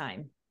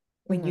anytime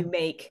when you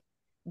make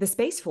the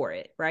space for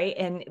it, right?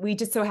 And we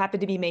just so happen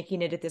to be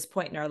making it at this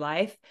point in our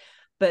life.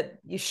 But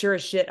you sure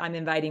as shit, I'm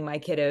inviting my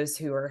kiddos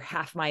who are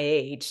half my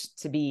age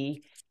to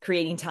be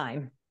creating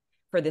time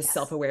for this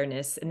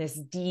self-awareness and this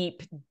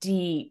deep,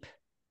 deep,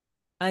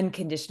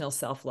 unconditional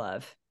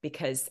self-love.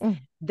 Because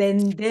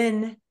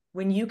then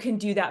when you can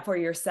do that for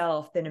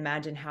yourself, then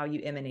imagine how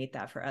you emanate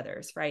that for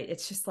others, right?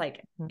 It's just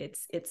like,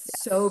 it's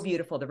so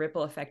beautiful. The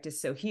ripple effect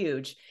is so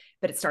huge,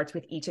 but it starts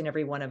with each and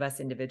every one of us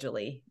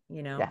individually,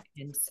 and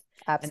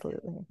absolutely.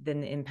 And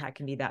then the impact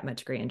can be that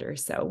much grander.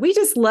 So we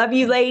just love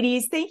you,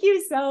 ladies. Thank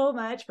you so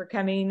much for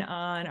coming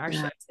on our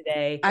show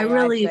today.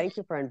 Thank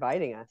you for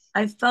inviting us.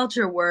 I felt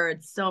your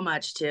words so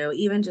much too,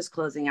 even just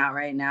closing out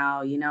right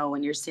now,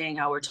 when you're seeing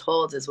how we're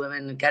told as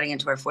women getting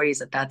into our 40s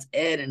that that's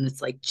it. And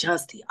it's like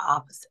just the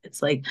opposite.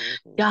 It's like,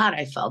 God,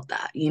 I felt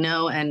that,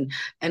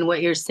 and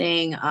what you're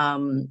saying,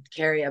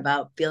 Kari,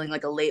 about feeling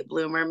like a late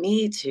bloomer,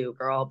 me too,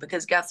 girl,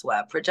 because guess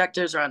what?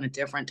 Projectors are on a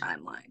different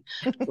timeline.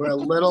 We're a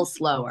little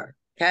slower.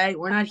 Okay.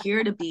 We're not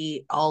here to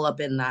be all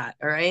up in that.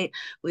 All right.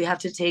 We have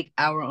to take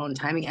our own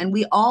timing, and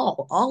we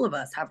all of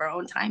us have our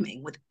own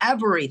timing with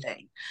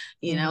everything.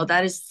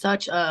 That is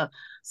such a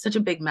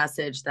big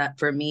message that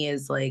for me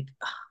is like,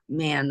 oh,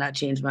 man, that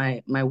changed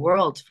my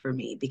world for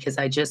me, because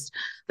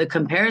the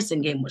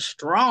comparison game was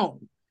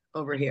strong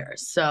over here.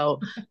 So,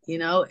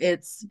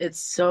 it's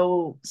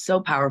so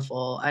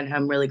powerful, and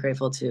I'm really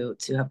grateful to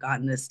have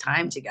gotten this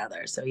time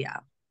together. So yeah,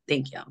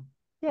 thank you.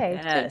 Yay.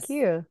 Yes. Thank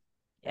you.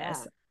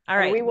 Yes. Yeah. All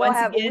right.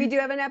 We do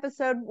have an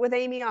episode with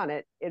Amy on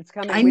it. It's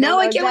coming. I know.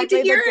 I can't wait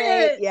to hear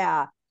it.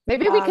 Yeah.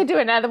 Maybe we could do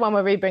another one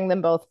where we bring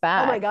them both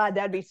back. Oh my God,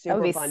 that'd be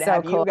super fun to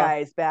have you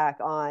guys back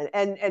on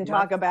and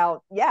talk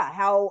about,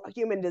 how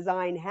human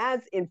design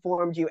has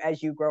informed you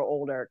as you grow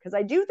older. Because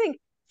I do think,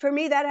 for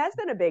me, that has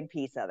been a big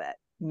piece of it.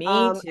 Me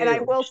too. And I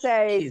will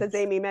say, since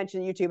Amy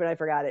mentioned YouTube and I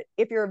forgot it,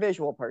 if you're a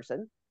visual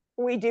person,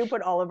 We do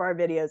put all of our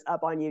videos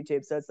up on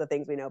YouTube. So it's the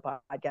Things We Know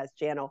podcast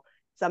channel.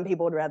 Some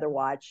people would rather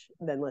watch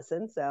than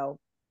listen. So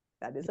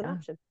that is an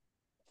option.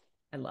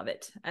 I love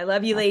it. I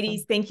love you,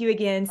 ladies. Thank you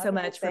again so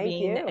much for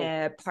being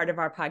a part of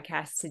our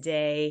podcast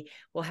today.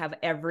 We'll have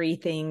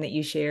everything that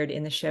you shared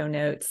in the show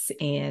notes,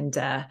 and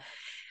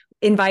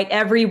invite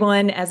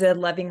everyone as a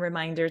loving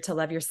reminder to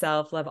love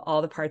yourself, love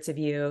all the parts of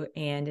you.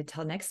 And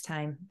until next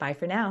time, bye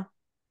for now.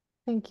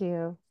 Thank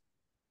you.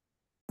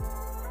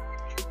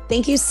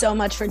 Thank you so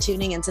much for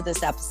tuning into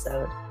this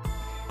episode.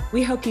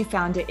 We hope you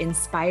found it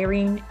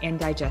inspiring and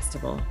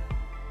digestible.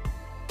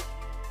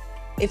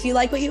 If you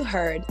like what you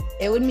heard,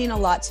 it would mean a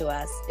lot to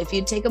us if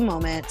you'd take a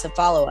moment to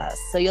follow us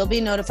so you'll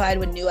be notified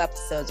when new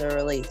episodes are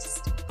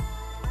released.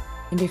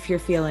 And if you're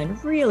feeling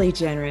really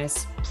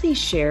generous, please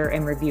share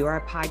and review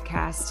our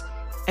podcast,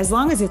 as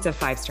long as it's a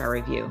 5-star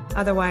review.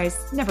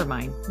 Otherwise, never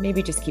mind.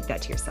 Maybe just keep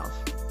that to yourself.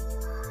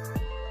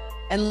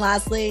 And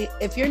lastly,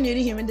 if you're new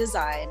to human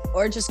design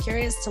or just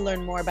curious to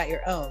learn more about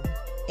your own,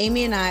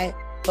 Amy and I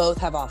both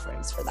have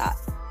offerings for that.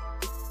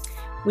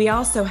 We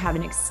also have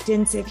an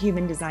extensive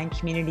human design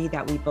community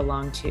that we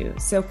belong to.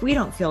 So if we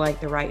don't feel like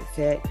the right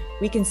fit,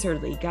 we can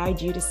certainly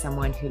guide you to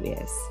someone who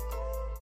is.